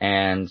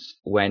 and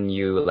when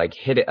you like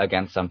hit it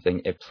against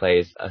something, it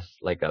plays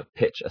like a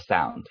pitch, a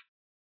sound.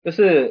 就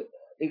是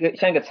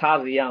像一个叉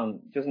子一样，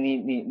就是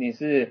你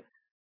是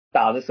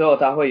打的时候，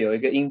它会有一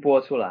个音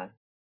波出来。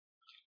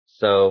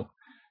So,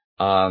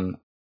 and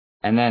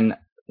then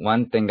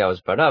one thing that was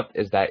brought up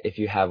is that if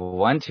you have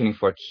one tuning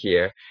fork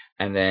here,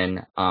 and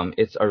then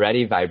it's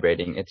already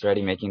vibrating, it's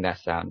already making that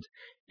sound.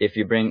 If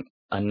you bring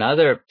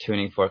another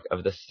tuning fork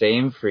of the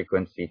same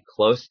frequency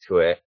close to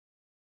it,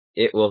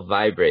 it will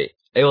vibrate.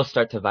 It will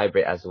start to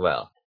vibrate as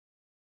well.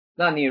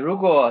 那你如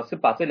果是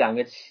把这两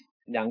个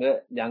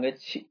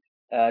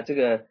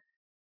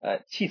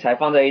器材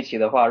放在一起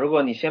的话，如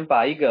果你先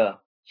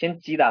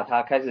击打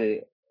它，开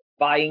始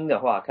发音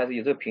的话，开始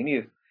有这个频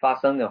率发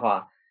声的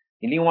话，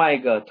你另外一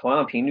个同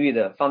样频率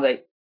的放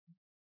在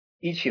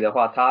一起的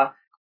话，它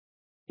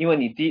因为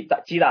你击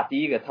打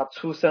第一个，它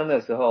出声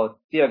的时候，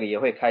第二个也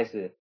会开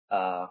始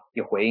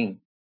有回应。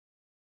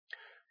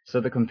So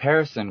the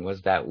comparison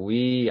was that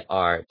we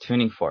are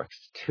tuning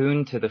forks,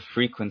 tuned to the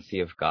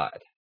frequency of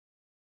God.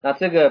 那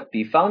这个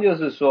比方就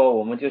是说，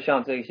我们就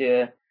像这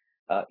些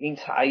音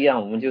叉一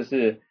样，我们就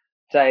是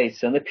在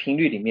神的频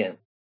率里面。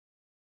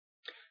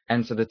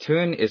And so the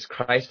tune is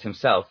Christ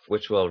himself,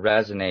 which will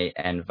resonate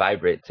and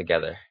vibrate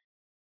together.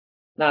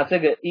 那这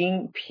个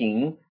音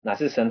频乃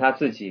是神他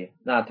自己，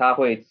那他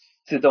会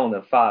自动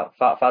的发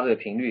这个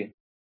频率。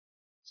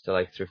So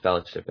like through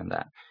fellowship and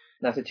that.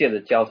 那是借着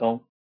交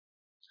通。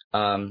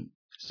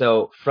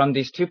So from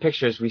these two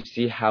pictures, we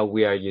see how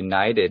we are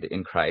united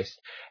in Christ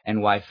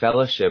and why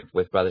fellowship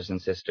with brothers and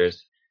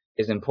sisters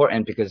is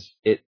important because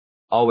it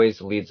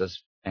always leads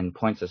us and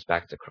points us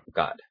back to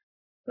God.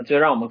 那就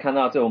让我们看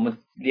到我们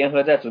联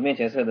合在主面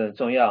前是何等的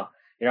重要，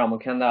也让我们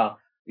看到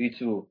与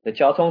主的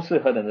交通是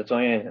何等的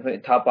重要，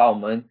他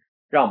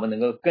让我们能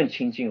够更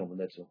亲近我们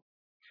的主。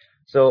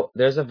So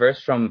there's a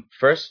verse from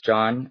 1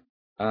 John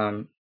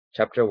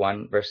chapter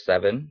 1 verse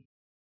 7.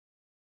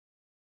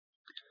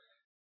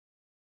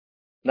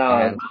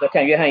 那再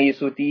看约翰一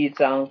书第1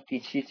章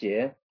第7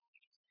节。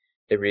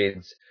It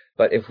reads,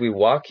 "But if we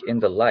walk in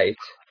the light,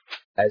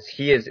 as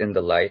he is in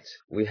the light,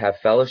 we have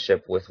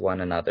fellowship with one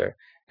another,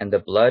 and the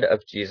blood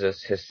of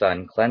Jesus his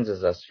son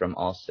cleanses us from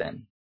all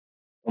sin."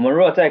 我们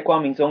若在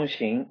光明中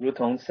行，如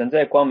同神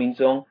在光明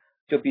中，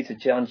就彼此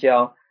相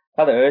交。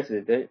他儿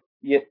子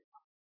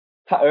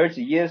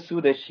耶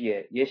稣的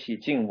血也洗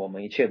净我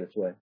们一切的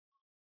罪。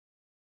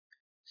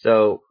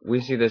So we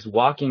see this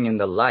walking in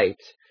the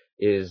light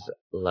is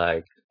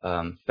like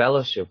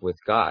fellowship with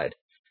God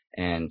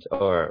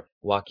or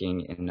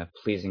walking in a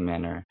pleasing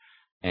manner.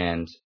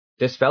 And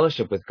this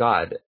fellowship with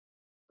God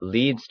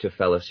leads to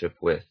fellowship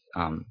with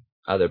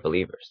other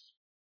believers.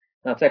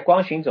 那在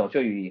光行中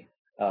就与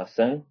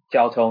神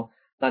交通，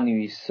那你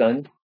与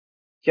神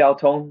交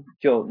通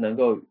就能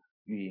够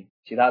与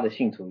其他的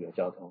信徒有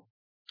交通。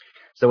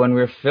So when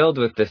we're filled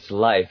with this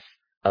life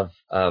of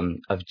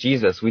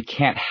Jesus, we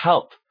can't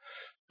help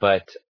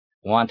but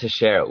want to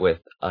share it with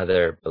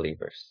other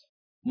believers.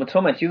 我们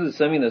充满基督的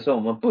生命的时候，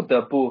我们不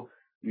得不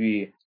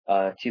与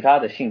其他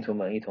的信徒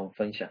们一同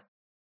分享。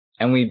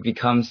And we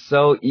become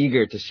so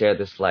eager to share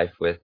this life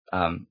with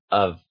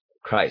of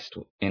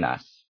Christ in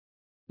us.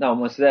 那我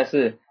们实在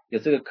是有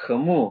这个渴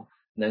慕，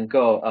能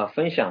够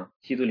分享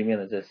基督里面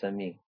的这生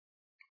命。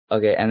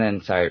Okay, and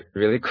then sorry,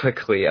 really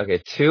quickly. Okay,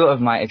 2 of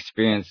my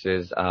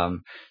experiences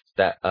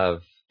that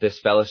of this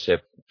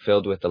fellowship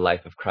filled with the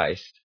life of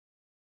Christ.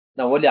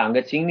 那我2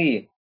个经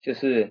历就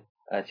是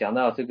讲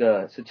到这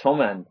个是充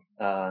满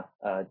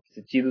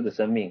是基督的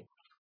生命。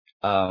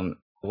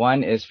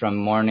One is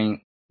from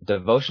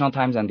devotional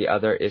times, and the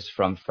other is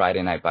from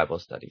Friday night Bible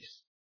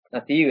studies. 那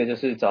第一个就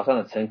是早上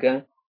的晨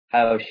更，还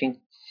有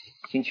星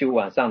期五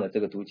晚上的这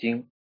个读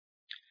经。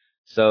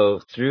So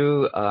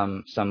through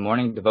some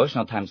morning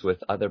devotional times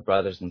with other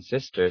brothers and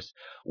sisters,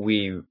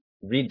 we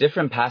read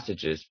different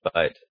passages,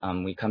 but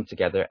we come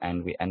together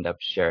and we end up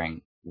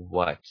sharing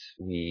what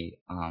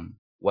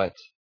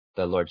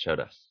the Lord showed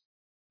us.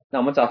 那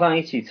我们早上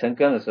一起晨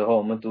更的时候，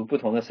我们读不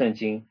同的圣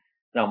经，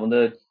让我们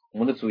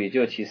的主也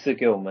就启示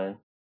给我们，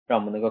让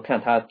我们能够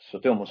看他所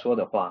对我们说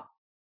的话。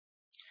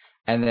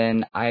And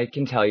then I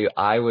can tell you,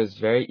 I was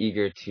very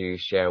eager to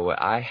share what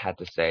I had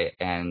to say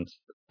and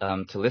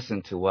to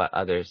listen to what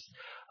others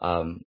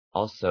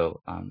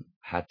also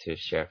had to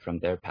share from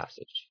their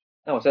passage.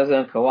 那我实在是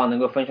很渴望能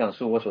够分享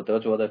出我所得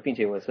着的，并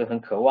且我是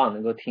很渴望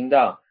能够听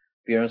到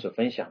别人所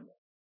分享的。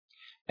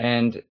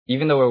And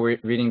even though we're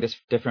reading this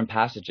different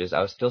passages,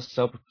 I was still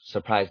so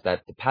surprised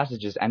that the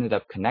passages ended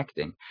up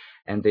connecting,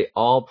 and they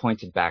all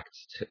pointed back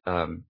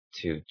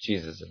to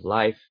Jesus'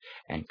 life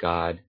and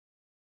God.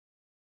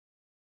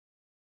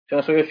 虽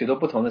然说有许多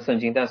不同的圣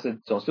经，但是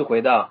总是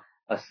回到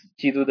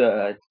基督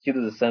的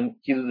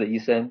一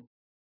生。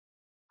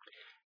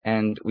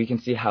And we can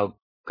see how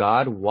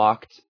God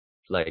walked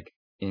like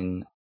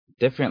in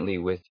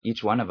differently with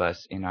each one of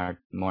us in our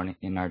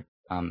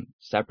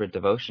separate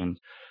devotions,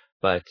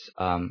 but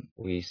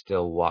we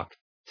still walk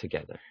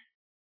together.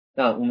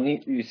 那我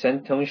们与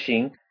神同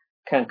行，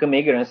看跟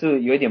每个人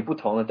是有一点不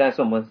同的，但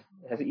是我们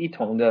还是一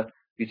同的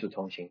与主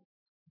同行。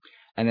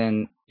And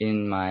then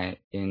in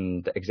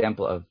the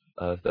example of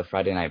the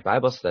Friday night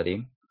Bible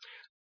study,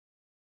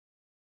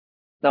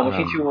 那我们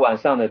星期五晚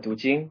上的读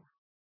经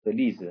的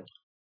例子。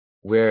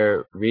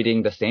We're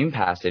reading the same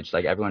passage,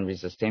 like everyone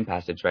reads the same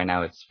passage. Right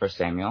now it's 1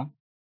 Samuel.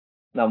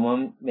 那我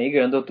们每一个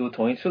人都读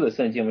同一处的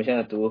圣经，我们现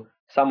在读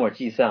撒母耳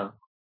记上。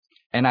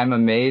And I'm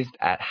amazed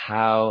at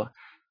how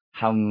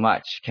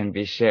much can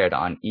be shared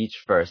on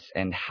each verse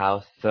and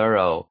how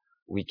thorough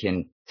we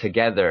can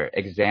together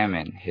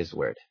examine his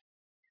word.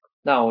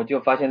 那我就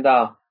发现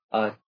到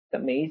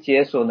每一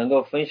节所能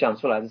够分享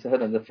出来的是何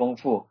等的丰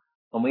富，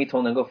我们一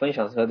同能够分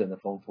享是何等的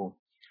丰富。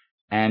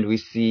And we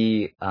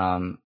see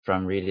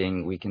from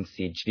reading, we can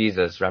see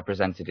Jesus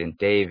represented in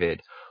David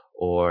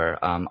or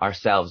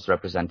ourselves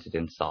represented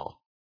in Saul.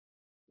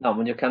 那我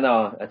们就看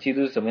到基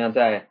督是怎么样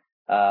在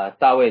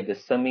大卫的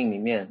生命里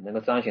面能够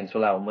彰显出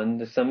来，我们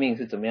的生命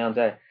是怎么样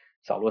在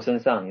扫罗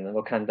身上也能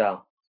够看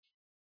到。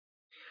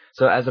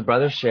So as the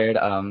brother shared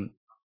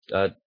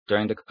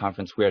during the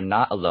conference, we are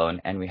not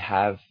alone and we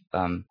have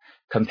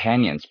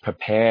companions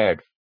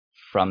prepared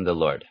from the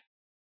Lord.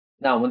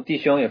 那我们弟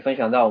兄也分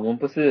享到，我们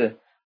不是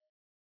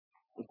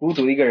孤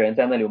独一个人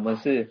在那里，我们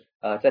是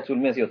在主里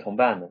面是有同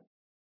伴的。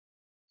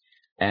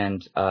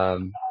And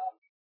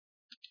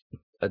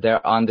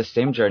they're on the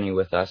same journey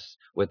with us,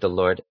 with the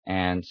Lord,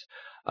 and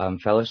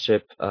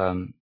fellowship.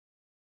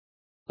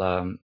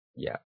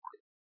 Yeah.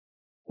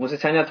 我们是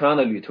参加同样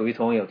的旅途，一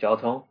同有交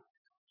通。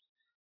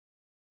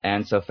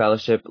And so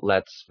fellowship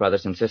lets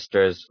brothers and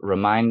sisters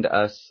remind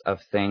us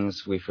of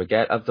things we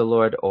forget of the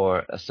Lord,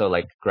 or so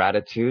like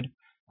gratitude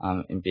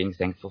in being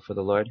thankful for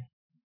the Lord.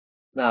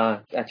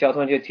 那交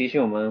通就提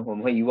醒我们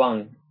会遗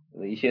忘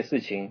的一些事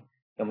情，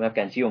我们要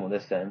感激我们的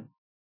神。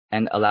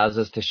And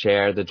allows us to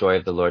share the joy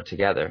of the Lord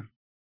together.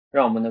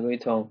 让我们能够一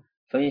同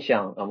分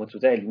享我们主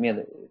在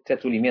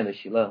主里面的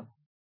喜乐。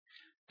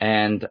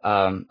And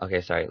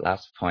okay, sorry,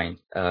 last point.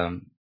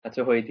 那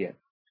最后一点。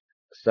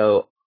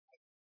So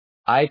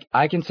I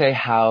can say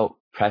how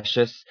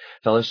precious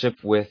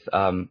fellowship with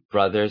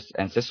brothers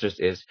and sisters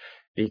is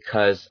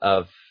because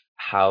of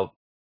how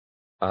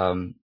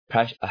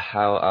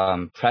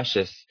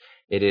precious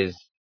it is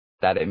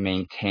that it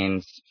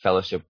maintains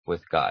fellowship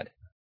with God.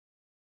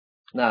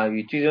 那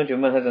与弟兄姐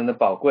妹何等的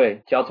宝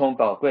贵，交通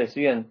宝贵，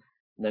是愿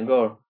能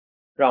够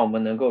让我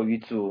们能够与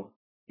主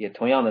也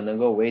同样的能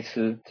够维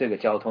持这个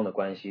交通的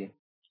关系。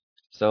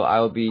So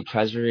I will be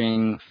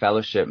treasuring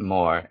fellowship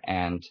more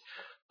and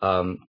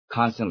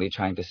constantly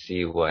trying to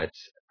see what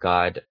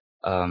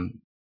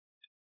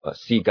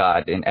see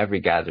God in every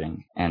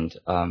gathering and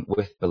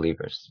with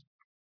believers.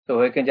 所以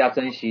我会更加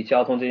珍惜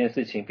交通这件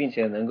事情，并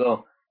且能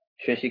够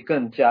学习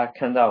更加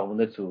看到我们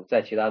的主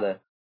在其他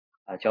的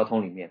交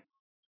通里面。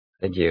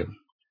Thank you.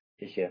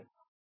 谢谢。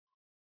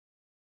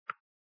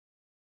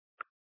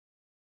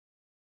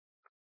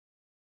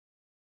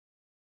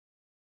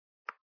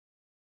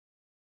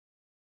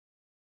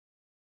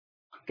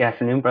Good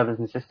afternoon, brothers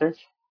and sisters.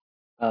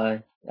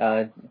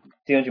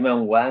 弟兄姐妹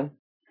午安。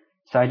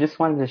So I just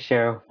wanted to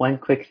share one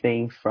quick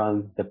thing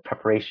from the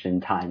preparation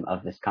time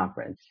of this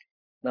conference.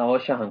 那我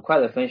想很快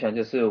的分享，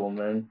就是我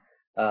们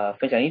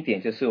分享一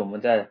点，就是我们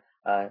在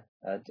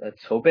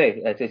筹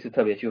备这次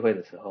特别聚会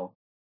的时候。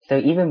So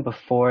even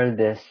before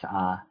this,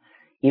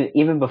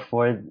 even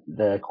before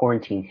the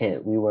quarantine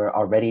hit, we were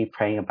already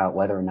praying about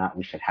whether or not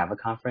we should have a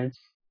conference.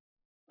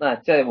 那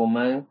在我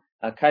们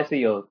开始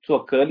有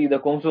做隔离的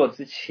工作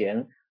之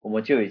前，我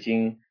们之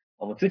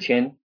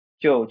前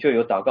就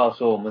有祷告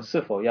说，我们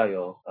是否要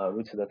有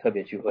如此的特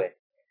别聚会。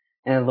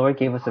And the Lord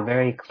gave us a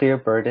very clear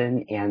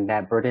burden, and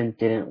that burden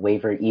didn't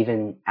waver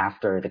even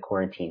after the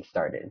quarantine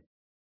started.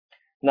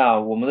 那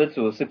我们的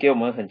主是给我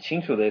们很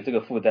清楚的这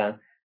个负担，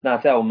那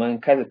在我们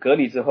开始隔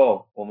离之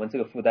后，我们这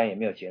个负担也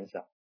没有减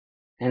少。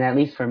And at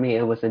least for me,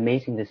 it was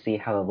amazing to see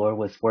how the Lord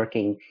was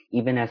working,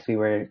 even as we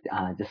were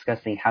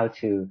discussing how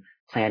to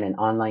plan an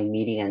online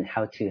meeting and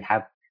how to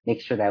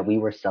make sure that we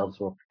ourselves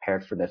were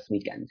prepared for this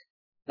weekend.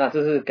 那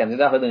这是感觉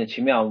到何等的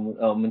奇妙，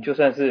我们就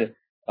算是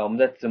我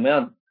们怎么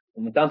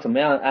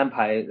样安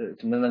排，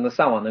怎么能够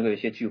上网能够有一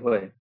些聚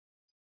会。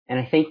And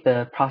I think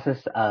the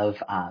process of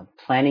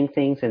planning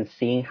things and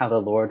seeing how the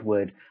Lord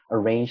would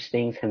arrange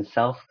things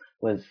himself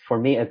was, for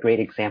me, a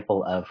great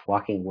example of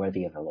walking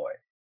worthy of the Lord.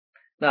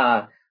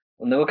 那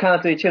能够看到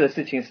这一切的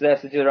事情，实在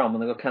是就让我们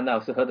能够看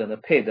到是何等的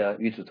配得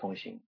与主同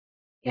行。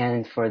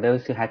And for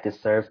those who had to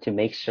serve, to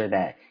make sure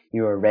that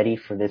you were ready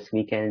for this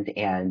weekend,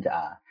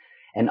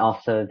 and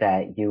also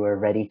that you were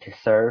ready to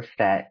serve,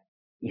 that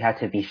you had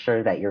to be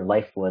sure that your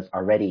life was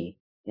already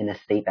in a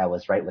state that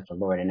was right with the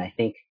Lord. And I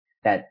think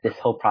that this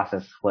whole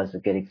process was a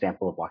good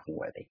example of walking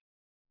worthy.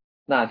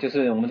 那就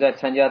是我们在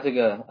参加这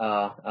个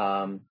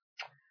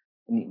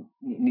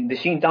你的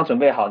心当准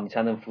备好，你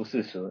才能服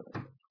侍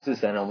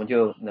神，我们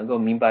就能够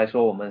明白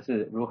说我们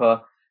是如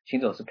何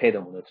行走是配得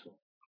我们的主。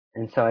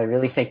And so I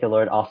really thank the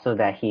Lord also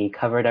that He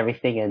covered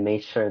everything and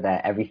made sure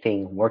that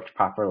everything worked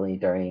properly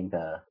during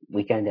the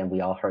weekend, and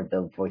we all heard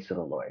the voice of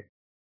the Lord.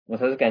 我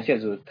才是感谢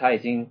主，他已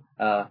经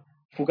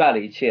覆盖了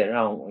一切，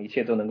让一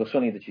切都能够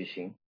顺利的举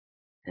行。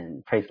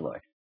And praise the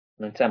Lord.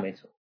 赞美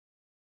主。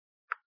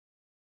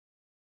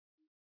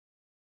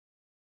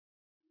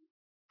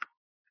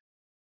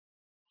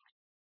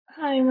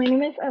Hi, my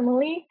name is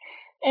Emily,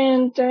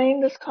 and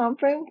during this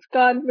conference,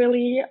 God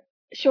really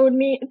showed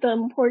me the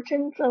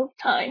importance of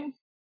time.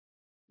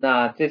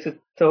 那这次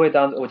特会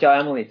当中，我叫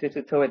Emily， 这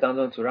次特会当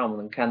中，主让我们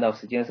能看到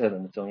时间是何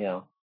等的重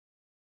要。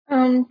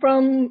From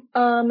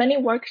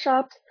many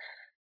workshops,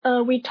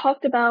 we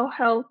talked about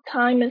how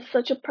time is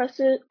such a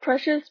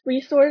precious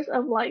resource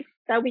of life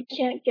that we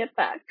can't get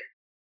back.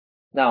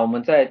 那我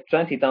们在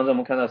专题当中，我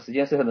们看到时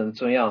间是何等的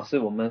重要，是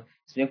我们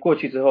时间过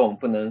去之后，我们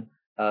不能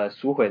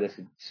赎回的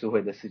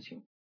事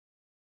情。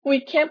We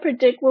can't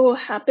predict what will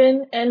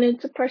happen, and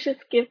it's a precious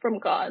gift from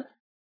God.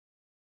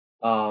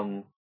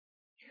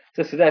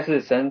 这实在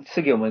是神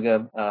赐给我们一个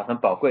很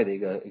宝贵的一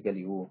个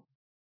礼物。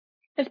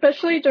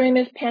Especially during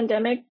this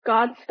pandemic,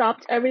 God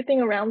stopped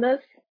everything around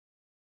us.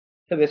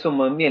 特别是我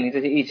们面临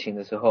这些疫情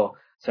的时候，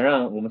神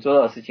让我们做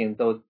到的事情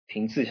都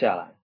停滞下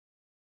来。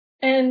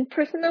And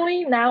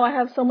personally, now I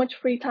have so much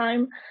free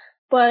time,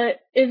 but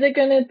is it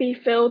going to be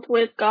filled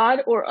with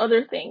God or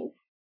other things?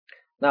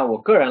 那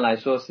我个人来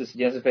说，是时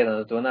间是非常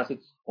的多，那是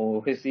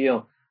我会是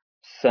用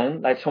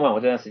神来充满我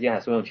这段时间，还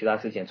是用其他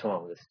事情充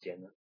满我的时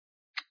间呢？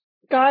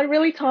 God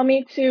really taught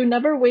me to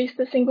never waste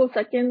a single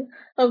second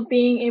of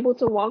being able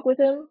to walk with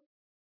Him.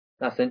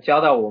 那神教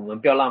导我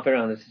们不要浪费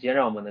任何的时间，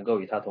让我们能够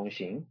与他同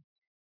行。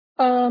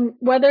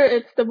Whether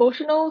it's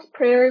devotionals,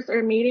 prayers,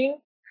 or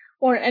meeting,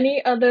 or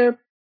any other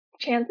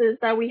chances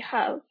that we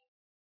have.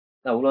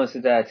 那无论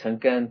是在晨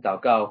更、祷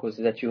告，或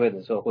是在聚会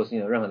的时候，或是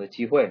有任何的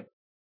机会。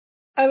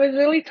I was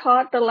really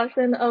taught the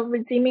lesson of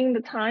redeeming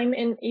the time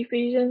in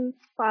Ephesians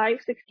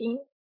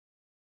 5:16.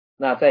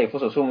 那在以弗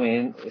所书里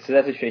面，实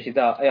在是学习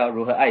到要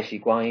如何爱惜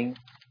光阴。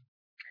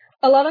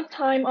A lot of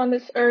time on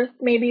this earth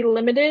may be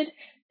limited,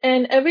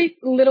 and every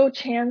little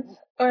chance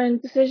or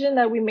decision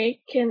that we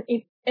make can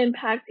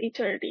impact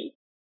eternity.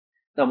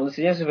 那我们的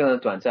时间是非常的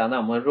短暂，那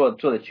我们若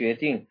做的决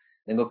定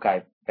能够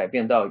改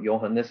变到永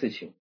恒的事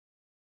情。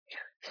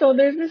So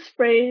there's this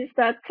phrase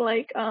that's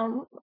like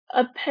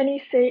a penny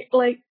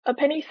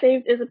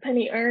saved is a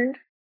penny earned.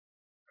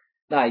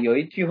 那有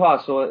一句话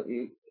说，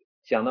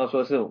讲到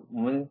说是我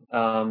们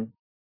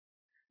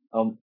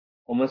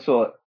我们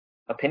所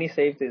a penny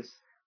saved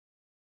is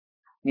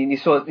你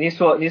所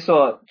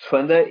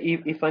存的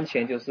一分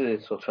钱就是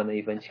所存的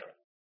一分钱。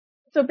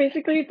So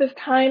basically, this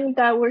time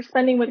that we're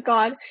spending with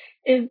God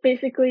is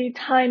basically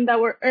time that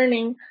we're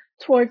earning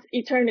towards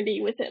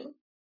eternity with Him.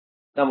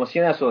 那么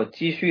现在所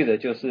积蓄的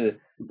就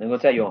是能够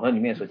在永恒里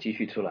面所积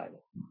蓄出来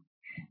的。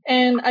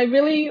And I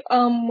really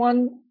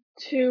want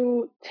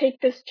to take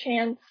this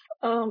chance,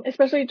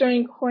 especially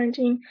during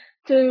quarantine,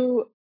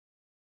 to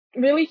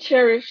really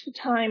cherish the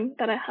time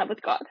that I have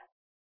with God.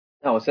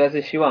 那我实在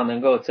是希望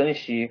能够珍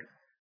惜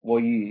我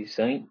与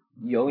神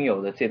拥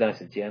有的这段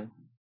时间。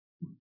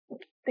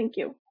Thank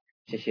you.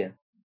 谢谢。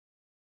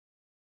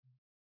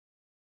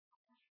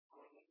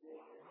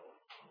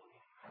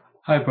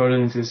Hi, brothers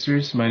and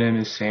sisters. My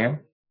name is Sam.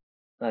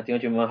 那弟兄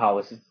姐妹们好，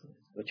我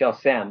叫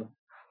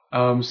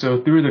Sam。So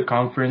through the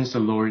conference, the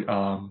Lord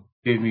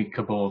gave me a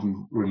couple of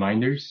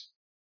reminders.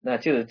 那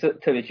借着这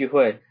特别聚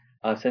会，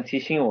神提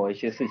醒我一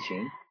些事情。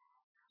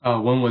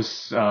One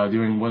was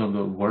during one of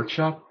the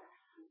workshop.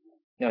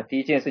 那第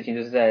一件事情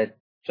就是在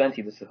专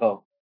题的时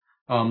候。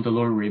The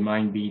Lord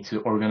reminded me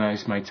to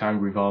organize my time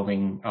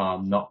revolving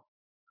not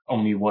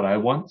only what I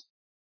want.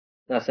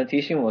 那神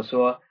提醒我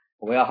说，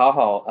我要好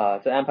好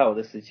在安排我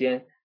的时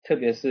间，特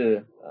别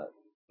是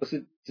不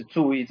是只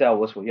注意在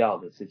我所要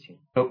的事情，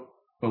 but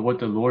what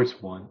the Lord's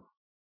want.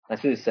 而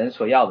是神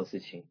所要的事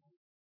情。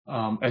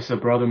As the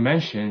brother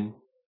mentioned,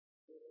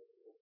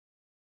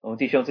 我们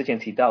弟兄之前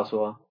提到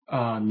说，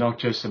 not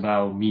just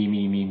about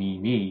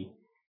me,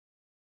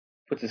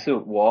 不只是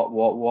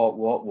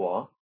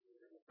我，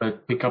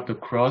 but pick up the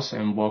cross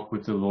and walk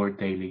with the Lord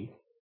daily.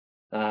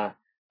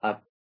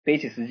 背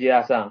起十字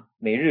架上，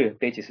每日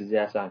背起十字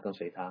架上跟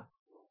随他。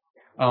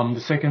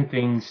The second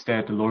things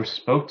that the Lord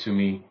spoke to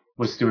me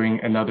was during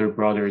another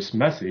brother's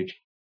message.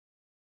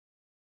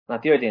 那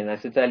第二点呢，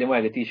是在另外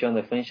一个弟兄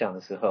的分享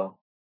的时候，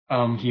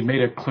 He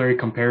made a clear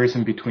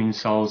comparison between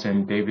Saul's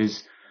and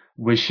David's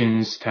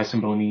visions,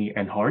 testimony,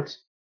 and hearts.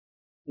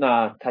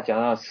 那他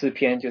讲到诗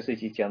篇，就是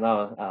讲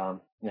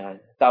到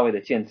大卫的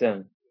见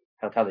证，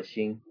还有他的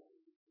心。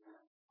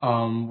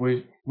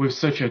With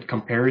such a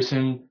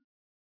comparison,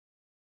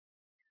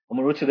 我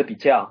们如此的比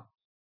较，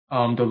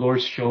 the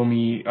Lord showed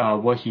me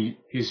what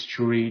He's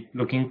truly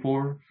looking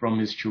for from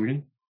His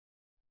children.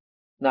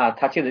 那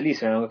他借着历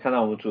史能够看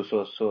到我们主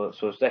所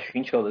在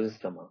寻求的是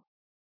什么。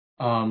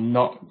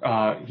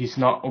He's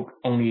not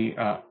only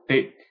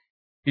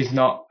he's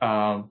not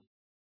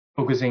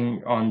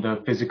focusing on the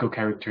physical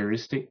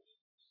characteristic.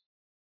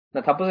 那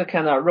他不是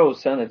看到肉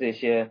身的这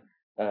些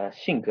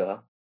性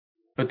格，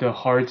 but the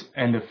heart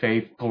and the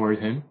faith toward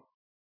Him.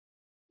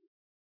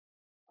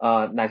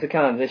 乃是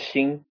看到这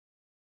心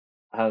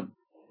还有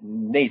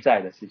内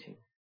在的事情。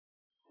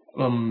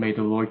May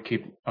the Lord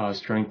keep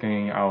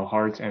strengthening our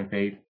hearts and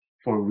faith,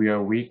 for we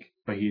are weak,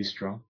 but He is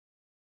strong.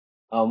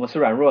 我们是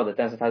软弱的，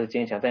但是他是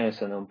坚强，但愿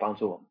神能帮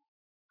助我们。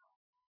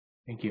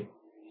Thank you.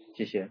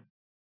 谢谢。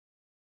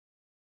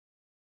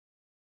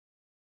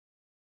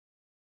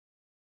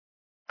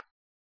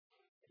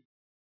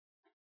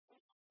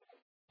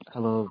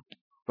Hello,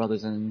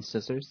 brothers and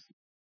sisters.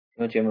 弟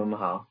兄姐妹们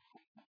好。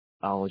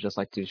I would just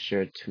like to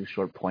share 2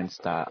 short points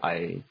that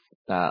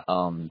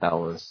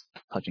was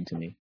touching to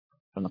me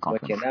from the 我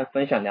conference. 简单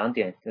分享2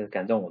点，就是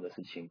感动我的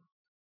事情。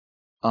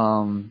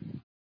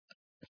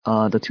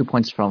The 2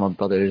 points from a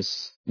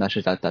brother's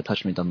message that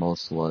touched me the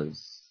most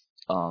was,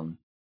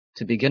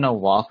 to begin a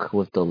walk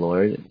with the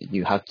Lord,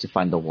 you have to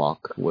find the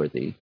walk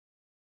worthy.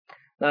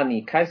 那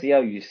你开始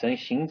要与神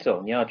行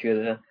走，你要觉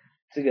得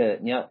这个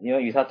你要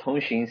与他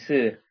同行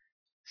是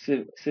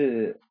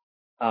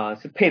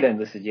配得你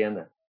的时间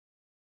的。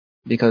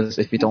Because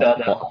if you don't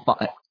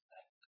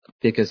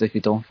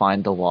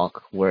find the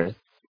walk worth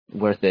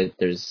it,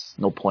 there's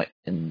no point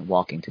in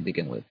walking to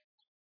begin with.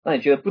 那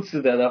你觉得不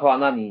值得的话，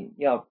那你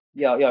要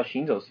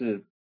行走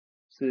是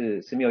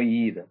没有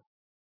意义的。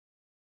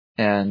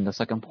And the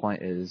second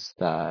point is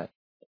that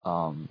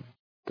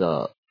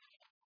the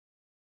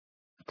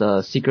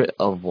secret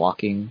of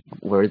walking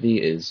worthy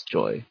is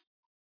joy.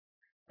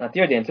 那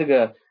第二点，这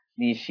个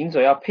你行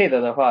走要配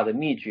得的话的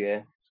秘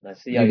诀，那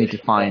是要 You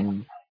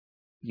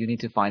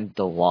need to find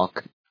the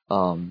walk.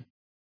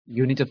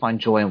 You need to find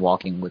joy in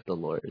walking with the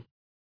Lord,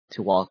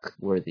 to walk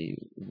worthy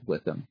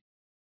with Him.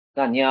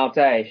 那你要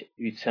在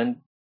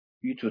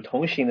与主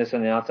同行的时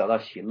候，你要找到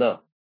喜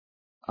乐。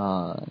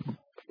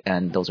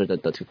And those are the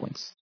 2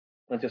 points.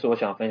 那就是我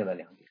想分享的2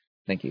点。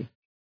Thank you.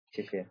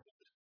 谢谢。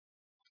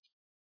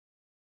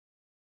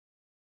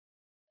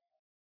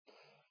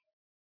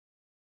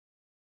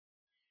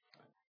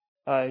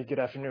Hi, good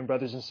afternoon,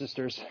 brothers and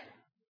sisters.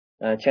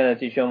 亲爱的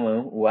弟兄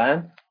们，午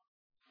安。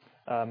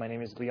My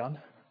name is Leon.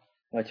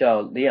 我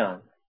叫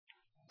Leon.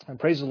 And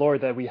praise the Lord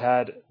that we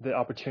had the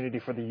opportunity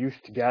for the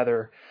youth to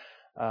gather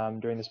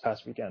during this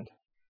past weekend.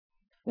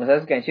 我还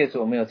是感谢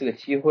主，我们有这个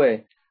机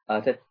会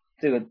在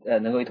这个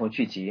能够一同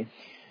聚集。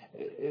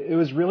It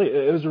was a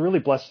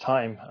really blessed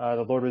time.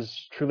 The Lord was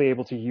truly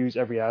able to use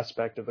every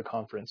aspect of the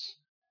conference.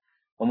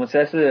 我们实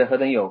在是何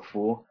等有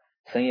福，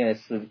神也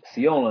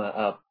使用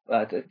了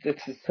这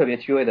次特别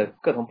聚会的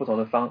各种不同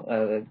的方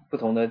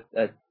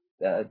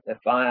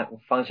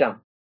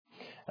向。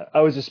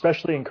I was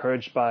especially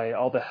encouraged by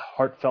all the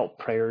heartfelt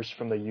prayers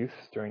from the youth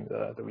during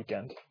the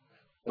weekend.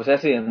 我实在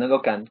是也能够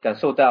感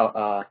受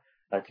到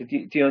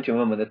弟兄姐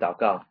妹们的祷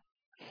告。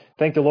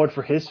Thank the Lord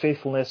for His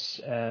faithfulness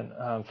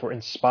and for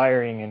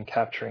inspiring and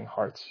capturing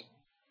hearts.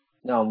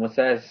 那我们实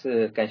在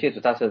是感谢主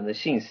大神的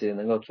信实，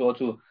能够捉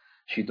住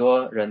许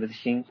多人的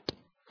心。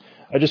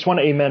I just want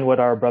to amen what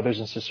our brothers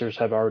and sisters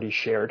have already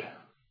shared.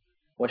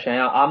 我想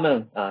要阿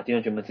们弟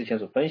兄姐妹之前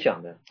所分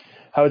享的。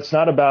How it's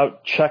not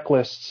about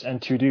checklists and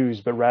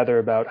to-dos, but rather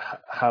about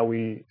how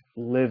we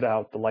live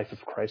out the life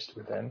of Christ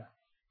within.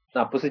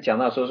 那不是讲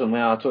到说什么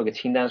要做个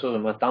清单，说什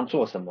么当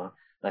做什么，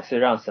乃是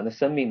让神的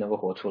生命能够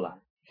活出来。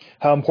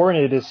How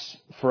important it is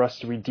for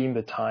us to redeem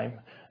the time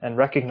and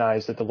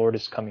recognize that the Lord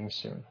is coming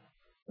soon.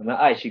 我们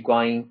爱惜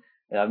光阴，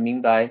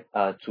明白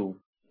主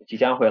即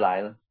将回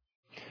来了。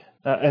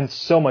And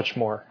so much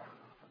more.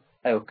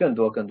 还有更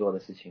多的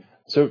事情。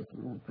So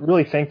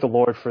really thank the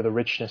Lord for the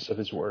richness of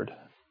His word.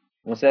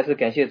 我们实在是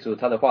感谢主，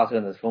他的话是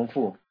很丰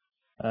富。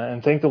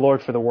And thank the Lord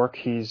for the work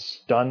He's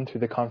done through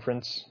the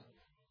conference.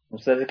 我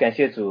们实在是感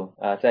谢主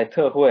在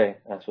特会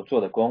所做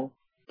的工。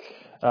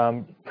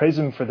praise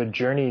Him for the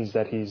journeys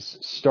that He's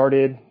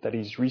started, that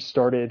He's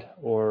restarted,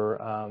 or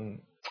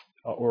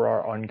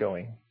are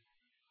ongoing.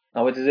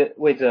 啊，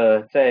为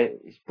着在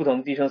不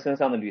同弟兄身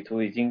上的旅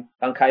途已经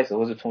刚开始，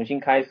或是重新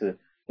开始，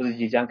或是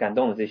即将感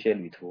动的这些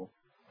旅途。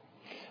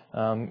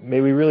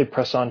May we really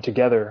press on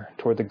together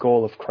toward the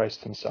goal of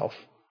Christ Himself.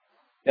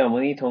 让我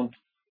们一同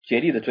竭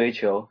力的追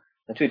求，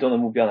那最终的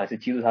目标乃是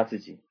基督他自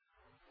己。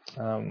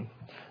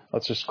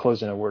Let's just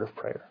close in a word of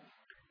prayer.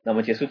 那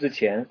么结束之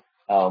前，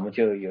我们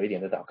就有一点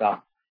的祷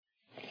告。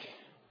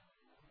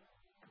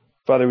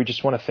Father, we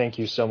just want to thank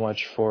you so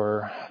much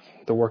for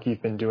the work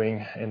you've been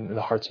doing in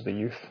the hearts of the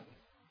youth.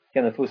 这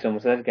样的父神，我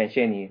们实在是感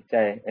谢你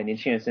在年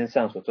轻人身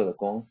上所做的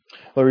工。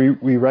Lord,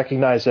 we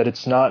recognize that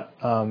it's not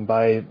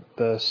by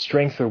the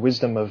strength or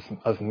wisdom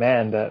of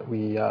man that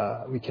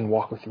we can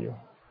walk with you.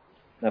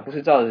 那不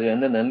是照着人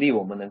的能力，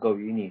我们能够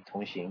与你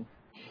同行。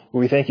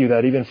We thank you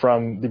that even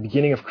from the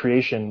beginning of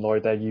creation,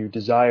 Lord, that you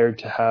desired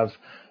to have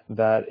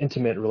that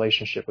intimate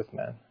relationship with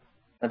man.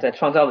 那在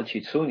创造的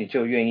起初，你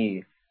就愿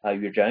意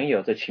与人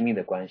有这亲密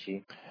的关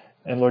系。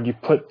And Lord, you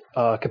put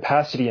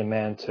capacity in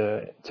man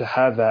to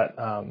have that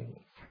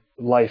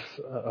life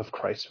of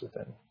Christ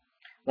within.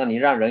 那你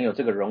让人有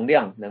这个容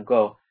量，能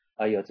够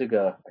有这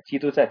个基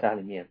督在他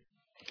里面。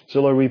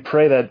So Lord, we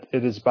pray that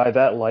it is by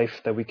that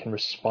life that we can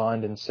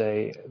respond and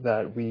say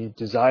that we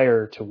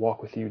desire to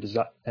walk with you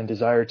and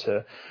desire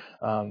to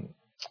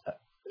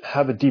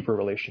have a deeper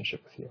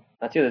relationship with you.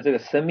 那借着这个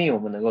生命，我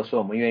们能够说，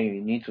我们愿意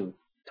与你主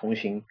同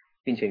行，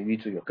并且与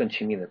主有更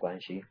亲密的关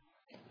系。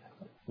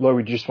Lord,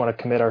 we just want to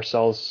commit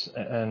ourselves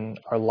and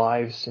our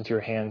lives into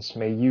your hands.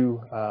 May you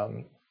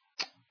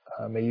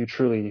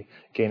truly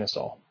gain us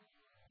all.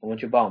 我们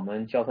就把我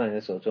们交在你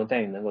的手中，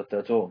但你能够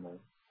得着我们。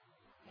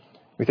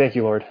We thank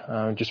you, Lord.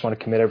 Just want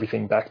to commit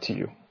everything back to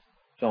you.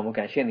 所以我们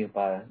感谢你，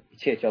把一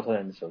切交托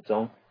在你的手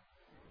中。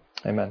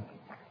Amen.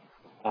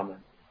 阿门。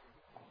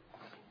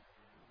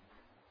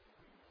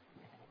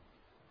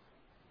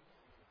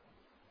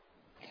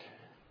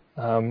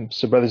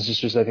So brothers and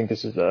sisters, I think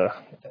this is the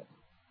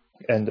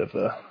end of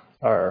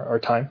our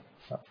time.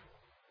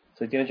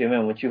 所以弟兄姐妹，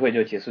我们聚会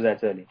就结束在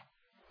这里。